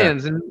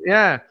 Millions. And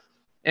yeah.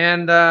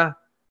 And I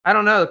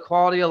don't know. The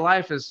quality of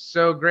life is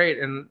so great.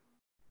 And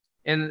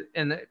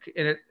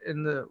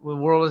the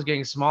world is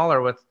getting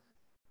smaller. With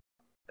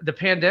the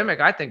pandemic,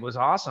 I think was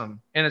awesome.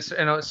 And it's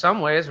in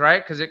some ways,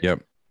 right? Because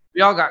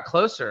we all got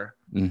closer.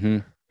 Mm-hmm.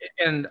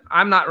 And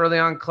I'm not really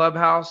on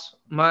Clubhouse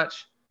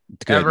much.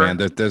 It's good, man.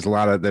 There's a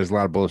lot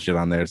of bullshit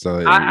on there.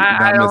 So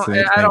I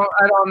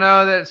don't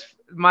know that it's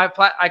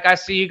like, I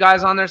see you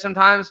guys on there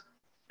sometimes,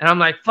 and I'm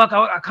like, fuck,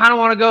 I kind of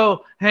want to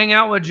go hang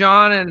out with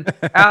John,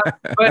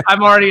 but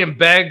I'm already in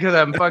bed because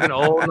I'm fucking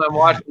old and I'm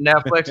watching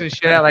Netflix and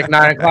shit at like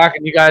 9 o'clock,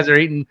 and you guys are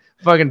eating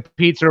fucking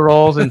pizza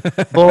rolls and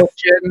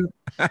bullshitting.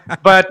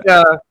 But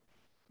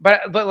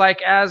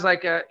like, as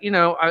like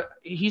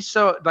he's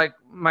so, like,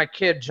 my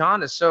kid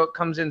John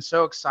comes in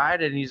so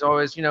excited, and he's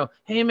always,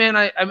 hey man,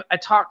 I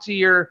talked to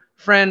your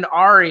friend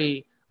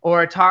Ari, or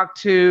I talked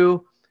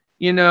to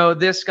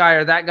this guy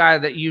or that guy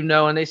that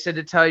and they said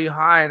to tell you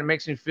hi, and it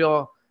makes me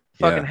feel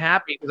fucking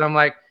happy, because I'm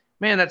like,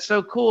 man, that's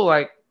so cool.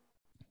 Like,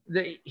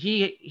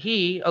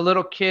 he a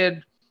little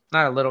kid,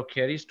 not a little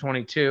kid, he's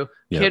 22,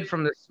 kid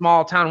from the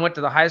small town, went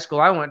to the high school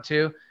I went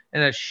to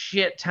in a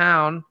shit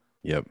town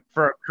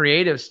for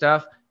creative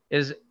stuff,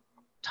 is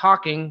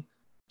talking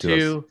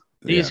to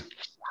these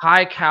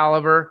high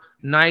caliber,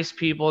 nice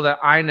people that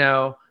I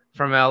know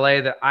from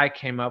LA that I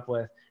came up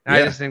with. And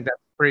I just think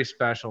that's pretty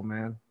special,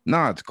 man.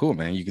 No, it's cool,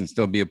 man. You can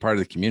still be a part of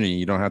the community.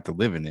 You don't have to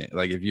live in it.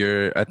 Like,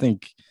 I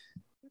think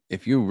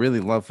if you really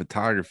love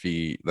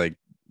photography, like,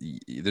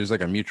 there's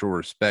like a mutual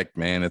respect,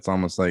 man. It's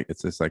almost like,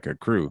 it's just like a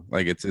crew.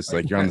 Like, it's just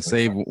like you're on the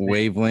same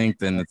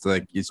wavelength, and it's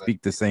like you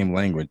speak the same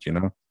language,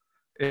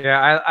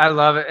 Yeah, I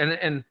love it.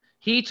 And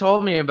he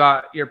told me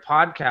about your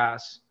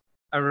podcast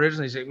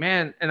originally. He's like,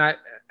 man, and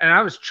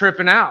I was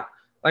tripping out.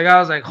 Like I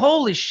was like,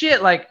 holy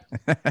shit! Like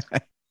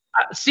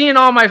seeing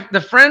all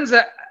the friends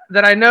that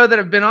I know that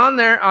have been on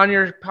there on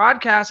your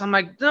podcast, I'm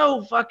like,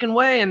 no fucking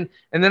way. And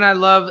then I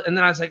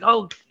was like,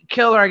 oh,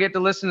 killer! I get to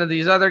listen to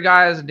these other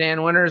guys,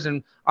 Dan Winters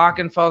and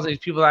Ockenfels, these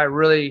people that I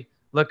really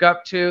look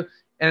up to.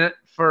 And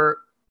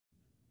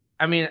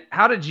I mean,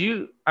 how did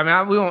you? I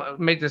mean, we won't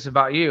make this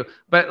about you,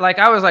 but like,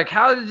 I was like,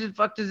 how did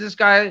this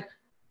guy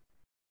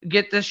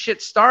get this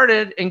shit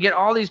started and get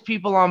all these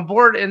people on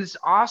board? And it's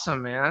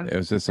awesome, man. It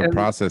was just a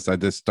process. I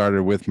just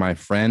started with my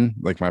friend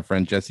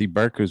Jesse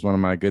Burke, who's one of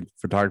my good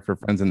photographer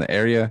friends in the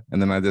area,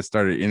 and then I just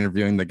started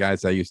interviewing the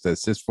guys I used to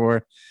assist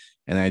for,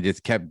 and I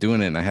just kept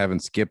doing it, and I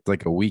haven't skipped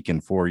like a week in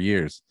 4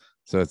 years.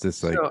 So it's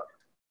just like,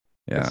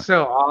 yeah, it's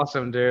so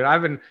awesome, dude.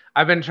 I've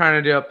been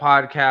trying to do a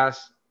podcast,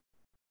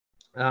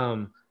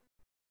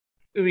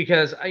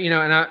 because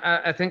and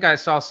I think I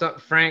saw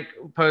Frank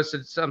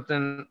posted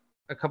something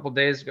a couple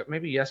days ago,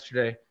 maybe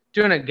yesterday,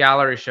 doing a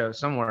gallery show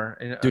somewhere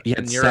in, dude, he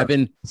had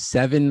Europe.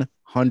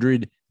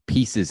 700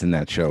 pieces in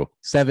that show.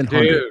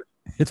 700. Dude,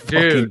 it's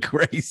fucking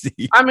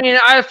crazy. I mean,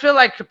 I feel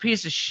like a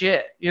piece of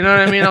shit. You know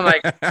what I mean? I'm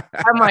like, God,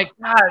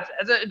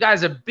 that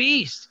guy's a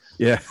beast.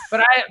 Yeah.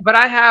 But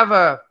I have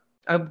a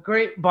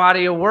great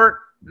body of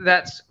work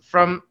that's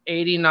from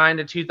 89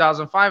 to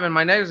 2005, and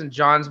my neighbors and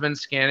John's been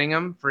scanning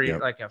them for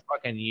like a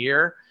fucking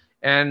year,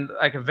 and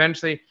like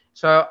eventually.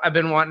 So I've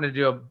been wanting to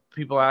do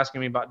people asking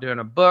me about doing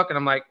a book, and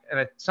I'm like,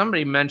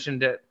 somebody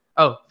mentioned it.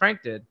 Oh,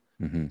 Frank did.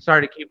 Mm-hmm.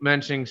 Sorry to keep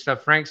mentioning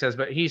stuff Frank says,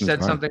 but he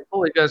said something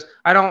cool. He goes,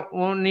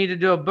 won't need to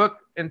do a book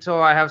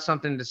until I have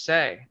something to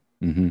say.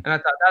 Mm-hmm. And I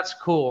thought, that's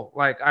cool.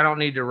 Like, I don't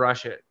need to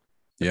rush it.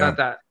 Yeah. I thought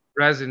that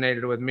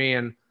resonated with me.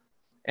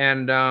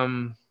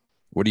 And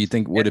what do you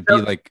think? Would it be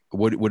like?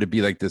 Would it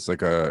be like this,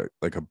 like a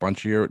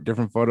bunch of your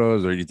different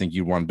photos, or do you think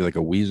you want to be like a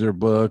Weezer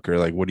book, or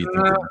like what do you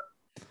think?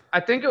 I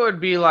think it would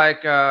be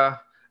like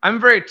I'm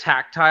very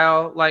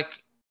tactile, like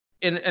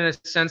in a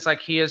sense, like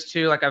he is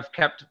too. Like I've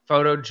kept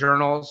photo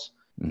journals,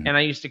 and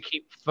I used to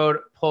keep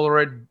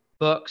Polaroid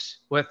books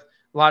with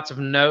lots of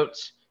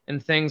notes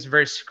and things,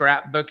 very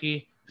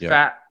scrapbooky,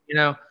 fat,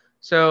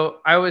 So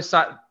I always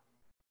thought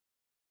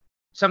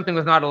something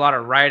with not a lot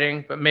of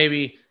writing, but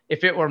maybe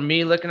if it were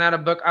me looking at a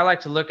book, I like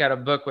to look at a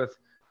book with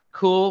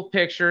cool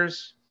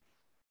pictures,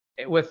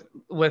 with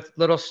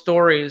little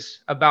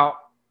stories about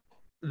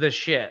the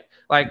shit.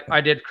 Like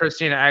I did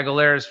Christina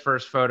Aguilera's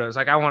first photos.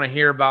 Like I want to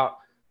hear about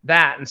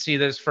that and see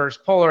those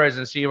first Polaroids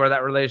and see where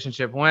that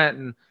relationship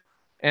went.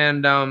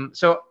 And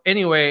so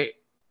anyway,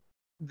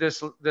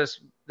 this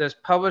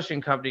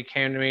publishing company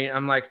came to me.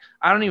 I'm like,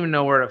 I don't even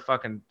know where to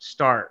fucking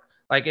start.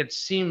 Like it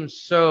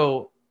seems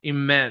so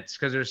immense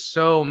because there's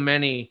so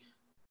many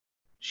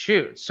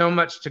shoots, so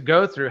much to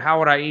go through. How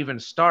would I even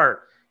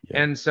start?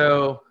 Yeah. And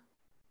so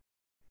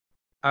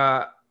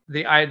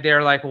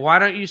they're like, why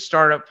don't you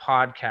start a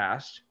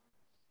podcast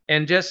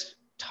and just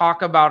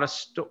talk about a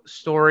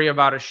story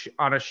about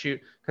on a shoot?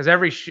 Because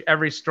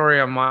every story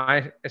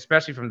on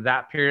especially from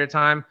that period of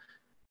time,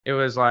 it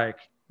was like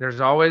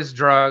there's always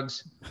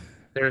drugs,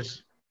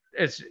 there's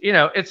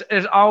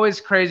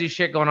always crazy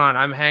shit going on.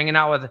 I'm hanging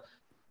out with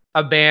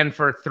a band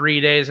for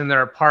 3 days in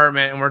their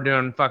apartment, and we're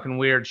doing fucking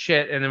weird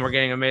shit, and then we're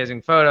getting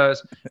amazing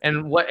photos,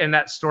 and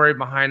that story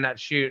behind that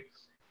shoot.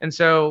 And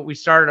so we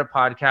started a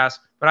podcast,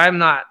 but I'm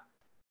not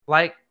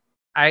like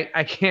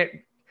I can't.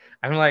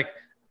 I'm like,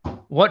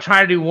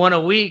 trying to do one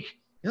a week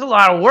is a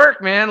lot of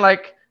work, man.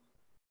 Like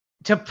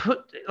to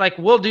put, like,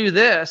 we'll do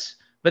this,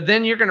 but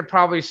then you're gonna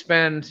probably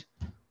spend,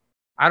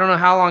 I don't know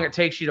how long it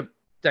takes you to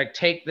like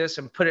take this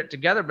and put it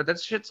together, but that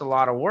shit's a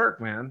lot of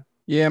work, man.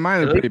 Yeah,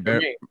 mine are pretty bare.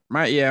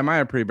 Mine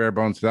are pretty bare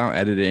bones. So I don't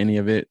edit any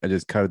of it. I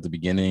just cut at the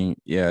beginning.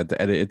 Yeah, to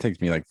edit it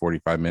takes me like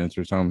 45 minutes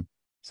or something.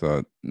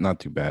 So not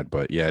too bad.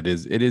 But yeah, it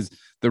is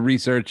the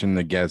research and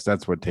the guests.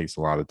 That's what takes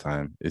a lot of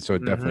time. So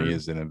it definitely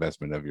is an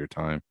investment of your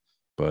time.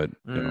 But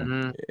you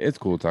know, it's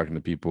cool talking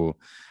to people.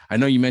 I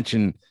know you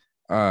mentioned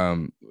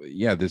you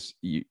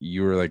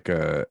were like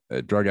a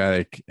drug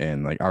addict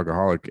and like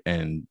alcoholic,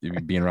 and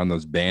being around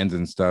those bands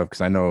and stuff.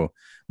 Because I know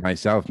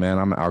myself, man,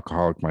 I'm an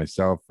alcoholic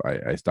myself.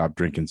 I stopped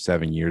drinking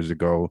 7 years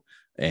ago.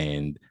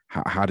 And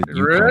how did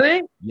you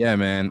really? Yeah,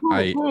 man.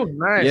 Nice.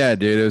 Yeah,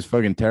 dude, it was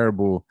fucking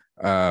terrible.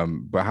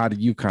 But how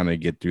did you kind of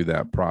get through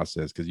that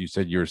process? Because you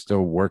said you were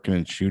still working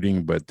and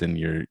shooting, but then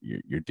you're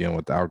dealing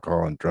with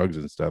alcohol and drugs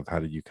and stuff. How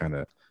did you kind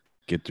of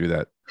get through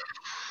that?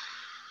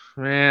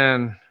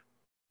 Man,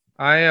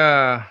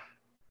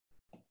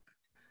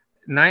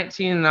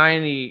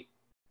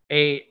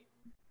 1998,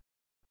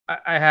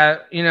 I had,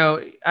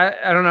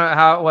 I don't know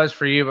how it was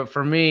for you, but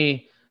for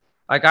me,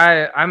 like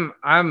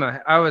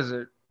I was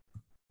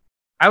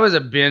a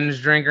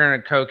binge drinker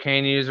and a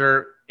cocaine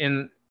user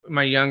in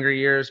my younger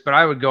years, but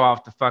I would go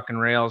off the fucking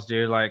rails,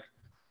 dude. Like,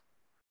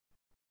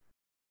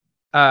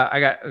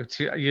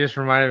 you just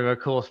reminded me of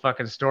a cool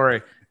fucking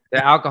story.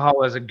 The alcohol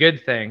was a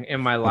good thing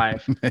in my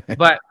life,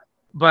 but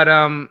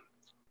a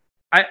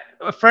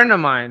friend of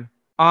mine,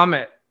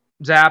 Amit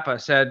Zappa,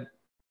 said,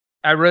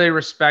 I really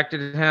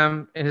respected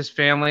him and his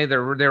family.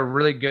 They're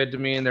really good to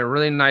me, and they're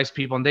really nice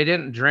people, and they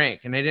didn't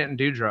drink and they didn't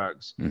do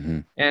drugs.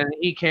 And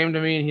he came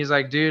to me and he's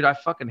like, dude, I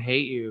fucking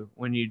hate you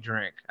when you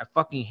drink. I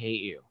fucking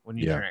hate you when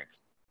you drink.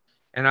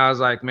 And I was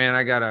like, man,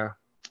 I gotta.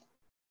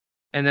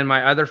 And then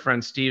my other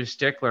friend, Steve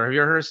Stickler. Have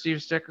you ever heard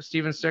of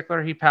Steven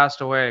Stickler? He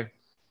passed away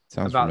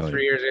about familiar.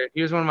 3 years ago.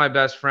 He was one of my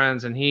best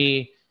friends, and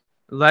he,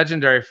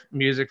 legendary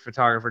music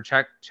photographer.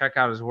 Check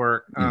out his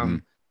work.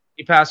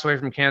 He passed away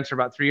from cancer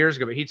about 3 years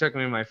ago, but he took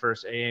me to my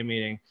first AA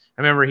meeting.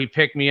 I remember he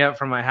picked me up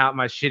from my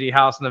shitty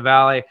house in the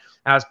valley.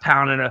 And I was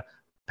pounding a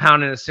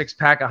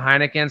 6-pack of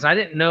Heinekens. I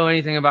didn't know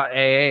anything about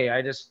AA.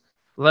 I just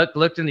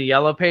looked in the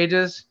yellow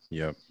pages.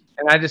 Yep.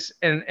 And I just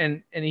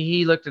and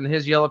he looked in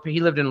his yellow page. He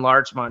lived in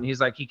Larchmont. And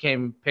he's like, he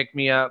came pick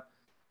me up.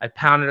 I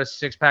pounded a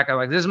 6-pack. I'm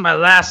like, this is my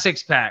last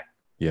 6-pack.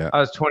 Yeah. I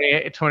was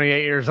 28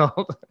 years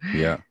old.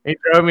 Yeah. He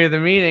drove me to the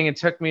meeting and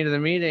took me to the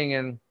meeting,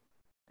 and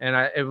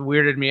it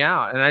weirded me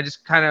out. And I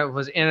just kind of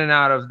was in and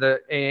out of the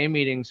AA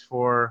meetings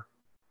for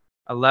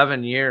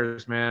 11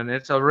 years, man.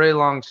 It's a really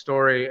long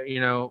story. You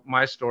know,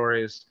 my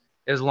story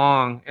is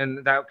long,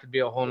 and that could be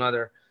a whole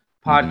nother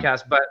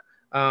podcast. But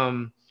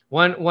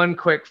one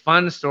quick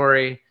fun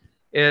story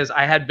is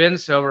I had been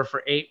sober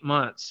for 8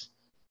 months,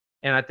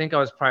 and I think I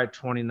was probably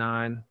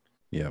 29.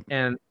 Yeah.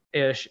 And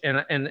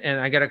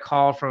I got a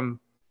call from,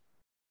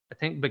 I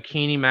think,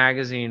 Bikini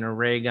Magazine or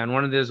Ray Gun,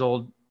 one of those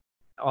old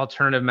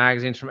alternative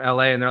magazines from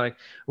LA, and they're like,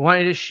 we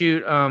want you to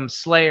shoot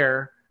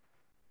Slayer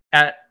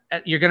at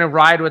you're gonna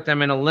ride with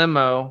them in a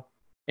limo,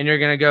 and you're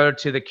gonna go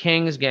to the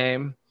Kings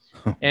game,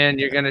 and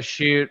you're gonna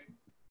shoot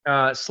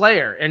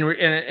Slayer,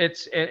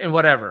 and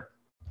whatever.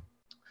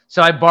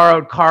 So I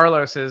borrowed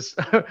Carlos's.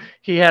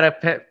 He had a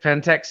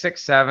Pentax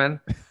 6.7.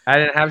 I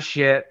didn't have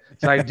shit.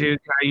 So I,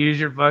 dude, can I use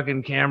your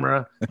fucking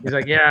camera? He's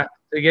like, yeah.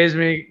 So he gives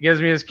me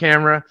his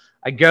camera.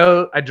 I have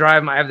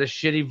this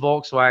shitty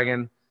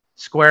Volkswagen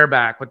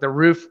Squareback, but the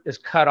roof is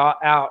cut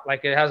out,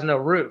 like it has no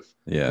roof.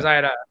 Yeah. Because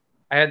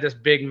I had this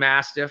big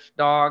Mastiff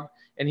dog,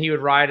 and he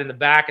would ride in the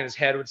back, and his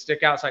head would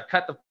stick out. So I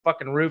cut the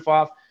fucking roof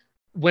off.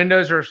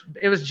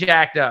 It was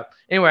jacked up.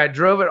 Anyway, I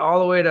drove it all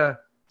the way to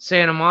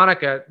Santa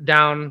Monica,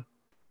 down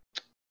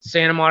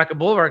Santa Monica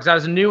Boulevard, because I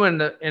was new in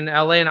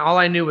LA, and all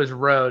I knew was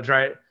roads,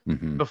 right?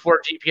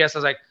 Before GPS, I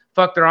was like,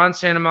 fuck, they're on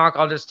Santa Monica.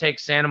 I'll just take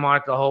Santa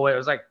Monica the whole way. It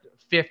was like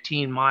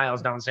 15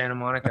 miles down Santa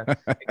Monica.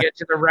 I get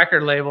to the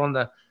record label, and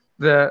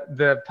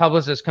the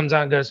publicist comes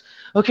out and goes,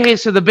 okay,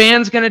 so the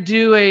band's going to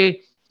do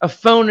a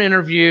phone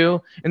interview,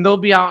 and they'll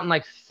be out in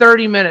like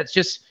 30 minutes.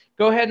 Just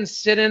go ahead and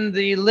sit in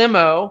the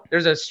limo.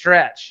 There's a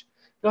stretch.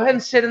 Go ahead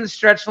and sit in the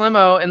stretch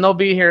limo, and they'll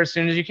be here as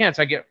soon as you can.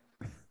 So I get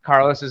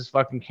Carlos's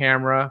fucking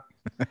camera,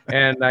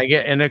 and I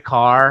get in a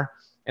car,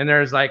 and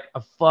there's like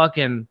a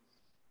fucking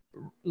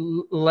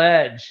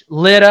ledge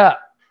lit up.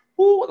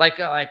 Ooh, like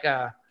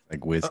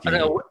whiskey.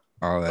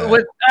 All that.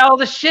 With all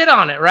the shit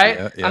on it,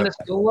 right? Yeah. On this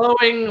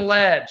glowing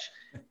ledge.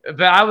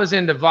 But I was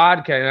into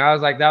vodka, and I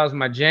was like, that was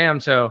my jam.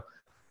 So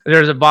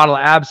there's a bottle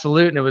of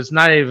Absolute, and it was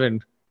not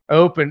even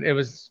open. It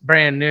was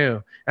brand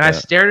new. And I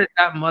stared at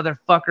that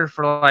motherfucker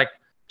for like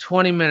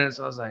 20 minutes.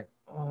 I was like,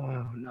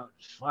 oh, no,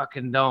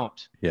 fucking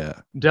don't. Yeah.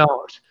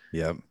 Don't.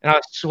 Yep. And I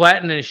was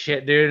sweating and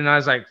shit, dude. And I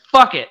was like,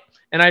 fuck it.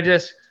 And I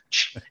just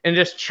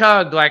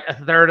chugged like a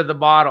third of the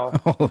bottle.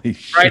 Holy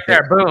shit. Right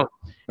there. Boom.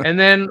 And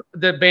then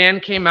the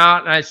band came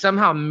out, and I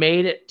somehow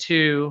made it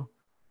to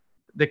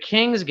the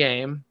Kings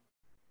game.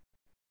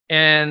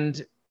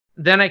 And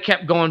then I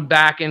kept going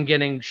back and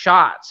getting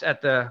shots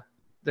at the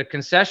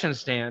concession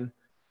stand.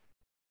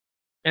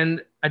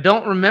 And I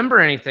don't remember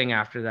anything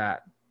after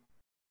that.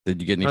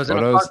 Did you get any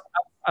photos?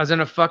 I was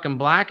in a fucking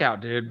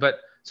blackout, dude. But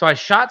so I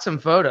shot some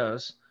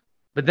photos,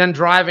 but then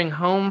driving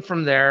home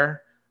from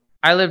there,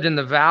 I lived in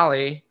the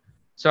valley.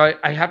 So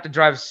I have to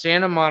drive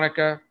Santa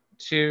Monica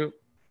to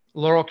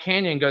Laurel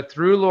Canyon, go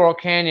through Laurel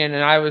Canyon,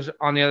 and I was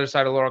on the other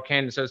side of Laurel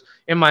Canyon. So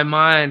in my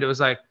mind, it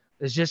was like,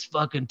 it's just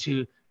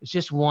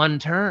one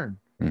turn.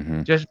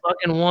 Just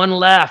fucking one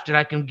left, and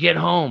I can get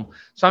home.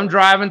 So I'm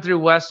driving through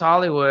West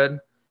Hollywood,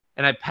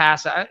 and I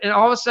pass out, and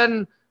all of a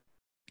sudden,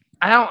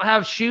 I don't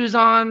have shoes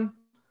on.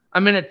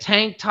 I'm in a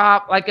tank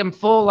top, like I'm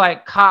full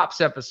like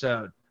Cops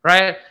episode,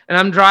 right? And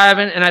I'm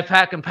driving, and I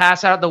can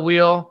pass out the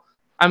wheel.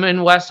 I'm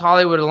in West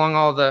Hollywood along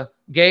all the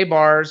gay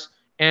bars,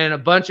 and a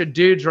bunch of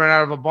dudes run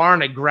out of a bar,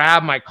 and they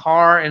grab my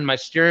car and my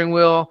steering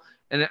wheel,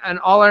 and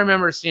all I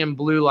remember is seeing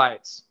blue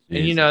lights. Jesus.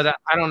 And you know that,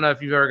 I don't know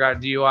if you've ever got a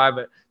DUI,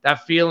 but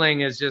that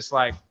feeling is just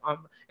like,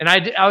 and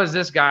I was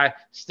this guy,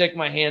 stick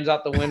my hands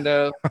out the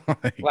window,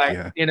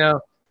 you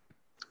know,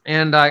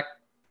 and I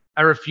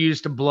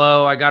refused to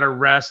blow. I got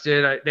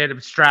arrested. They had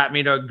to strap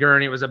me to a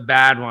gurney. It was a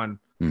bad one.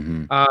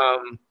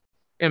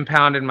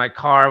 Impounded my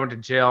car. I went to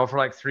jail for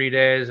like 3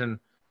 days,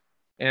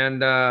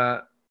 and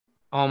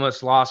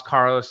almost lost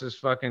Carlos's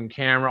fucking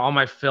camera. All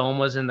my film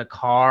was in the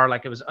car,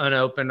 like it was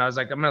unopened. I was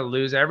like, I'm gonna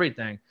lose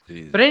everything.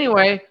 Jeez. But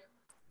anyway,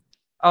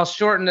 I'll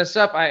shorten this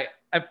up. I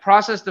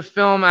processed the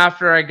film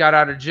after I got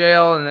out of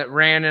jail, and it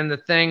ran in the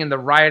thing, and the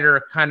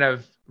writer kind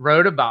of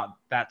wrote about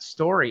that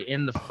story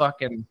in the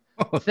fucking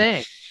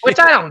thing. which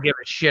I don't give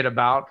a shit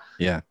about.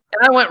 Yeah.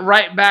 And I went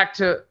right back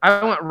to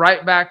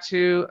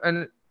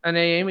an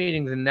AA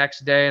meeting the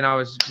next day, and I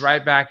was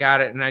right back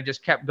at it, and I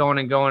just kept going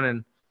and going,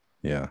 and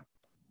yeah,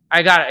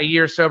 I got a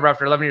year sober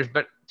after 11 years.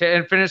 But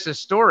to finish this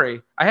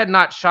story, I had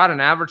not shot an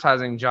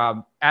advertising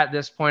job at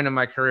this point in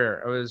my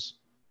career.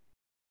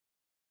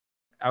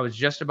 I was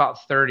just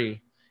about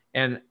 30,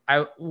 and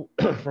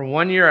for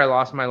 1 year I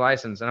lost my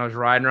license, and I was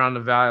riding around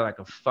the valley like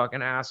a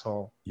fucking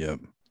asshole. Yep.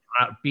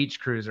 On a beach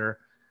cruiser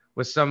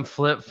with some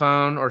flip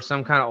phone or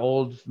some kind of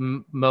old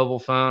mobile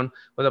phone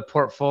with a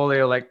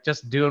portfolio, like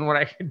just doing what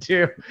I could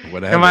do.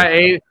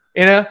 Whatever.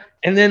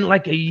 And then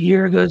like a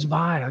year goes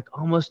by, like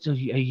almost a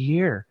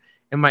year,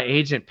 and my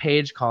agent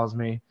Paige calls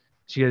me.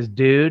 She goes,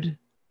 "Dude,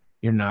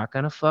 you're not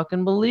gonna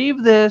fucking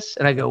believe this."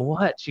 And I go,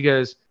 "What?" She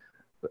goes,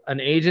 "An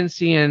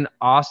agency in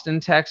Austin,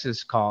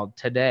 Texas called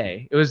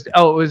today. It was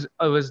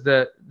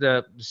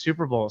the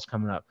Super Bowl is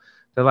coming up.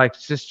 They're like,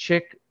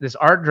 this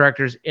art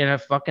director's in a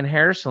fucking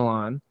hair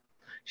salon.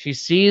 She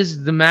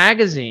sees the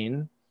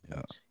magazine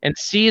and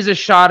sees a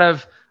shot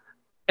of,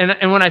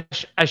 and when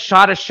I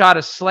shot a shot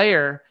of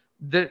Slayer,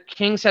 the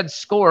Kings had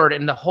scored,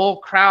 and the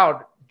whole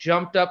crowd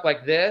jumped up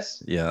like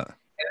this. Yeah.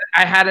 And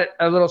I had it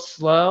a little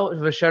slow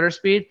with a shutter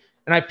speed,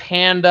 and I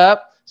panned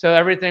up, so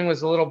everything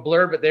was a little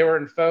blurred, but they were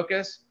in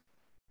focus.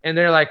 And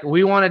they're like,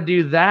 "We want to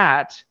do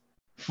that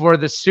for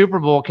the Super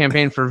Bowl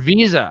campaign for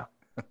Visa.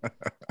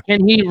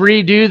 Can he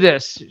redo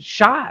this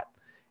shot?"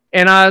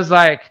 And I was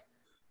like,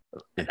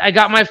 I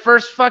got my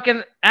first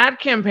fucking ad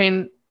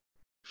campaign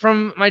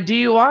from my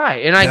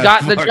DUI, and I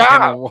got the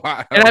job.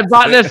 Wild. And I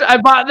bought this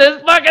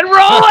fucking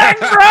Rolex,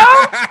 bro.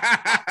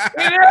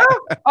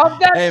 Off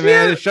that hey,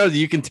 man, it shows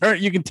you can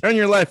turn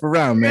your life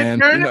around, man.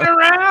 Turn it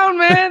around,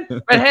 man.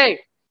 But hey,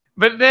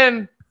 but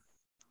then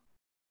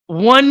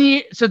 1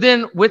 year. So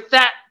then with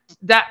that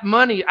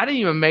money, I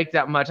didn't even make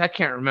that much. I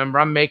can't remember.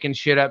 I'm making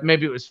shit up.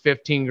 Maybe it was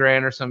 15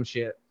 grand or some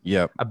shit.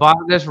 Yep. I bought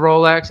this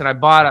Rolex, and I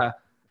bought a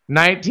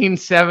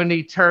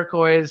 1970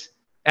 turquoise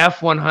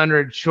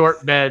F100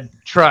 short bed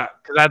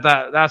truck because I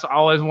thought that's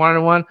always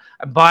wanted one.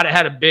 I bought it,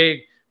 had a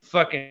big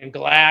fucking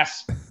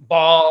glass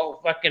ball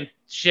fucking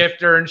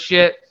shifter and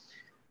shit.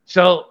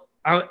 So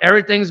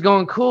everything's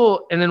going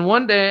cool. And then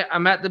one day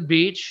I'm at the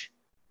beach,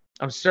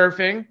 I'm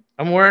surfing.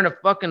 I'm wearing a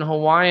fucking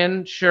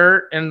Hawaiian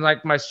shirt and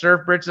like my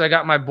surf britches. I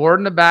got my board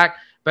in the back.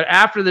 But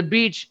after the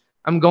beach,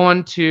 I'm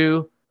going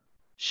to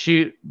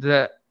shoot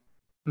the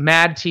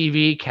Mad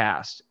TV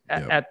cast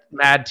at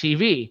Mad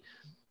TV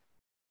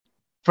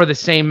for the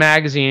same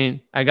magazine.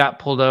 I got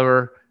pulled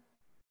over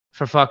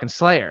for fucking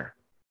Slayer.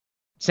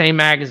 Same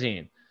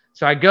magazine.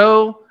 So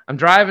I'm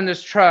driving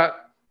this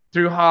truck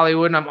through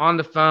Hollywood, and I'm on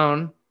the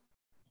phone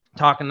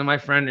talking to my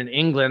friend in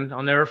England.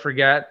 I'll never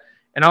forget.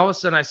 And all of a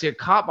sudden I see a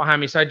cop behind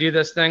me. So I do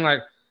this thing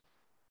like,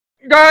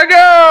 "Gotta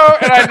go."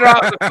 And I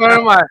drop the phone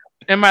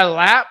in my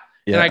lap.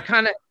 Yeah.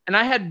 And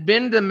I had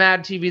been to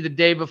Mad TV the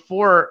day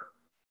before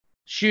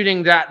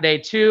shooting that day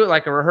too,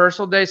 like a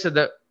rehearsal day. So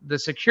the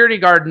security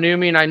guard knew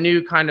me, and I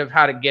knew kind of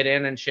how to get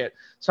in and shit.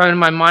 So in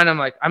my mind, I'm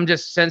like, I'm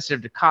just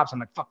sensitive to cops. I'm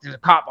like, fuck, there's a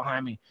cop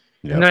behind me.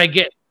 Yep. And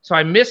then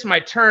I miss my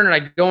turn, and I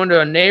go into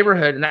a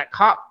neighborhood, and that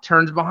cop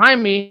turns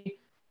behind me.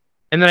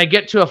 And then I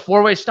get to a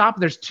four-way stop,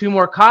 and there's two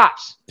more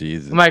cops.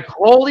 Jesus. I'm like,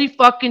 holy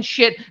fucking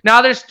shit.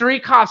 Now there's three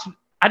cops.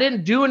 I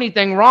didn't do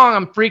anything wrong.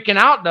 I'm freaking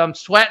out, though. I'm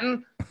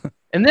sweating.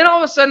 And then all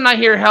of a sudden I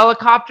hear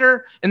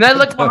helicopter, and then I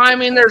look behind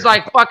me, and there's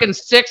like fucking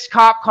 6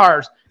 cop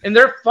cars, and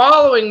they're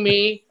following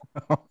me.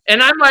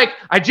 And I'm like,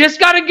 I just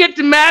got to get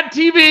to Mad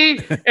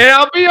TV, and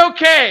I'll be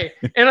okay.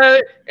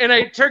 And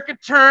I took a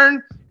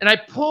turn, and I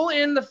pull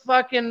in the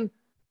fucking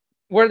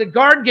where the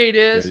guard gate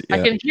is. Yeah.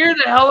 I can hear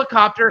the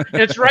helicopter,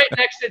 and it's right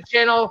next to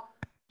channel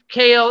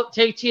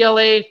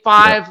KTLA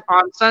 5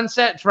 on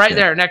Sunset. It's right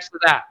there next to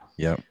that.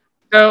 Yep.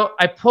 So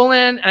I pull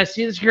in, and I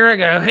see the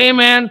security. I go, "Hey,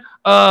 man,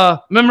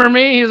 remember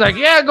me?" He's like,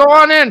 "Yeah, go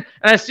on in." And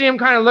I see him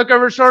kind of look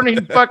over his shoulder, and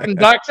he fucking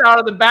ducks out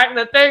of the back of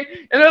the thing.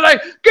 And they're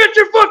like, "Get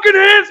your fucking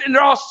hands!" And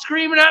they're all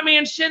screaming at me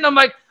and shit. And I'm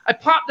like, I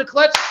popped the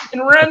clutch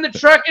and ran the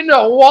truck into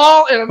a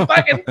wall, and I'm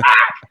fucking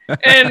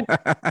And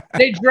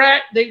they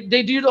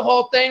do the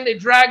whole thing. They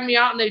drag me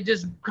out, and they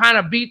just kind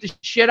of beat the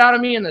shit out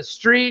of me in the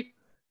street.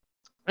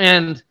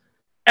 And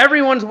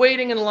everyone's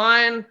waiting in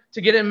line to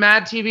get in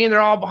Mad TV, and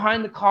they're all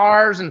behind the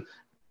cars and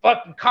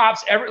fucking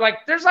cops.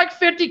 There's like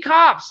 50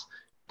 cops.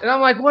 And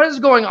I'm like, what is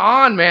going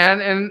on,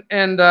 man?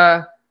 And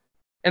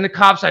the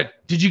cop's like,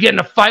 "Did you get in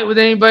a fight with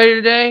anybody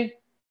today?"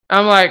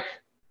 I'm like,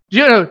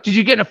 did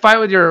you get in a fight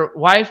with your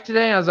wife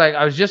today? I was like,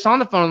 I was just on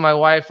the phone with my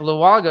wife a little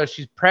while ago.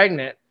 She's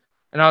pregnant.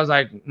 And I was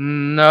like,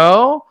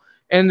 no.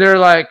 And they're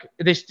like,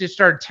 they just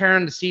started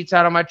tearing the seats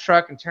out of my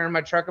truck and tearing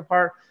my truck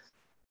apart.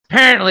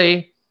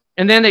 Apparently.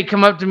 And then they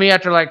come up to me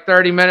after like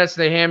 30 minutes.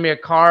 They hand me a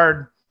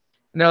card.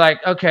 And they're like,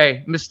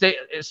 "Okay,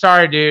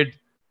 sorry, dude.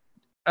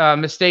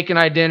 Mistaken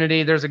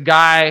identity. There's a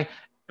guy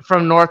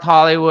from North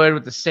Hollywood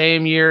with the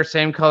same year,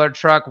 same color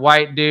truck,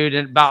 white dude,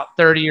 and about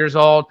 30 years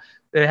old.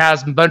 that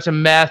has a bunch of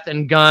meth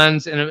and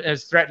guns and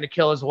is threatened to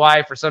kill his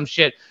wife or some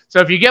shit. So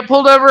if you get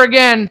pulled over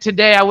again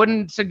today, I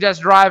wouldn't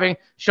suggest driving.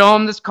 Show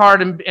them this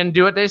card and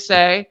do what they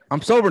say.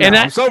 I'm sober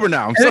now. I'm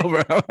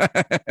sober.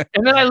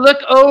 And then I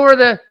look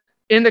over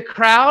in the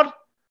crowd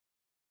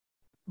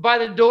by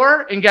the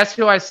door, and guess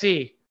who I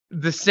see?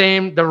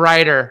 The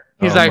writer.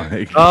 He's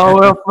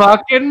well,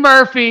 fucking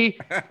Murphy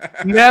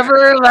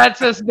never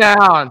lets us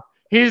down.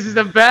 He's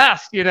the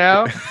best,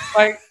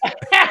 like.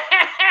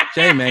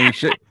 Jay, man,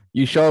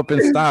 you show up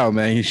in style,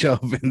 man. You show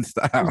up in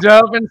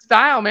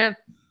style. Man.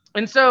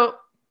 And so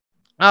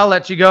I'll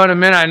let you go in a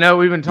minute. I know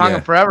we've been talking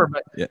forever,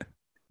 but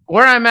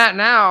where I'm at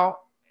now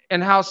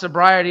and how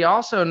sobriety,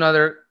 also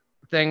another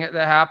thing that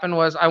happened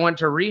was I went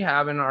to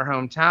rehab in our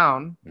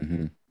hometown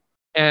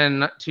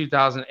in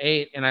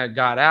 2008, and I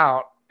got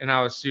out. And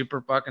I was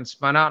super fucking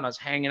spun out, and I was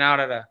hanging out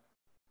at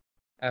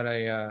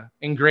a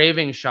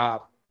engraving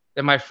shop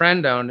that my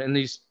friend owned. And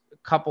these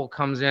couple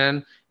comes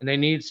in, and they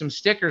need some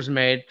stickers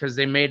made because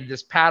they made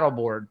this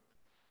paddleboard.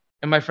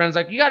 And my friend's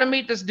like, "You got to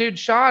meet this dude,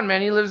 Sean,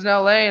 man. He lives in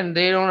LA, and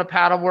they own a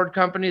paddleboard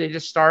company. They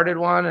just started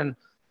one,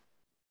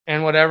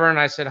 and whatever." And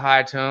I said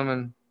hi to him,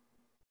 and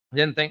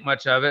didn't think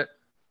much of it.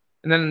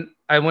 And then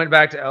I went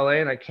back to LA,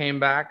 and I came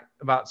back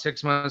about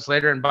 6 months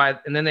later, and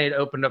then they had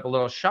opened up a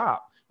little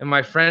shop. And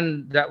my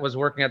friend that was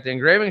working at the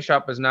engraving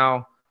shop is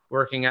now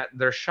working at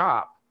their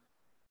shop.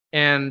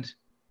 And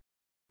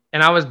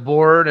I was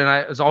bored, and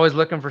I was always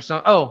looking for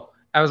something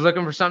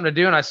to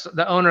do. And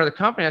the owner of the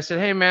company, I said,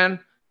 "Hey man,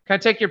 can I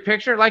take your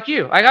picture?" Like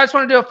you. I just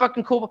want to do a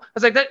fucking cool. I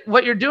was like,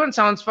 what you're doing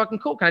sounds fucking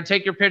cool. Can I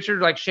take your picture,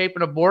 like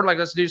shaping a board? Like,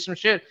 let's do some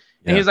shit.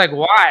 And he's like,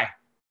 "Why?"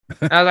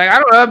 And I was like, "I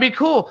don't know, it'd be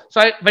cool."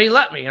 But he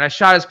let me, and I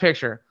shot his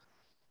picture.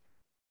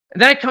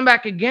 And then I come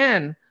back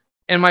again.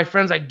 And my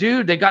friend's like,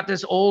 "Dude, they got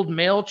this old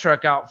mail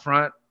truck out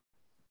front,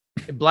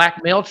 a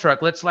black mail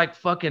truck. Let's like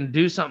fucking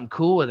do something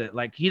cool with it."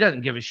 Like, he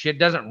doesn't give a shit,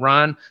 doesn't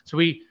run. So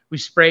we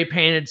spray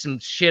painted some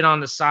shit on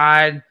the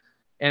side,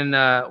 and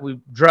we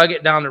drug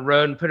it down the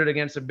road and put it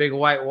against a big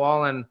white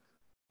wall. And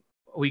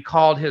we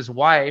called his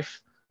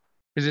wife,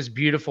 who's this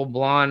beautiful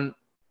blonde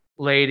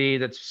lady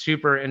that's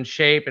super in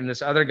shape, and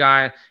this other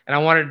guy. And I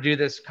wanted to do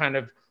this kind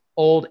of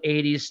old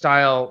 80s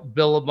style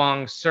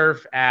Billabong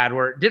surf ad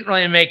where it didn't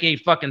really make any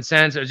fucking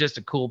sense. It was just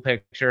a cool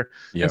picture.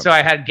 Yep. And so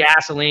I had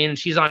gasoline, and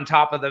she's on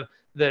top of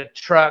the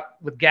truck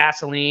with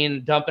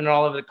gasoline, dumping it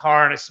all over the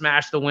car, and I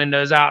smashed the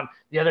windows out.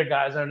 The other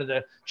guy's under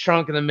the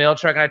trunk of the mail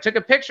truck. And I took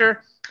a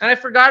picture, and I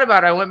forgot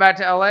about it. I went back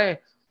to LA.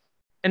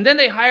 And then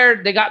they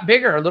got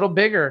bigger, a little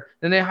bigger.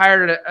 Then they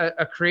hired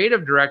a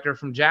creative director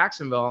from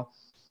Jacksonville,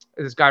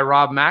 this guy,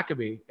 Rob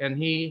Maccabee. And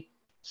he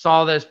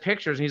saw those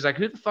pictures, and he's like,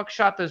 "Who the fuck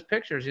shot those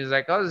pictures?" He's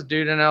like, "Oh, this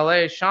dude in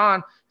LA,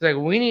 Sean." He's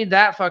like, "We need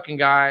that fucking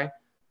guy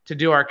to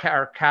do our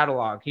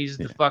catalog. He's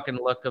the fucking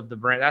look of the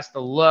brand. That's the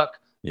look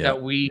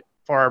that we,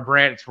 for our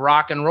brand. It's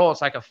rock and roll.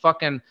 It's like a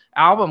fucking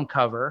album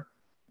cover,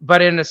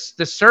 but in the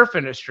surf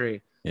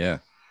industry." Yeah.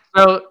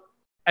 So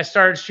I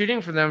started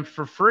shooting for them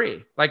for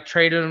free, like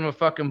trading them a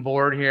fucking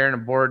board here and a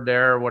board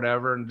there or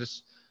whatever, and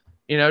just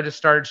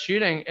started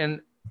shooting. And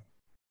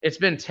it's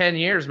been 10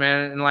 years,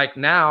 man. And like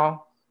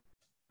now,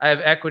 I have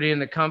equity in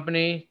the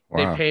company. Wow.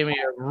 They pay me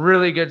a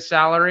really good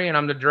salary, and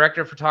I'm the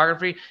director of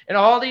photography. And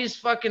all these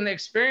fucking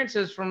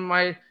experiences from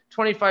my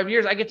 25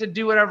 years, I get to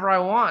do whatever I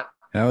want.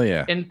 Hell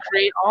yeah. And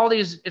create all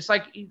these. It's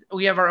like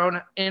we have our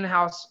own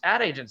in-house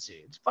ad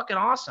agency. It's fucking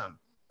awesome.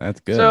 That's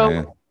good. So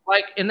man.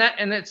 like and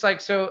it's like,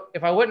 so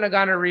if I wouldn't have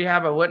gone to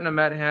rehab, I wouldn't have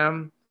met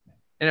him.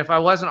 And if I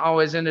wasn't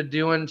always into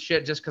doing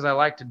shit just because I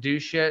like to do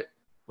shit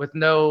with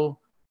no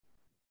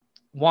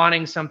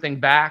wanting something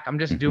back, I'm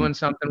just doing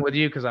something with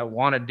you because I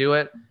want to do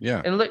it.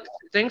 Yeah. And look,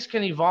 things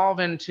can evolve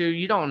into,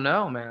 you don't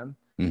know, man.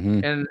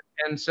 And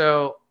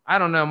so I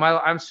don't know.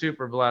 I'm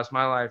super blessed.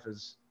 My life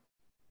is,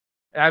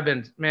 I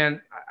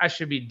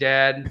should be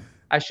dead.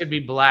 I should be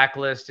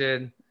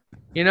blacklisted,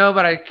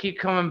 but I keep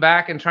coming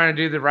back and trying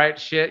to do the right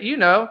shit. A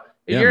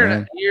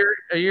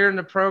year in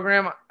the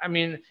program. I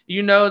mean,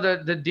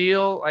 the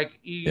deal, like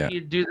you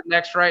do the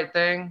next right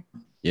thing.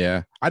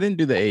 Yeah, I didn't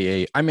do the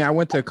AA. I mean, I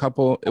went to a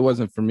couple. It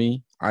wasn't for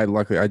me. I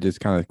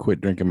just kind of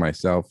quit drinking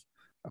myself.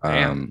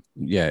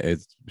 Yeah,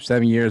 it's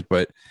 7 years,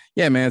 but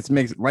yeah, man, it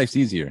makes life's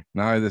easier.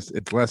 Now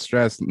it's less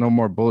stress, no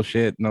more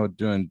bullshit, no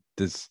doing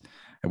this.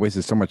 I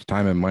wasted so much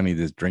time and money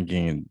just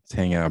drinking and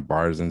hanging out at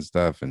bars and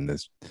stuff, and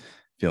just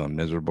feeling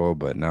miserable.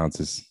 But now it's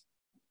just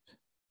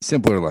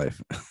simpler life.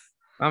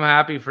 I'm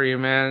happy for you,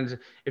 man.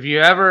 If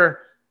you ever,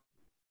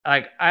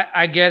 like,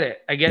 I get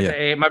it. I get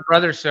the AA. My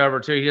brother's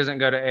sober too. He doesn't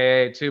go to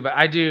AA too, but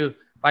I do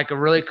like a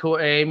really cool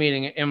AA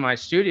meeting in my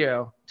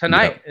studio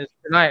tonight. It's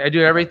tonight. I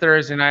do every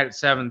Thursday night at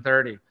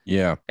 7:30.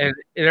 Yeah. And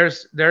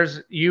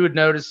there's you would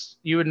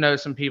know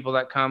some people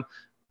that come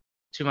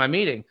to my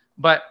meeting,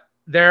 but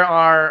there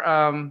are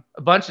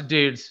a bunch of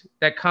dudes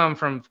that come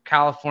from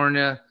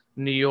California,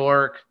 New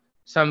York,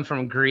 some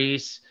from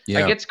Greece.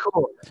 Yeah. Like, it's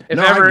cool. I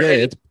get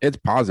it. It's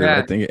positive. Yeah.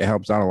 I think it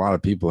helps out a lot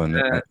of people,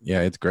 and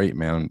it's great,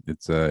 man.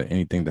 It's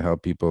anything to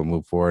help people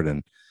move forward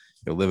and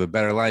you'll live a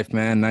better life,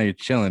 man. Now you're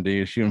chilling, dude.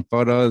 You're shooting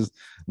photos.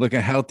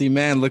 looking healthy,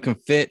 man, looking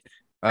fit.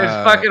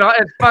 It's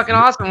fucking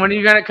awesome. When are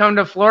you gonna come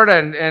to Florida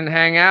and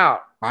hang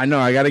out? I know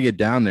I got to get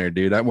down there,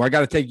 dude. I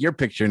got to take your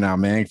picture now,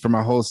 man, for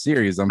my whole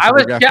series. I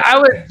was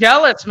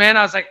jealous, man.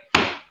 I was like,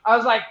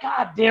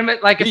 God damn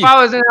it! Like if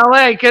I was in LA,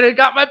 I could have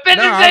got my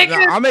picture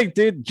taken. I'll make,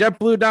 dude,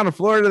 JetBlue down to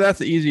Florida.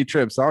 That's an easy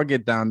trip, so I'll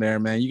get down there,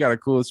 man. You got a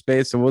cool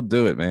space, so we'll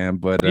do it, man.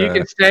 But you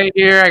can stay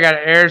here. I got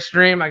an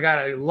Airstream. I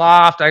got a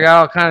loft. I got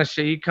all kind of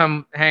shit. You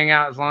come hang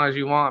out as long as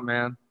you want,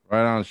 man.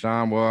 Right on,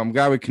 Sean. Well, I'm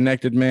glad we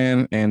connected,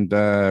 man, and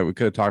we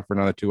could have talked for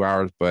another 2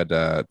 hours, but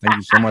thank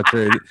you so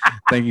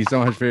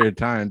much for your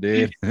time,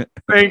 dude.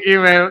 Thank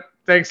you, man.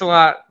 Thanks a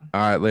lot. All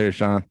right, later,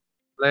 Sean.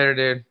 Later,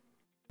 dude.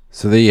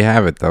 So there you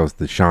have it. That was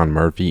the Sean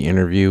Murphy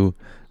interview.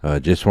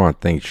 Just want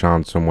to thank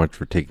Sean so much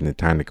for taking the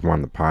time to come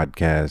on the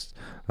podcast.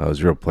 It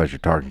was a real pleasure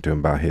talking to him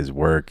about his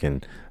work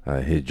and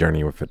his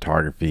journey with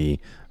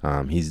photography.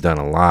 He's done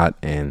a lot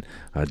and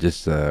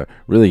just a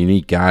really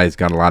unique guy. He's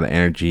got a lot of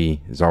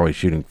energy. He's always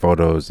shooting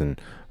photos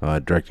and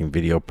directing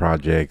video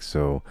projects.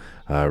 So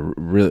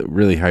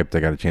really hyped I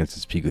got a chance to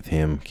speak with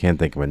him. Can't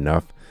thank him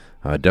enough.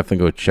 Definitely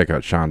go check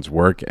out Sean's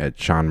work at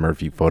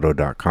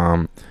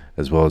SeanMurphyPhoto.com,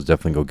 as well as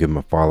definitely go give him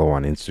a follow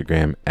on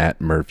Instagram at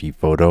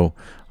MurphyPhoto.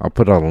 I'll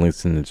put all the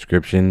links in the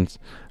descriptions,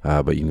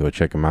 but you can go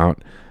check him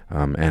out.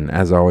 And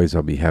as always,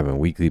 I'll be having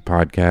weekly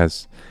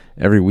podcasts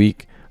every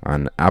week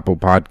on Apple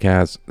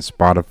Podcasts,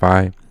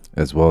 Spotify,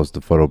 as well as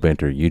the Photo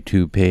Banter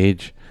YouTube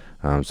page.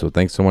 So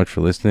thanks so much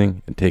for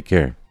listening and take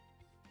care.